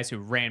two guys who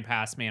ran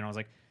past me, and I was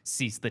like,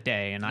 seize the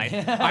day. And I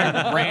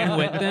ran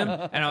with them,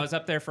 and I was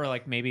up there for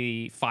like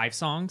maybe 5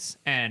 songs,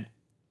 and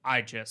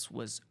I just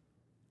was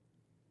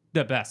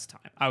the best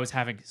time. I was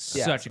having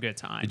such a good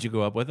time. Did you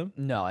go up with him?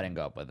 No, I didn't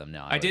go up with him.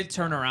 No, I did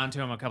turn around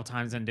to him a couple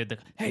times and did the,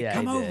 hey,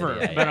 come over.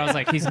 But I was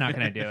like, he's not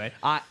going to do it.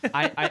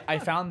 I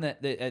found that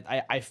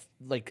I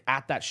like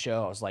at that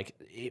show, I was like,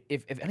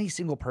 if any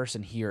single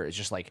person here is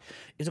just like,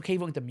 it's okay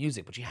even with the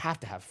music, but you have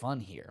to have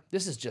fun here.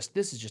 This is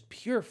just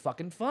pure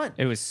fucking fun.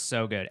 It was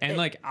so good. And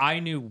like,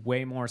 I knew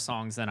way more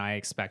songs than I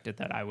expected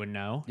that I would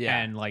know. Yeah.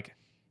 And like,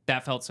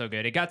 that felt so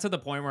good. It got to the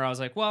point where I was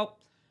like, well,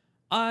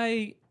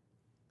 I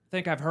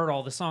think I've heard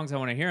all the songs I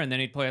want to hear, and then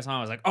he'd play a song. I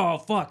was like, oh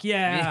fuck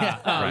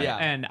yeah.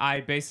 And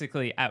I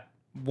basically at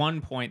one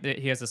point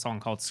he has a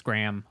song called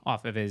Scram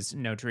off of his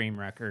No Dream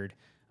record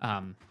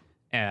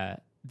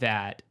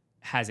that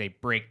has a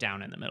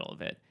breakdown in the middle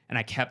of it, and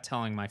I kept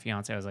telling my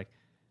fiance, I was like,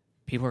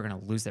 people are gonna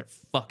lose their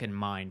fucking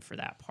mind for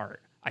that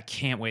part. I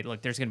can't wait.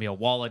 Like there's gonna be a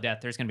wall of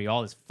death, there's gonna be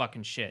all this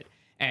fucking shit.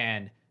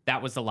 And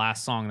that was the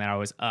last song that I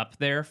was up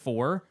there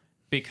for,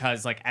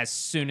 because like as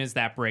soon as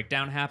that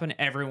breakdown happened,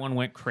 everyone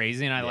went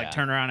crazy, and I like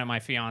turned around at my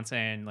fiance,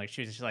 and like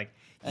she was just like,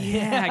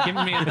 yeah,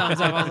 giving me a thumbs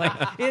up. I was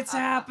like, it's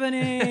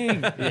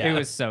happening. It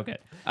was so good.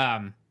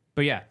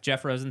 But yeah,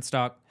 Jeff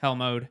Rosenstock, Hell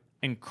Mode,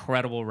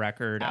 incredible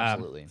record.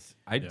 Absolutely.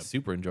 I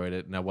super enjoyed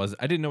it, and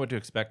I didn't know what to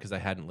expect because I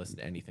hadn't listened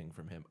to anything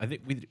from him. I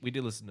think we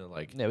did listen to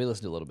like we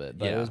listened to a little bit,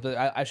 but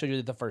I showed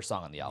you the first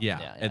song on the album.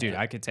 Yeah. Dude,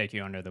 I could take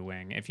you under the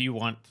wing if you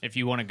want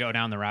to go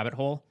down the rabbit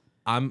hole.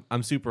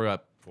 I'm super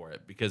up for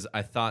it because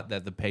I thought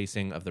that the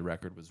pacing of the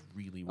record was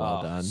really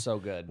well done. So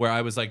good. Where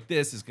I was like,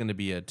 this is going to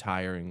be a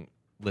tiring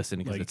listen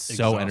because Like, it's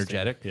so exhausting.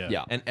 energetic.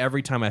 Yeah. And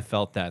every time I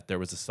felt that, there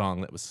was a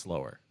song that was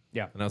slower.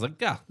 Yeah. And I was like,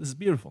 yeah, this is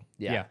beautiful.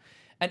 Yeah.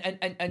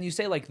 And you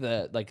say like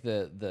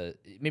the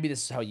maybe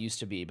this is how it used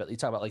to be, but you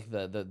talk about like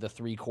the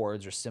 3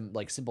 chords or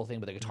simple thing,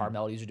 but the guitar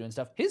melodies are doing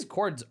stuff. His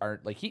chords are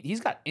like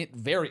he's got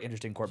very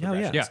interesting chord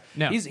progressions. Yeah.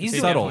 No, he's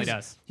subtle.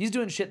 doing, he's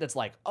doing shit that's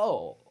like,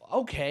 oh,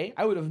 okay,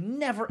 I would have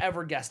never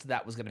ever guessed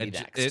that was going to be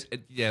next.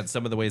 And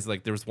some of the ways,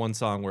 like there was one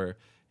song where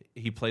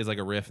he plays like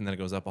a riff and then it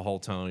goes up a whole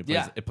tone.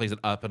 It plays it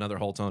up another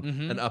whole tone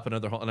and up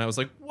another whole. And I was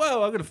like,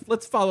 whoa,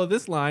 let's follow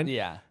this line.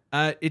 Yeah.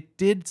 It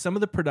did some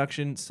of the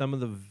production, some of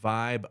the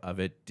vibe of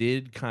it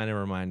did kind of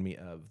remind me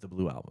of the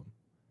Blue Album.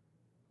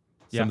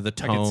 Some of the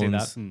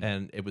tones,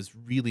 and it was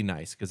really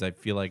nice because I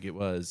feel like it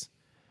was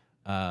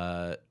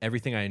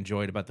everything I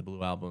enjoyed about the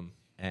Blue Album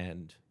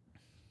and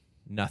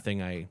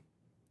nothing I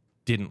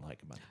didn't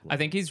like about the Blue I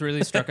think he's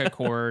really struck a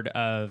chord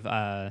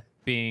of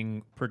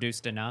being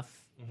produced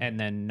enough and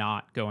then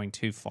not going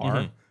too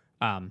far.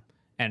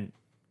 And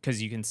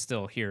because you can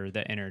still hear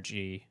the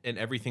energy. And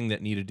everything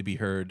that needed to be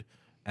heard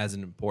as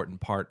an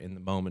important part in the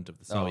moment of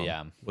the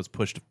song was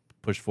pushed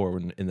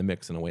forward in the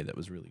mix in a way that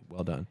was really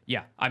well done.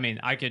 Yeah. I mean,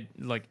 I could,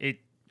 like, it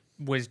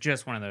was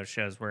just one of those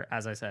shows where,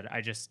 as I said,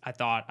 I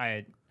thought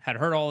I had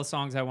heard all the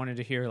songs I wanted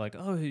to hear, like,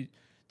 oh,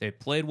 they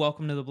played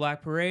Welcome to the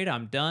Black Parade.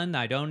 I'm done.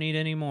 I don't need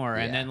any more.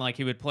 And then, like,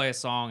 he would play a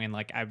song and,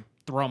 like, I'd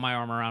throw my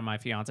arm around my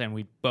fiance and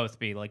we'd both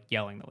be, like,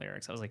 yelling the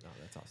lyrics. I was like, oh,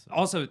 that's awesome.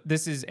 Also,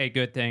 this is a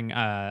good thing.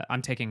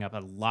 I'm taking up a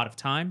lot of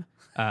time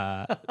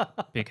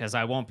because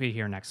I won't be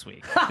here next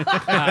week.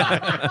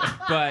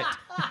 But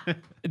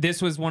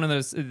this was one of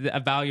those,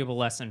 a valuable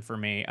lesson for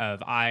me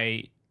of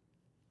I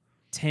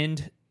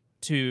tend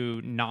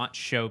to not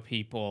show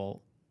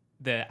people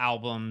the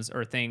albums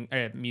or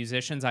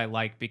musicians I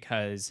like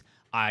because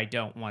I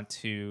don't want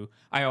to.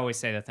 I always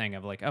say the thing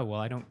of like, oh, well,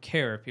 I don't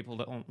care if people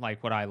don't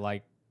like what I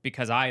like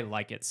because I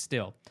like it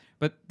still.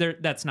 But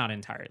that's not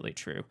entirely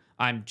true.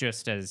 I'm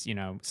just as,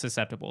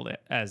 susceptible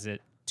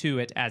to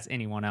it as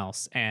anyone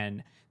else.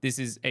 And this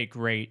is a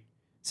great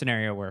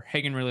scenario where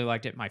Hagen really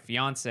liked it. My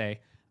fiance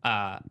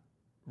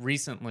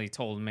recently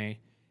told me,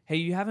 hey,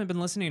 you haven't been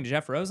listening to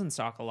Jeff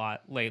Rosenstock a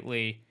lot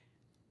lately.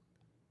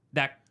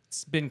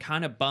 That's been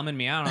kind of bumming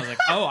me out. I was like,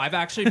 oh, I've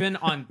actually been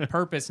on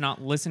purpose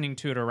not listening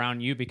to it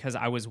around you because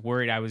I was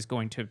worried I was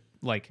going to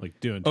like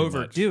doing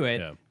overdo it.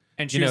 Yeah.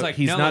 And she was like,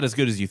 he's no, not as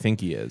good as you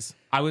think he is.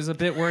 I was a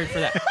bit worried for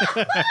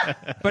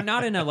that, but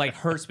not in a like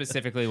her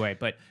specifically way,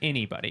 but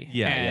anybody.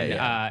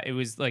 Yeah. It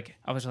was like,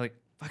 I was like,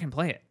 fucking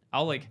play it.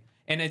 I'll like,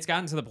 and it's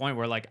gotten to the point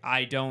where like,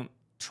 I don't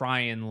try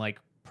and like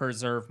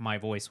preserve my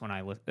voice when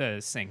I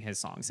sing his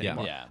songs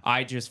anymore. Yeah.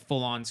 I just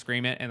full on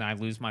scream it and I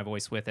lose my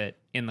voice with it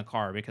in the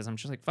car because I'm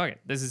just like, fuck it.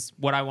 This is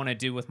what I want to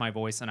do with my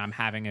voice and I'm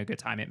having a good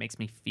time. It makes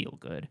me feel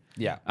good.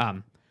 Yeah.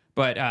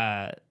 But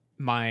I'll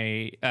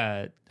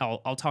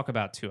talk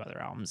about two other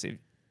albums,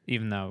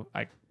 even though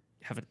I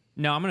haven't.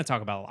 No, I'm going to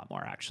talk about a lot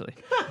more actually.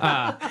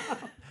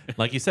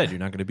 Like you said, you're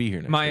not going to be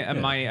here next week.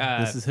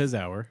 This is his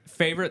hour.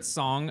 Favorite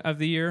song of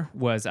the year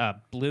was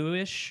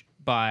Bluish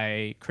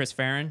by Chris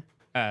Farron.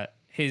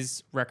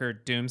 His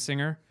record Doom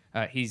Singer.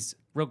 He's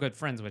real good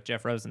friends with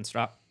Jeff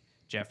Rosenstock.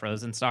 Jeff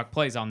Rosenstock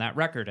plays on that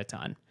record a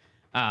ton.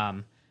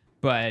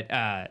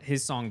 But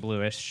his song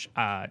Bluish,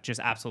 just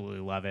absolutely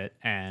love it.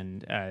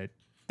 And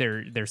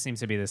there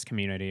seems to be this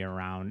community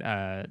around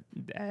at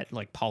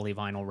like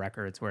Polyvinyl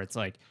Records where it's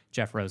like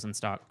Jeff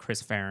Rosenstock,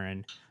 Chris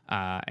Farron,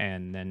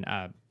 and then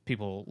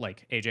people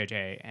like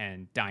AJJ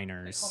and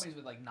Diners. Homies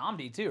with like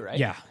Namdi too, right?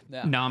 Yeah.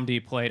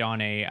 Namdi played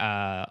on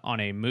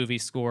a movie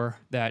score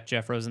that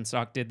Jeff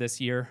Rosenstock did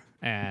this year,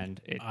 and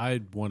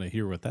I'd want to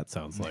hear what that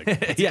sounds like.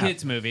 it's a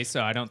kids movie,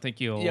 so I don't think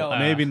you'll.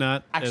 Maybe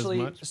not actually,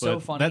 as much. so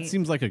but funny. That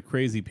seems like a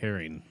crazy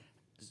pairing.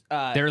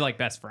 They're like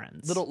best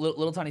friends.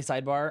 Little tiny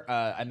sidebar.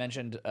 I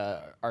mentioned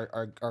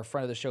our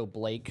friend of the show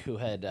Blake, who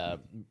had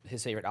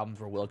his favorite albums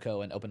were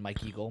Wilco and Open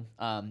Mike Eagle,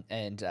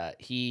 and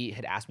he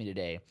had asked me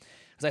today.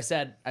 Because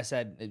I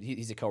said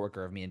he's a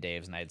coworker of me and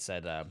Dave's, and I had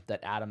said that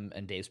Adam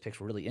and Dave's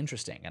picks were really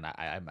interesting, and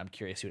I'm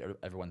curious what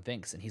everyone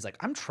thinks. And he's like,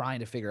 I'm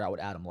trying to figure out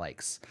what Adam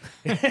likes.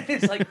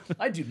 It's like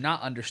I do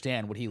not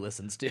understand what he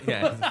listens to.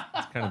 Yeah,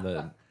 it's kind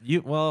of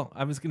Well,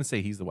 I was going to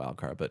say he's the wild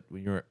card, but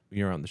when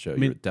you're on the show,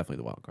 you're definitely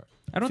the wild card.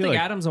 I don't think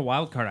Adam's a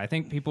wild card. I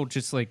think people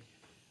just like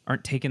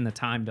aren't taking the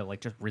time to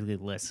like just really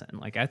listen.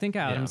 Like I think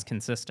Adam's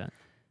consistent.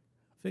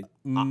 I think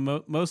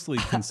mostly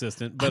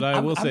consistent, but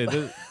I will say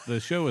the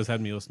show has had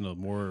me listen to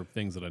more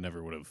things that I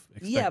never would have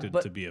expected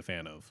to be a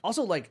fan of.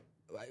 Also, like,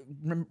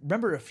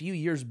 remember a few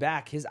years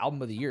back, his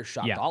album of the year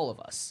shocked all of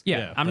us.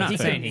 Yeah, I'm not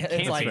saying he can't.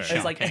 It's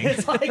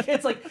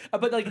like,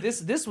 but like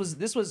this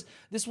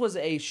was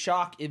a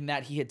shock in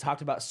that he had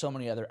talked about so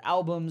many other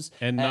albums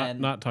and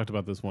not talked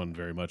about this one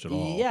very much at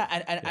all.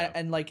 Yeah,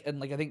 and I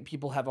think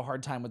people have a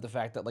hard time with the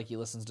fact that like he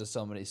listens to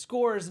so many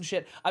scores and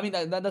shit. I mean,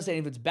 that doesn't say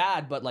if it's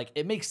bad, but like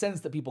it makes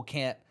sense that people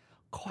can't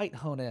quite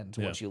hone in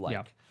to what you like.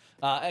 Yeah.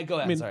 Go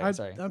ahead. I mean,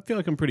 sorry. I feel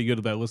like I'm pretty good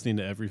about listening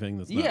to everything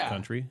that's not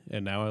country,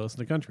 and now I listen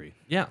to country.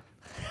 Yeah.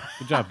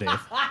 Good job, Dave.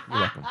 You're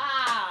welcome.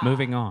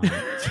 Moving on.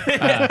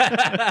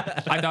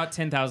 I thought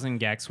 10,000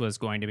 Gex was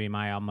going to be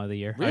my album of the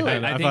year. Really?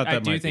 I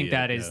do think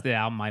that is the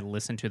album I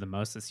listened to the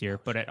most this year,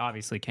 but it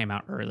obviously came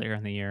out earlier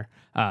in the year.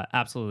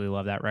 Absolutely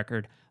love that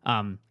record.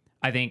 I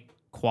think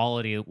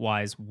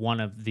quality-wise, one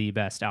of the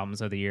best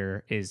albums of the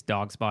year is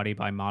Dog's Body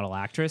by Model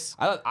Actress.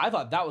 I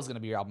thought that was going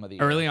to be your album of the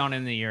year. Early on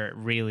in the year, it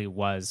really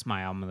was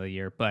my album of the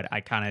year, but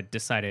I kind of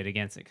decided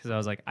against it because I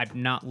was like,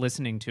 I'm not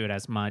listening to it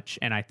as much,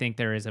 and I think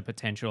there is a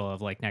potential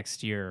of like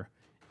next year,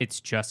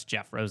 it's just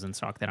Jeff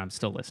Rosenstock that I'm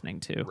still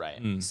listening to.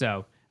 Right.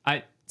 So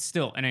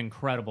still an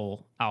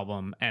incredible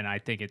album, and I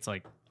think it's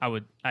like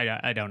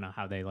I don't know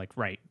how they like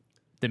write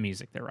the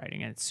music they're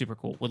writing, and it's super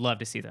cool. Would love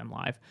to see them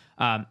live.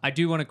 I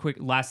do want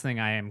to last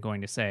thing I am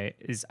going to say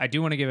is I do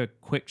want to give a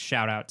quick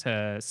shout out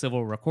to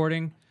Civil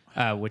Recording,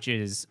 which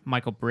is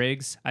Michael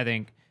Briggs. I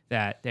think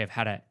that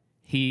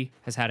he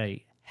has had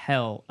a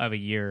hell of a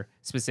year.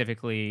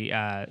 Specifically,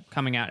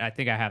 coming out, I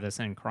think I have this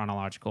in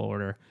chronological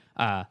order.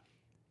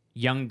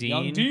 Young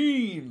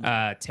Dean,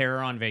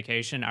 Terror on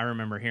Vacation. I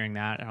remember hearing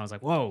that, and I was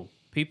like, "Whoa!"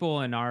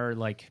 People in our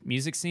like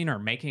music scene are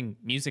making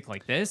music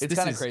like this. It's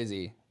kind of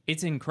crazy.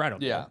 It's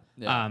incredible. Yeah.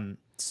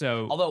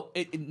 So Although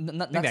I think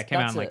that came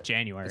out in like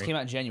January. It came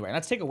out in January.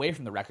 Not to take away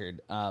from the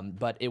record,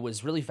 but it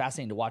was really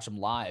fascinating to watch them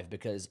live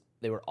because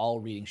they were all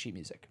reading sheet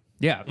music.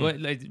 Yeah, but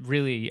it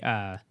really,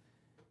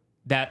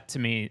 that to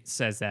me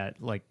says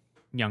that like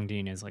Young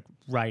Dean is like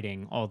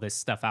writing all this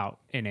stuff out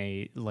in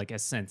a like a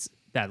sense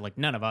that like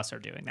none of us are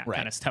doing that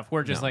kind of stuff.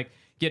 We're just like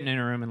getting in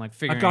a room and like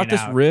figuring it out. I got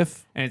this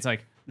riff, and it's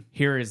like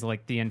here is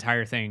like the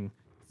entire thing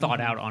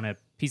thought out on a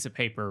piece of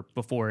paper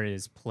before it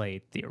is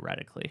played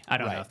theoretically. I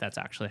don't know if that's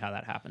actually how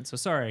that happened. So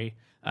sorry,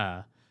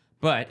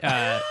 but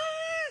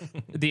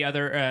the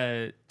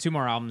other 2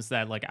 more albums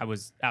that like I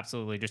was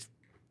absolutely just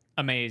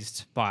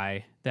amazed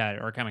by that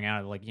are coming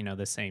out of like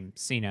the same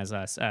scene as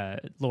us.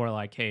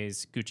 Lorelei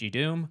K's Gucci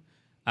Doom,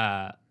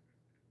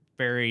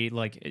 very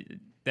like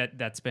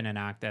that's been an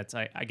act that's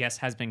I guess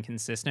has been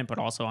consistent, but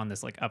also on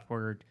this like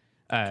upward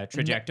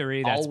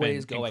trajectory that's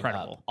always been going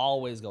incredible. Up,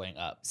 always going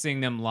up. Seeing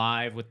them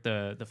live with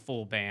the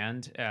full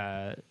band,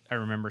 I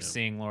remember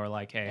seeing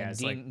Lorelei K And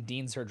as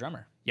Dean's her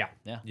drummer. yeah,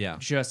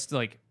 just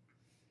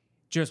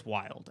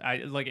wild.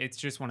 It's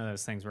just one of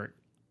those things where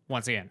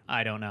once again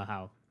I don't know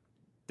how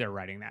they're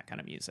writing that kind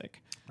of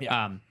music.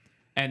 Yeah.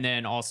 And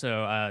then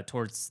also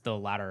towards the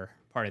latter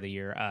part of the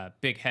year,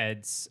 Big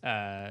Head's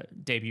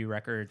debut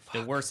record,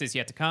 The Worst Is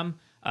Yet to Come.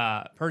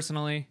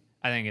 Personally,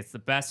 I think it's the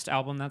best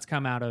album that's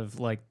come out of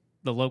like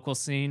the local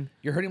scene.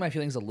 You're hurting my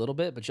feelings a little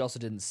bit, but you also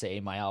didn't say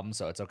my album,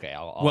 so it's okay.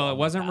 It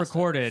wasn't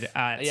recorded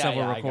at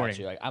Silver Recording.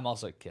 I got you. I'm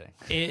also kidding.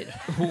 It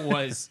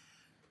was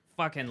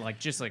fucking like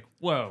just like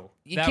whoa.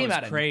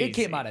 It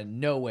came out of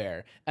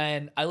nowhere,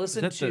 and I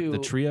listened to the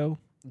trio.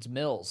 It's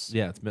Mills.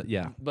 Yeah,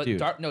 But dude.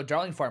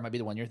 Darling Farm might be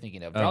the one you're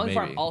thinking of. Oh, Darling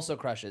Farm maybe. also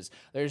crushes.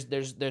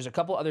 There's a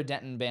couple other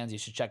Denton bands you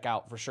should check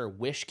out for sure.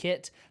 Wish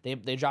Kit,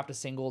 they dropped a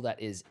single that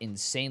is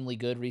insanely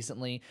good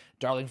recently.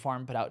 Darling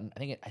Farm put out, I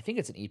think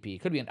it's an EP,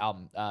 it could be an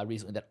album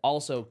recently that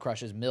also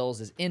crushes.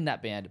 Mills is in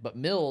that band, but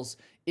Mills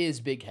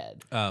is Big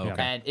Head. Oh,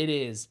 okay. And it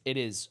is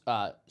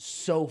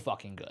so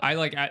fucking good.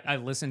 I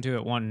listened to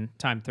it one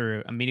time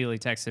through, immediately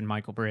texted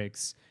Michael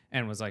Briggs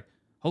and was like,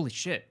 holy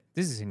shit,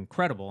 this is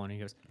incredible. And he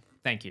goes,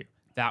 thank you.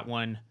 That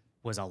one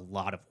was a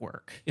lot of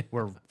work.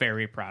 We're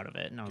very proud of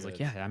it. And I was like,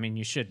 yeah, I mean,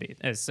 you should be.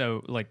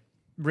 So, like,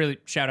 really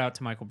shout out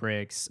to Michael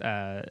Briggs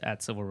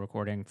at Silver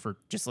Recording for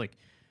just, like,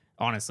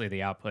 honestly,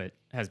 the output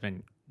has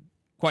been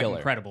quite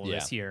incredible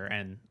this year.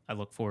 And I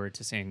look forward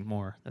to seeing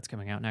more that's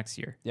coming out next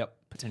year. Yep.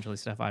 Potentially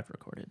stuff I've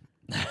recorded.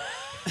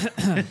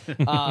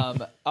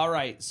 All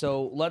right,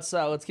 so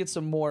let's get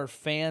some more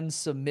fan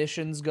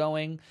submissions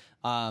going.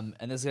 And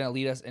this is going to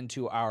lead us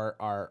into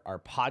our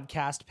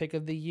podcast pick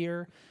of the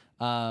year.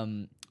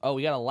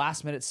 We got a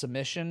last minute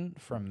submission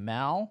from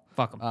Mal.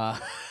 Fuck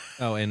 'em.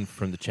 And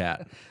from the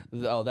chat.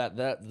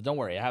 That don't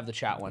worry, I have the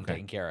chat one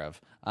taken care of.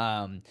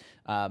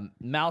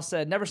 Mal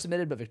said never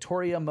submitted, but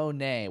Victoria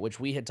Monet, which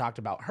we had talked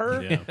about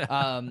her.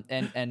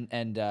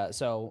 Yeah.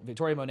 So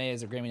Victoria Monet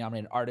is a Grammy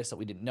nominated artist that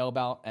we didn't know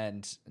about,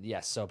 and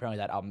yes, so apparently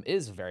that album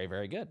is very,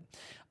 very good.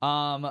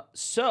 Some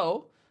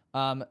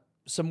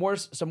more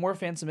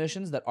fan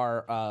submissions that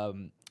are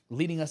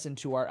leading us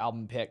into our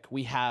album pick.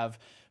 We have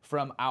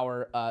from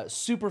our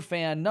super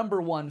fan, number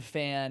one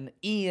fan,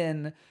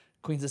 Ian,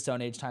 Queens of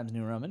Stone Age times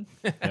New Roman.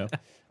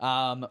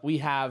 We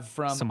have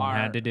from Someone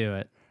had to do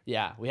it.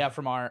 Yeah, we have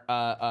from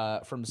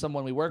our from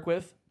someone we work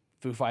with,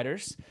 Foo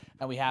Fighters,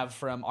 and we have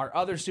from our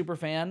other super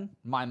fan,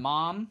 my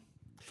mom,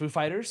 Foo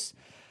Fighters.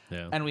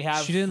 Yeah. And we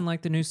have She didn't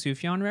like the new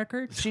Sufjan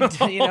record? She I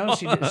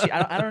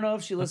don't know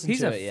if she listened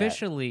He's to it yet. He's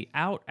officially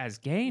out as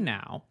gay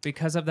now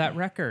because of that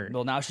record.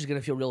 Well, now she's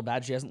gonna feel real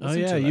bad she hasn't Oh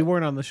listened yeah, to it. you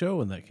weren't on the show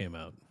when that came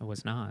out. I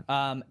was not.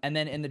 And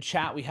then in the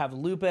chat we have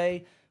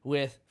Lupe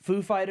with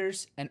Foo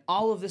Fighters, and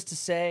all of this to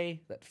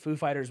say that Foo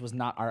Fighters was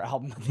not our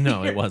album of the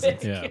No, year it wasn't.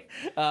 pick,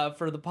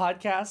 for the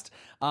podcast.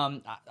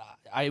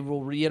 I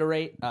will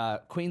reiterate,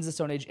 Queens of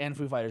Stone Age and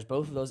Foo Fighters,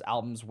 both of those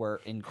albums were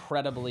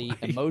incredibly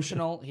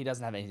emotional. He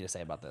doesn't have anything to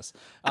say about this.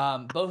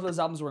 Both of those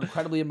albums were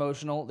incredibly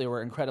emotional. They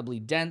were incredibly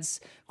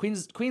dense.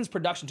 Queen's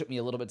production took me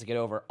a little bit to get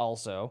over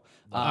also.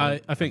 I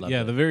think,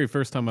 the very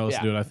first time I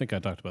listened Yeah. to it, I think I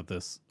talked about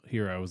this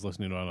here. I was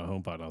listening to it on a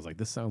HomePod, and I was like,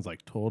 this sounds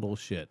like total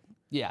shit.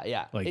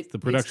 Yeah. Like, the It's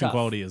production tough.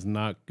 quality is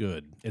not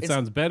good. It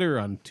sounds better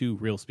on 2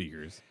 real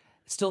speakers,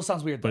 Still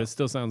sounds weird, though. but it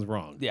still sounds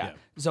wrong. Yeah.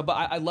 So, but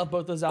I love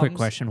both those albums. Quick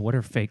question. What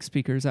are fake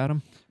speakers,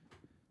 Adam?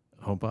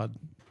 HomePod?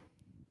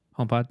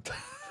 HomePod?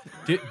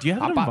 Do you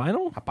have it on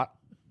vinyl?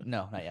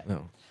 No, not yet.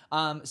 No.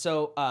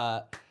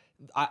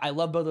 I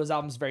love both those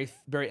albums. Very,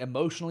 very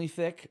emotionally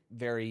thick,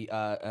 very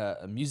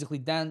musically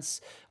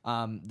dense.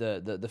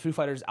 The Foo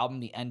Fighters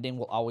album, the ending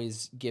will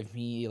always give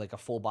me like a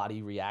full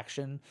body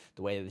reaction.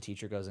 The way the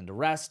teacher goes into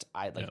rest,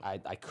 I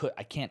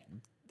can't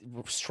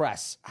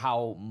stress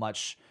how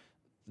much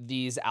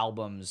these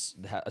albums,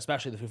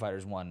 especially the Foo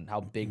Fighters one,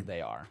 how big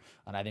they are.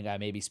 And I think I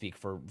maybe speak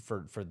for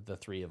the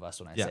three of us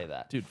when I say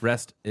that. Dude,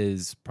 Rest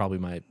is probably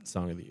my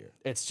song of the year.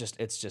 It's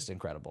just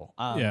incredible.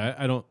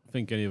 I don't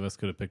think any of us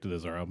could have picked it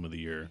as our album of the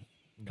year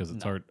because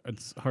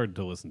it's hard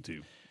to listen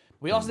to.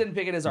 We also didn't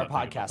pick it as our Not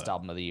thinking about podcast that.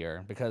 album of the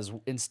year because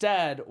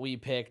instead we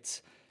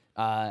picked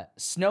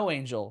Snow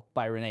Angel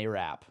by Renee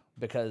Rapp,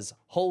 because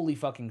holy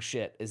fucking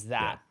shit is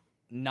that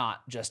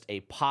not just a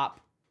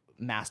pop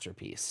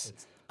masterpiece.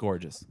 It's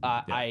gorgeous.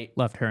 I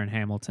Left her in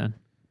Hamilton.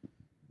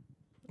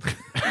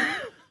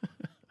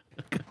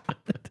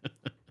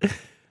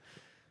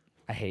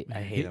 hate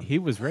him. He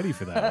was ready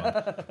for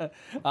that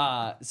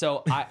one.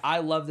 So I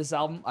love this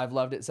album. I've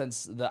loved it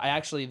since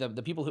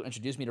the people who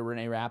introduced me to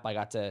Renee Rapp, I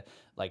got to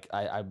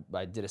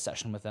I did a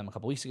session with them a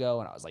couple weeks ago,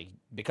 and I was like,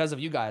 because of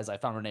you guys, I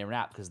found Renee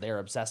Rapp because they're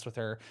obsessed with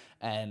her,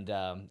 and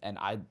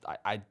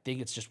I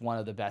think it's just one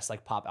of the best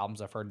like pop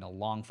albums I've heard in a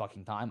long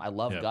fucking time. I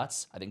love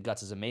Guts. I think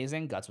Guts is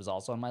amazing. Guts was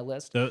also on my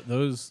list.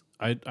 Those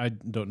I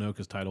don't know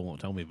because Tidal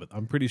won't tell me, but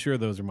I'm pretty sure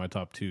those are my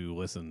top 2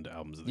 listened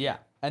albums of the year.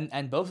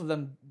 And both of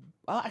them.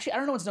 Actually, I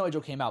don't know when Snow Angel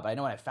came out, but I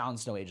know when I found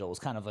Snow Angel, it was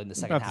kind of in the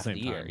second About the half of the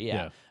same year. time, Yeah.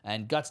 yeah.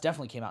 And Guts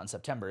definitely came out in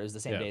September. It was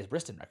the same Yeah. day as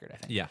Briston record, I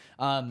think. Yeah.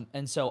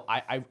 And so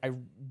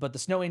but the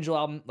Snow Angel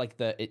album, like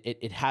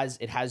it has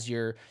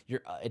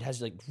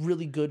like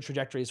really good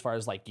trajectory as far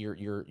as like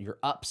your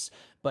ups,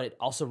 but it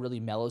also really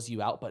mellows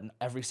you out. But in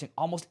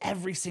almost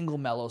every single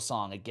mellow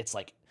song, it gets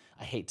like,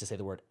 I hate to say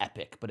the word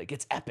epic, but it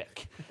gets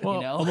epic. Well,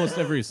 you know? almost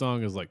every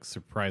song is like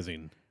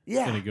surprising.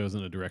 Yeah. And it goes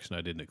in a direction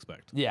I didn't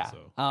expect. Yeah.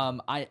 So.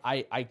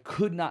 I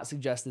could not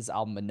suggest this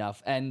album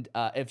enough. And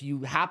if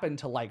you happen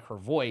to like her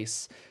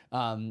voice,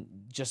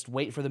 just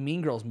wait for the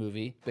Mean Girls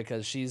movie,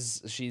 because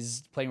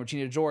she's playing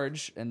Regina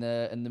George in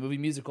the movie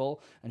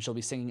musical, and she'll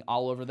be singing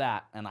all over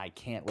that. And I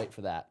can't wait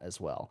for that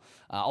as well.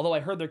 Although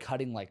I heard they're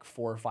cutting like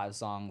 4 or 5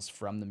 songs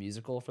from the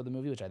musical for the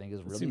movie, which I think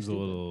is really Seems stupid.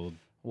 a little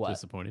What?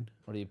 disappointing.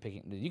 What are you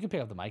picking? You can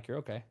pick up the mic. You're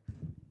okay.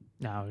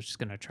 No, I was just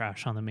gonna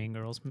trash on the Mean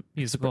Girls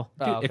musical.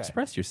 Oh, okay.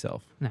 Express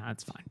yourself. No,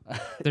 it's fine.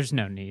 There's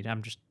no need.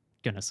 I'm just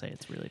gonna say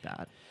it's really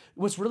bad.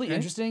 What's really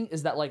interesting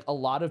is that like a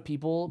lot of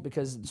people,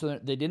 because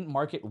they didn't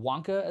market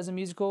Wonka as a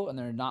musical, and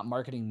they're not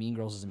marketing Mean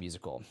Girls as a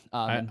musical.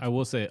 I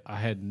will say I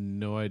had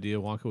no idea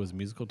Wonka was a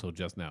musical till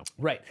just now.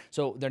 Right.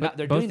 So they're not.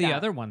 They're Both doing the that.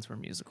 other ones were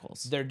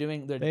musicals. They're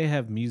doing. They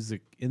have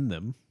music in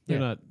them. They're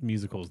Yeah. not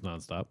musicals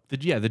nonstop.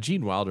 The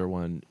Gene Wilder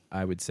one,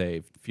 I would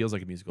say, feels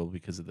like a musical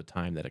because of the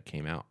time that it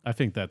came out. I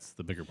think that's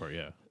the bigger part,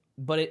 yeah.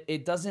 But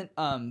it doesn't.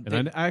 And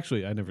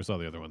I never saw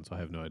the other one, so I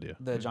have no idea.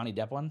 The Johnny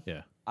Depp one.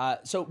 Yeah.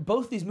 So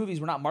both these movies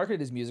were not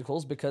marketed as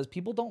musicals because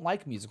people don't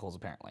like musicals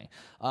apparently.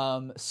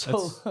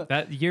 So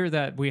That year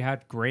that we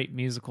had great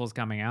musicals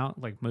coming out,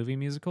 like movie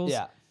musicals,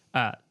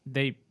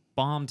 they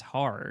bombed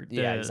hard.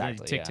 Yeah,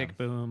 exactly, Tick yeah. Tick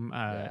Boom,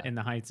 In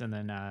the Heights, and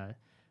then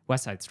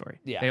West Side Story.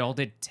 Yeah. They all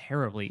did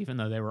terribly, even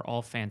though they were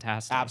all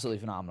fantastic. absolutely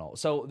phenomenal.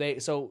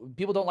 So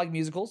people don't like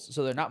musicals,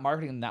 so they're not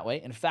marketing them that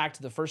way. In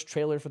fact, the first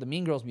trailer for the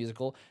Mean Girls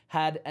musical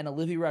had an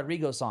Olivia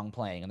Rodrigo song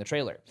playing in the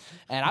trailer,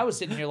 and I was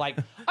sitting here like,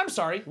 I'm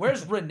sorry,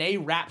 where's Renee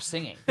Rapp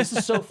singing? This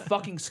is so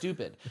fucking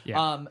stupid.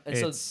 Yeah. And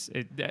so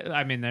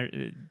I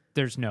mean,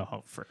 there's no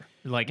hope for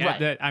like.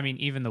 Right. I mean,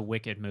 even the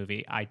Wicked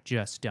movie, I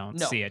just don't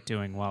No. see it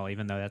doing well,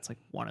 even though that's like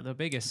one of the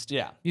biggest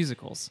Yeah.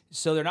 musicals.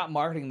 So they're not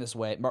marketing this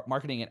way,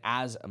 marketing it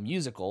as a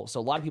musical. So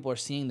a lot of people are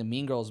seeing the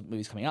Mean Girls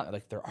movies coming out. They're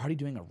like, they're already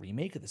doing a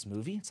remake of this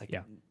movie. It's like,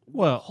 Yeah.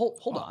 Well,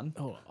 hold on.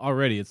 Oh,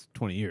 already it's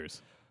 20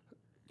 years,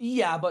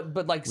 Yeah, but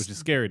like, which is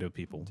scary to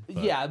people.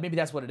 But yeah, maybe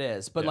that's what it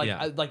is. But like,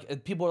 Yeah.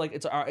 people are like,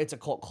 it's a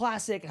cult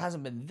classic. It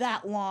hasn't been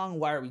that long.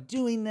 Why are we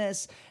doing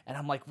this? And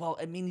I'm like, well,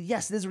 I mean,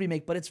 yes, it is a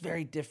remake, but it's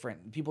very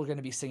different. People are going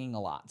to be singing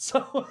a lot.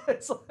 So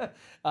it's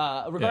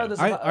regardless.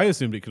 Yeah. of I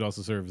assumed it could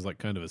also serve as like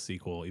kind of a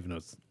sequel, even though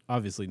it's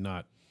obviously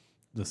not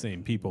the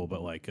same people,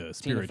 but like a Tina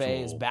spiritual,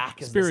 Fey is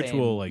back as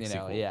spiritual the same, like you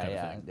know, sequel. yeah, kind of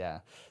yeah, thing. yeah.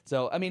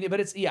 So I mean, but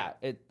it's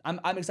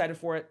I'm excited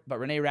for it. But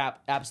Renee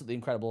Rapp, absolutely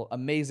incredible,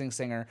 amazing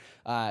singer.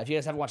 If you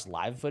guys haven't watched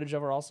live footage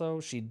of her,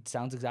 also she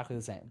sounds exactly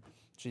the same.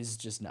 She's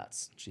just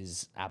nuts.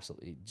 She's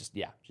absolutely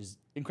she's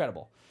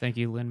incredible. Thank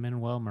you,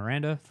 Lin-Manuel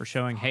Miranda, for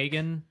showing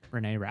Hagen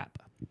Renee Rapp.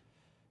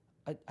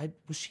 I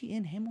was she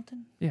in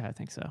Hamilton? Yeah, I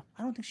think so.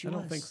 I don't think she I was.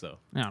 don't think so.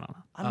 I don't know.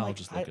 I'm I'll like,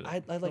 just look it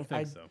up. I like,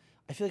 think so.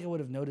 I feel like I would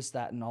have noticed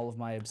that in all of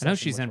my I obsession. know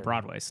she's with in her.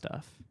 Broadway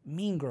stuff.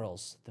 Mean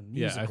Girls, the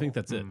Yeah, musical. I think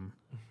that's it.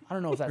 I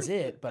don't know if that's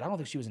it, but I don't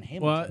think she was in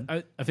Well,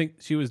 Hamilton. I think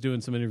she was doing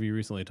some interview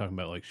recently talking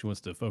about like she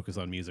wants to focus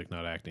on music,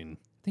 not acting.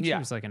 I think Yeah. she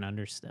was like an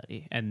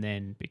understudy and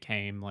then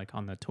became like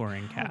on the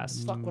touring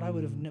cast. Fuck what I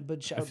would have.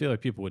 But I feel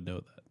like people would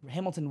know that.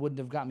 Hamilton wouldn't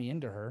have got me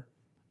into her.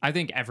 I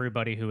think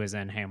everybody who is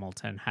in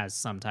Hamilton has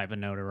some type of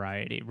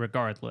notoriety,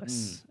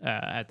 regardless,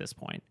 at this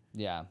point.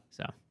 Yeah,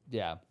 So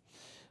yeah.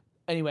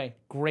 Anyway,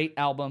 great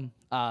album.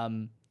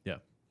 Yeah.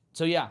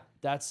 So yeah,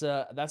 that's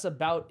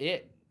about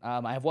it.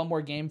 I have one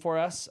more game for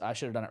us. I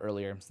should have done it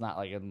earlier. It's not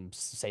like I'm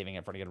saving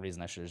it for any good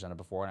reason. I should have done it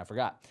before and I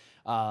forgot.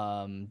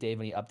 Dave,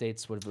 any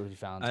updates? What have you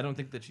found? I don't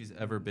think that she's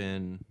ever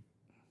been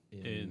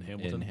In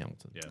Hamilton? In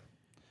Hamilton. Yeah.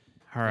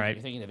 all right,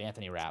 You're thinking of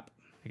Anthony Rapp.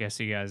 I guess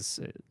you guys,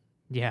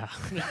 yeah.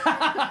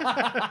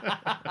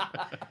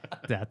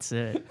 That's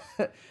it.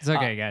 It's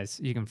okay, guys.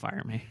 You can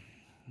fire me.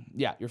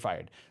 Yeah, you're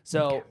fired.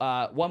 So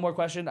one more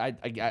question. I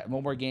got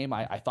one more game.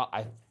 I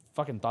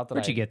fucking thought that.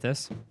 Where'd you get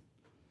this?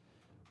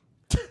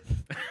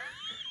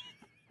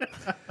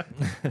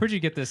 Where'd you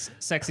get this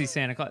sexy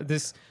Santa Claus?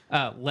 This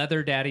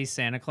leather daddy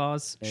Santa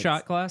Claus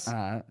shot glass?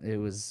 It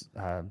was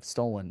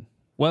stolen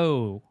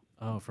Whoa.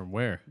 Oh, from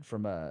where?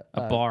 from a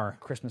bar.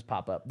 Christmas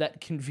pop up that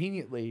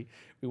conveniently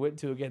we went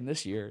to again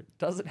this year.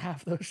 Doesn't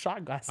have those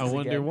shot glasses. I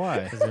wonder again. why.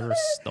 Because they were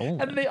stolen.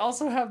 And they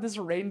also have this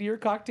reindeer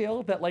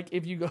cocktail that, like,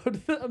 if you go to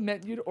the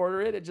menu to order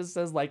it, it just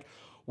says like,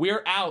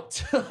 "We're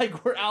out."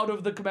 Like, we're out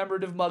of the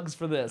commemorative mugs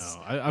for this.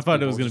 Oh, I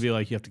thought it was going to be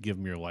like you have to give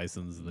them your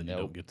license and then you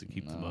don't get to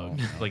keep the mug.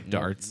 Like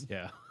darts.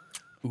 Yeah.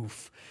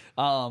 Oof.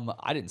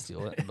 I didn't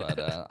steal it, but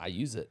I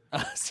use it.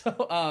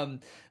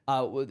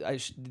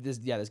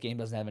 This game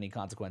doesn't have any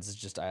consequences.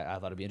 Just I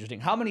thought it'd be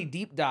interesting. How many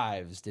deep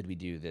dives did we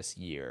do this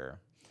year?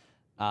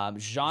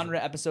 Genre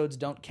episodes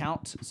don't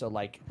count, so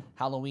like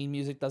Halloween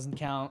music doesn't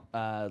count.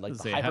 Like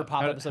the hyper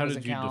pop episode how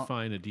doesn't did you count.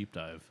 define a deep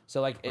dive?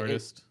 So like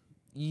Artist?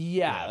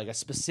 Yeah, like a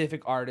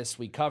specific artist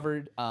we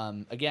covered.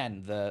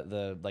 Again,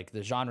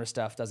 the genre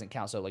stuff doesn't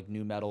count. So like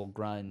new metal,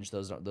 grunge,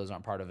 those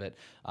aren't part of it.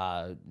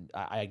 I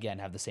again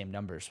have the same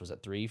numbers. Was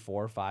it 3,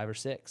 4, 5, or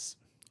 6?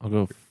 I'll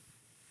go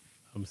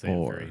I'm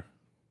saying 4. 3.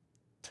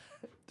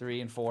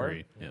 3 and 4.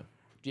 3, yeah.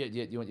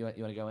 You want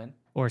to go in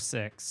Or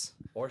 6.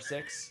 or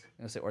 6? I'm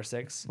gonna say or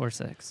 6. Or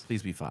 6.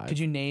 Please be 5. Could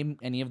you name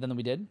any of them that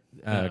we did?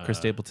 Chris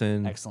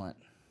Stapleton. Excellent.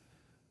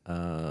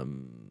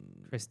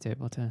 Chris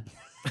Stapleton.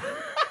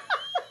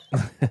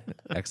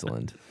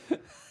 Excellent.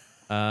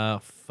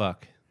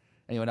 Fuck.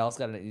 Anyone else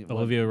got any?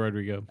 Olivia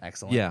Rodrigo.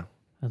 Excellent. Yeah.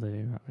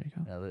 Olivia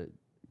Rodrigo.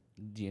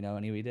 Do you know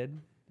any we did?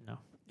 No.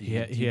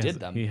 You did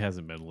them. He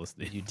hasn't been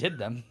listening. You did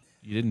them.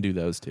 You didn't do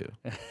those two.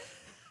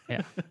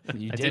 Yeah.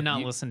 You I did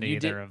not listen to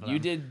either of them. You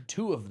did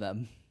 2 of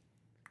them.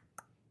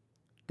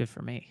 Good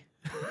for me.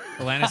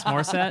 Alanis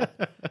Morissette.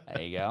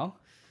 There you go.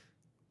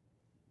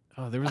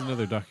 Oh, there was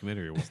another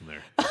documentary, wasn't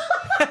there?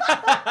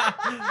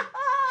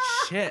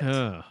 Shit.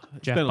 It's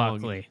Jeff been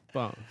Buckley.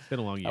 It's been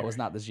a long year. That was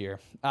not this year.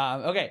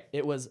 Okay,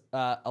 it was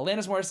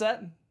Alanis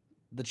Morissette,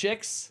 The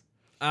Chicks,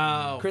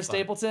 Oh, Chris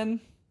Stapleton,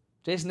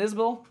 Jason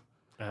Isbell,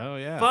 Oh,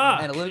 yeah.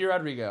 Fuck. and Olivia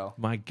Rodrigo.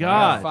 My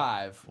Got God.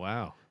 5.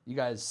 Wow. You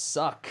guys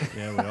suck.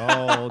 Yeah, we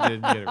all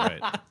didn't get it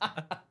right.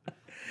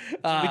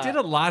 We did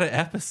a lot of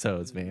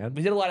episodes, man.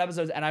 We did a lot of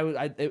episodes, and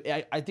I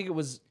think it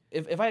was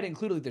if I had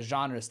included like the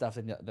genre stuff,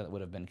 then that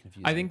would have been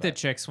confusing. I think the but-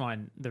 Chicks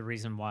one, the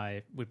reason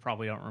why we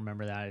probably don't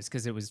remember that is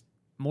because it was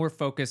more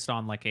focused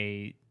on like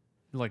a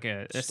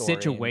Story.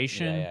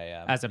 situation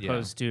Yeah. as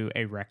opposed to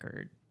a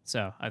record.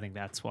 So I think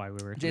that's why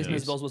we were Jason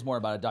confused. Isbell's was more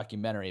about a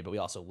documentary, but we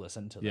also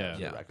listened to the, Yeah.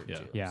 the Yeah. record Yeah.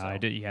 too. Yeah, so. I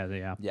did.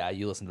 Yeah. Yeah,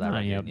 you listened to that Oh,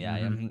 record. yep.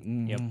 Yeah.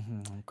 Yep.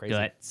 Crazy.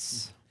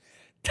 Guts.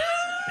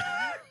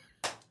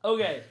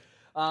 Okay.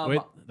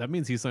 Wait, that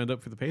means he signed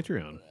up for the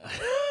Patreon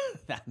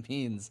That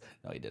means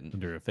no, he didn't.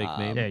 under a fake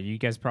name. Yeah, you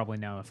guys probably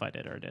know if I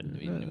did or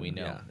didn't. We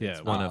know. Yeah,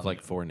 It's one of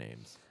like 4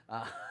 names.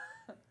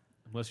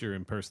 Unless you're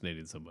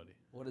impersonating somebody.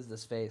 What is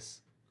this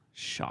face?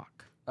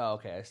 Shock. Oh,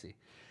 okay, I see.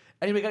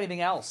 Anybody got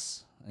anything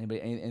else?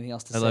 Anything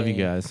else to I say? love you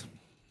guys.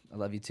 I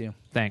love you too.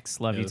 Thanks.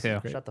 Love Yeah, you this too.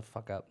 is great. Shut the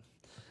fuck up.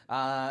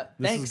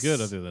 This Thanks. is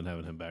good other than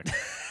having him back.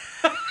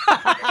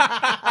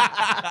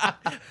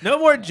 No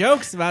more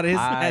jokes about his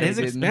at his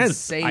didn't expense.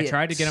 say I it.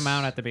 tried to get him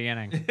out at the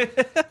beginning.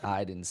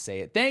 I didn't say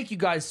it. Thank you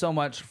guys so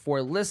much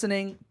for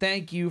listening.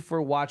 Thank you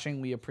for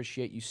watching. We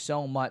appreciate you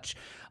so much.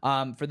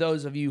 For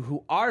those of you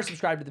who are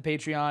subscribed to the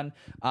Patreon,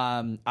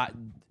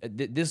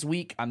 this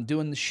week I'm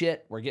doing the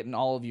shit. We're getting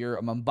all of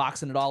I'm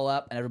unboxing it all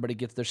up, and everybody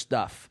gets their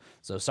stuff.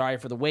 So sorry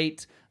for the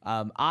wait.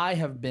 I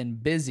have been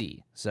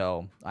busy,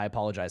 so I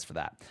apologize for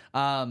that.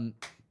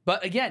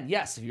 But again,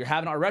 yes, if you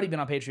haven't already been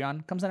on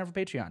Patreon, come sign up for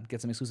Patreon.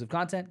 Get some exclusive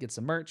content, get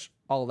some merch,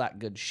 all of that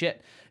good shit.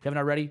 If you haven't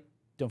already,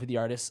 Don't Feed the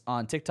Artists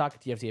on TikTok,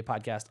 TFTA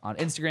Podcast on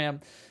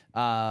Instagram.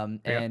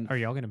 And Are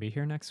y'all going to be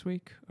here next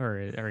week,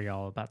 or are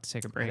y'all about to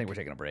take a I break? think we're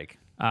taking a break.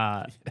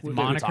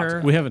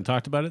 Moniker. We haven't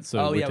talked about it, so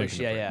Oh, we're yeah, taking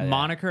a break. yeah.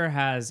 Moniker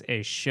has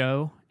a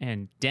show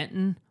in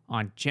Denton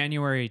on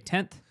January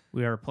 10th.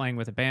 We are playing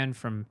with a band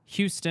from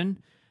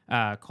Houston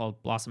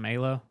called Blossom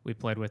Aloe. We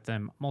played with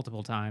them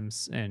multiple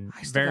times in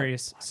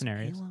various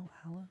scenarios.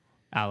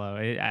 Aloe.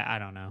 I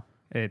don't know.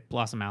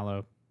 Blossom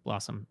Aloe,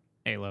 Blossom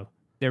Aloe.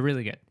 They're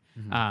really good.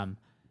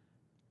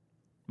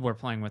 We're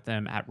playing with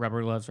them at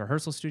Rubber Gloves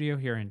Rehearsal Studio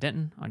here in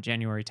Denton on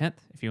January 10th.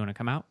 If you want to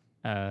come out,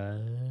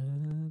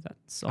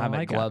 that's all I'm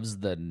I at got. Gloves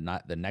the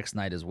next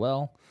night as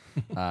well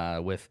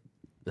with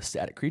the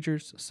Static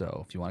Creatures.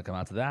 So if you want to come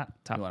out to that,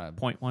 Top you want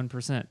to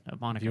 0.1% of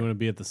Moniker. If you want to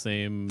be at the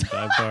same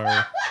dive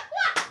bar,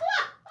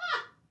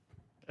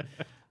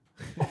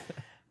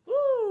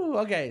 Woo! Woo!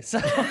 Okay, so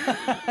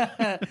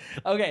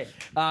okay.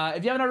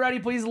 If you haven't already,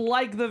 please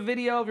like the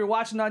video. If you're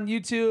watching on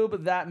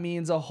YouTube, that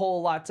means a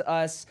whole lot to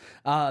us.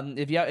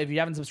 If you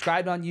haven't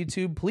subscribed on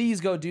YouTube,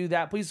 please go do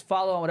that. Please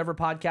follow on whatever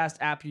podcast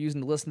app you're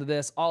using to listen to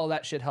this. All of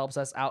that shit helps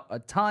us out a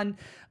ton.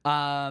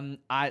 If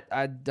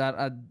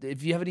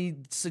you have any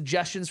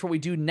suggestions for what we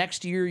do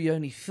next year, you have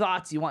any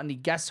thoughts, you want any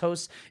guest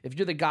hosts, if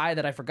you're the guy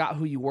that I forgot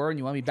who you were and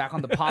you want me back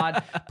on the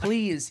pod,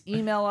 please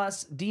email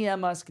us,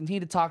 DM us, continue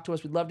to talk to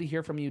us. We'd love to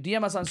hear from you.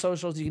 DM us on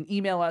socials. You can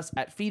email us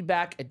at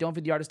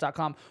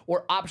feedback@don'tfeedtheartist.com,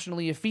 or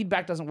optionally, if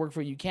feedback doesn't work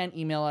for you, you can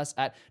email us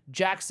at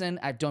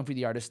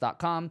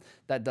jackson@don'tfeedtheartist.com.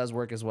 That does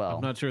work as well.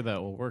 I'm not sure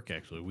that will work,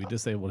 actually. We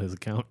disabled his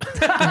account.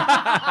 Can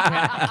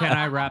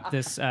I wrap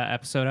this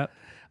episode up?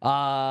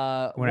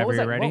 Whenever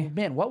you're ready.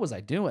 What was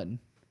I doing?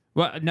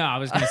 Well, no, I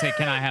was going to say,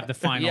 can I have the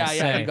final say?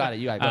 Yeah, you got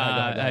it. Go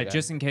ahead.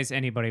 Just in case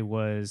anybody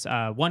was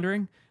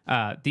wondering,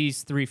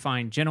 these three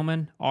fine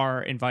gentlemen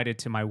are invited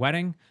to my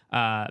wedding.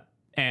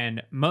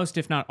 And most,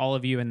 if not all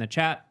of you in the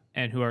chat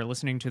and who are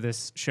listening to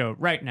this show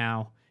right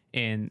now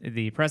in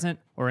the present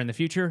or in the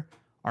future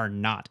are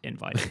not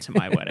invited to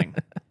my wedding.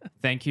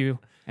 Thank you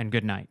and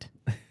good night.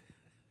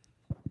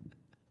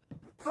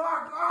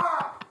 Fuck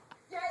off!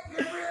 Get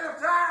rid of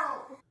town!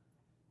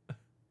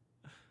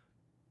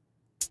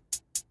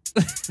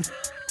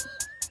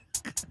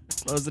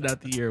 Closing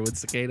out the year with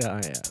Cicada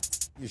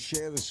Hi-Hats. You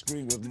share the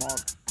screen with Mark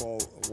Paul.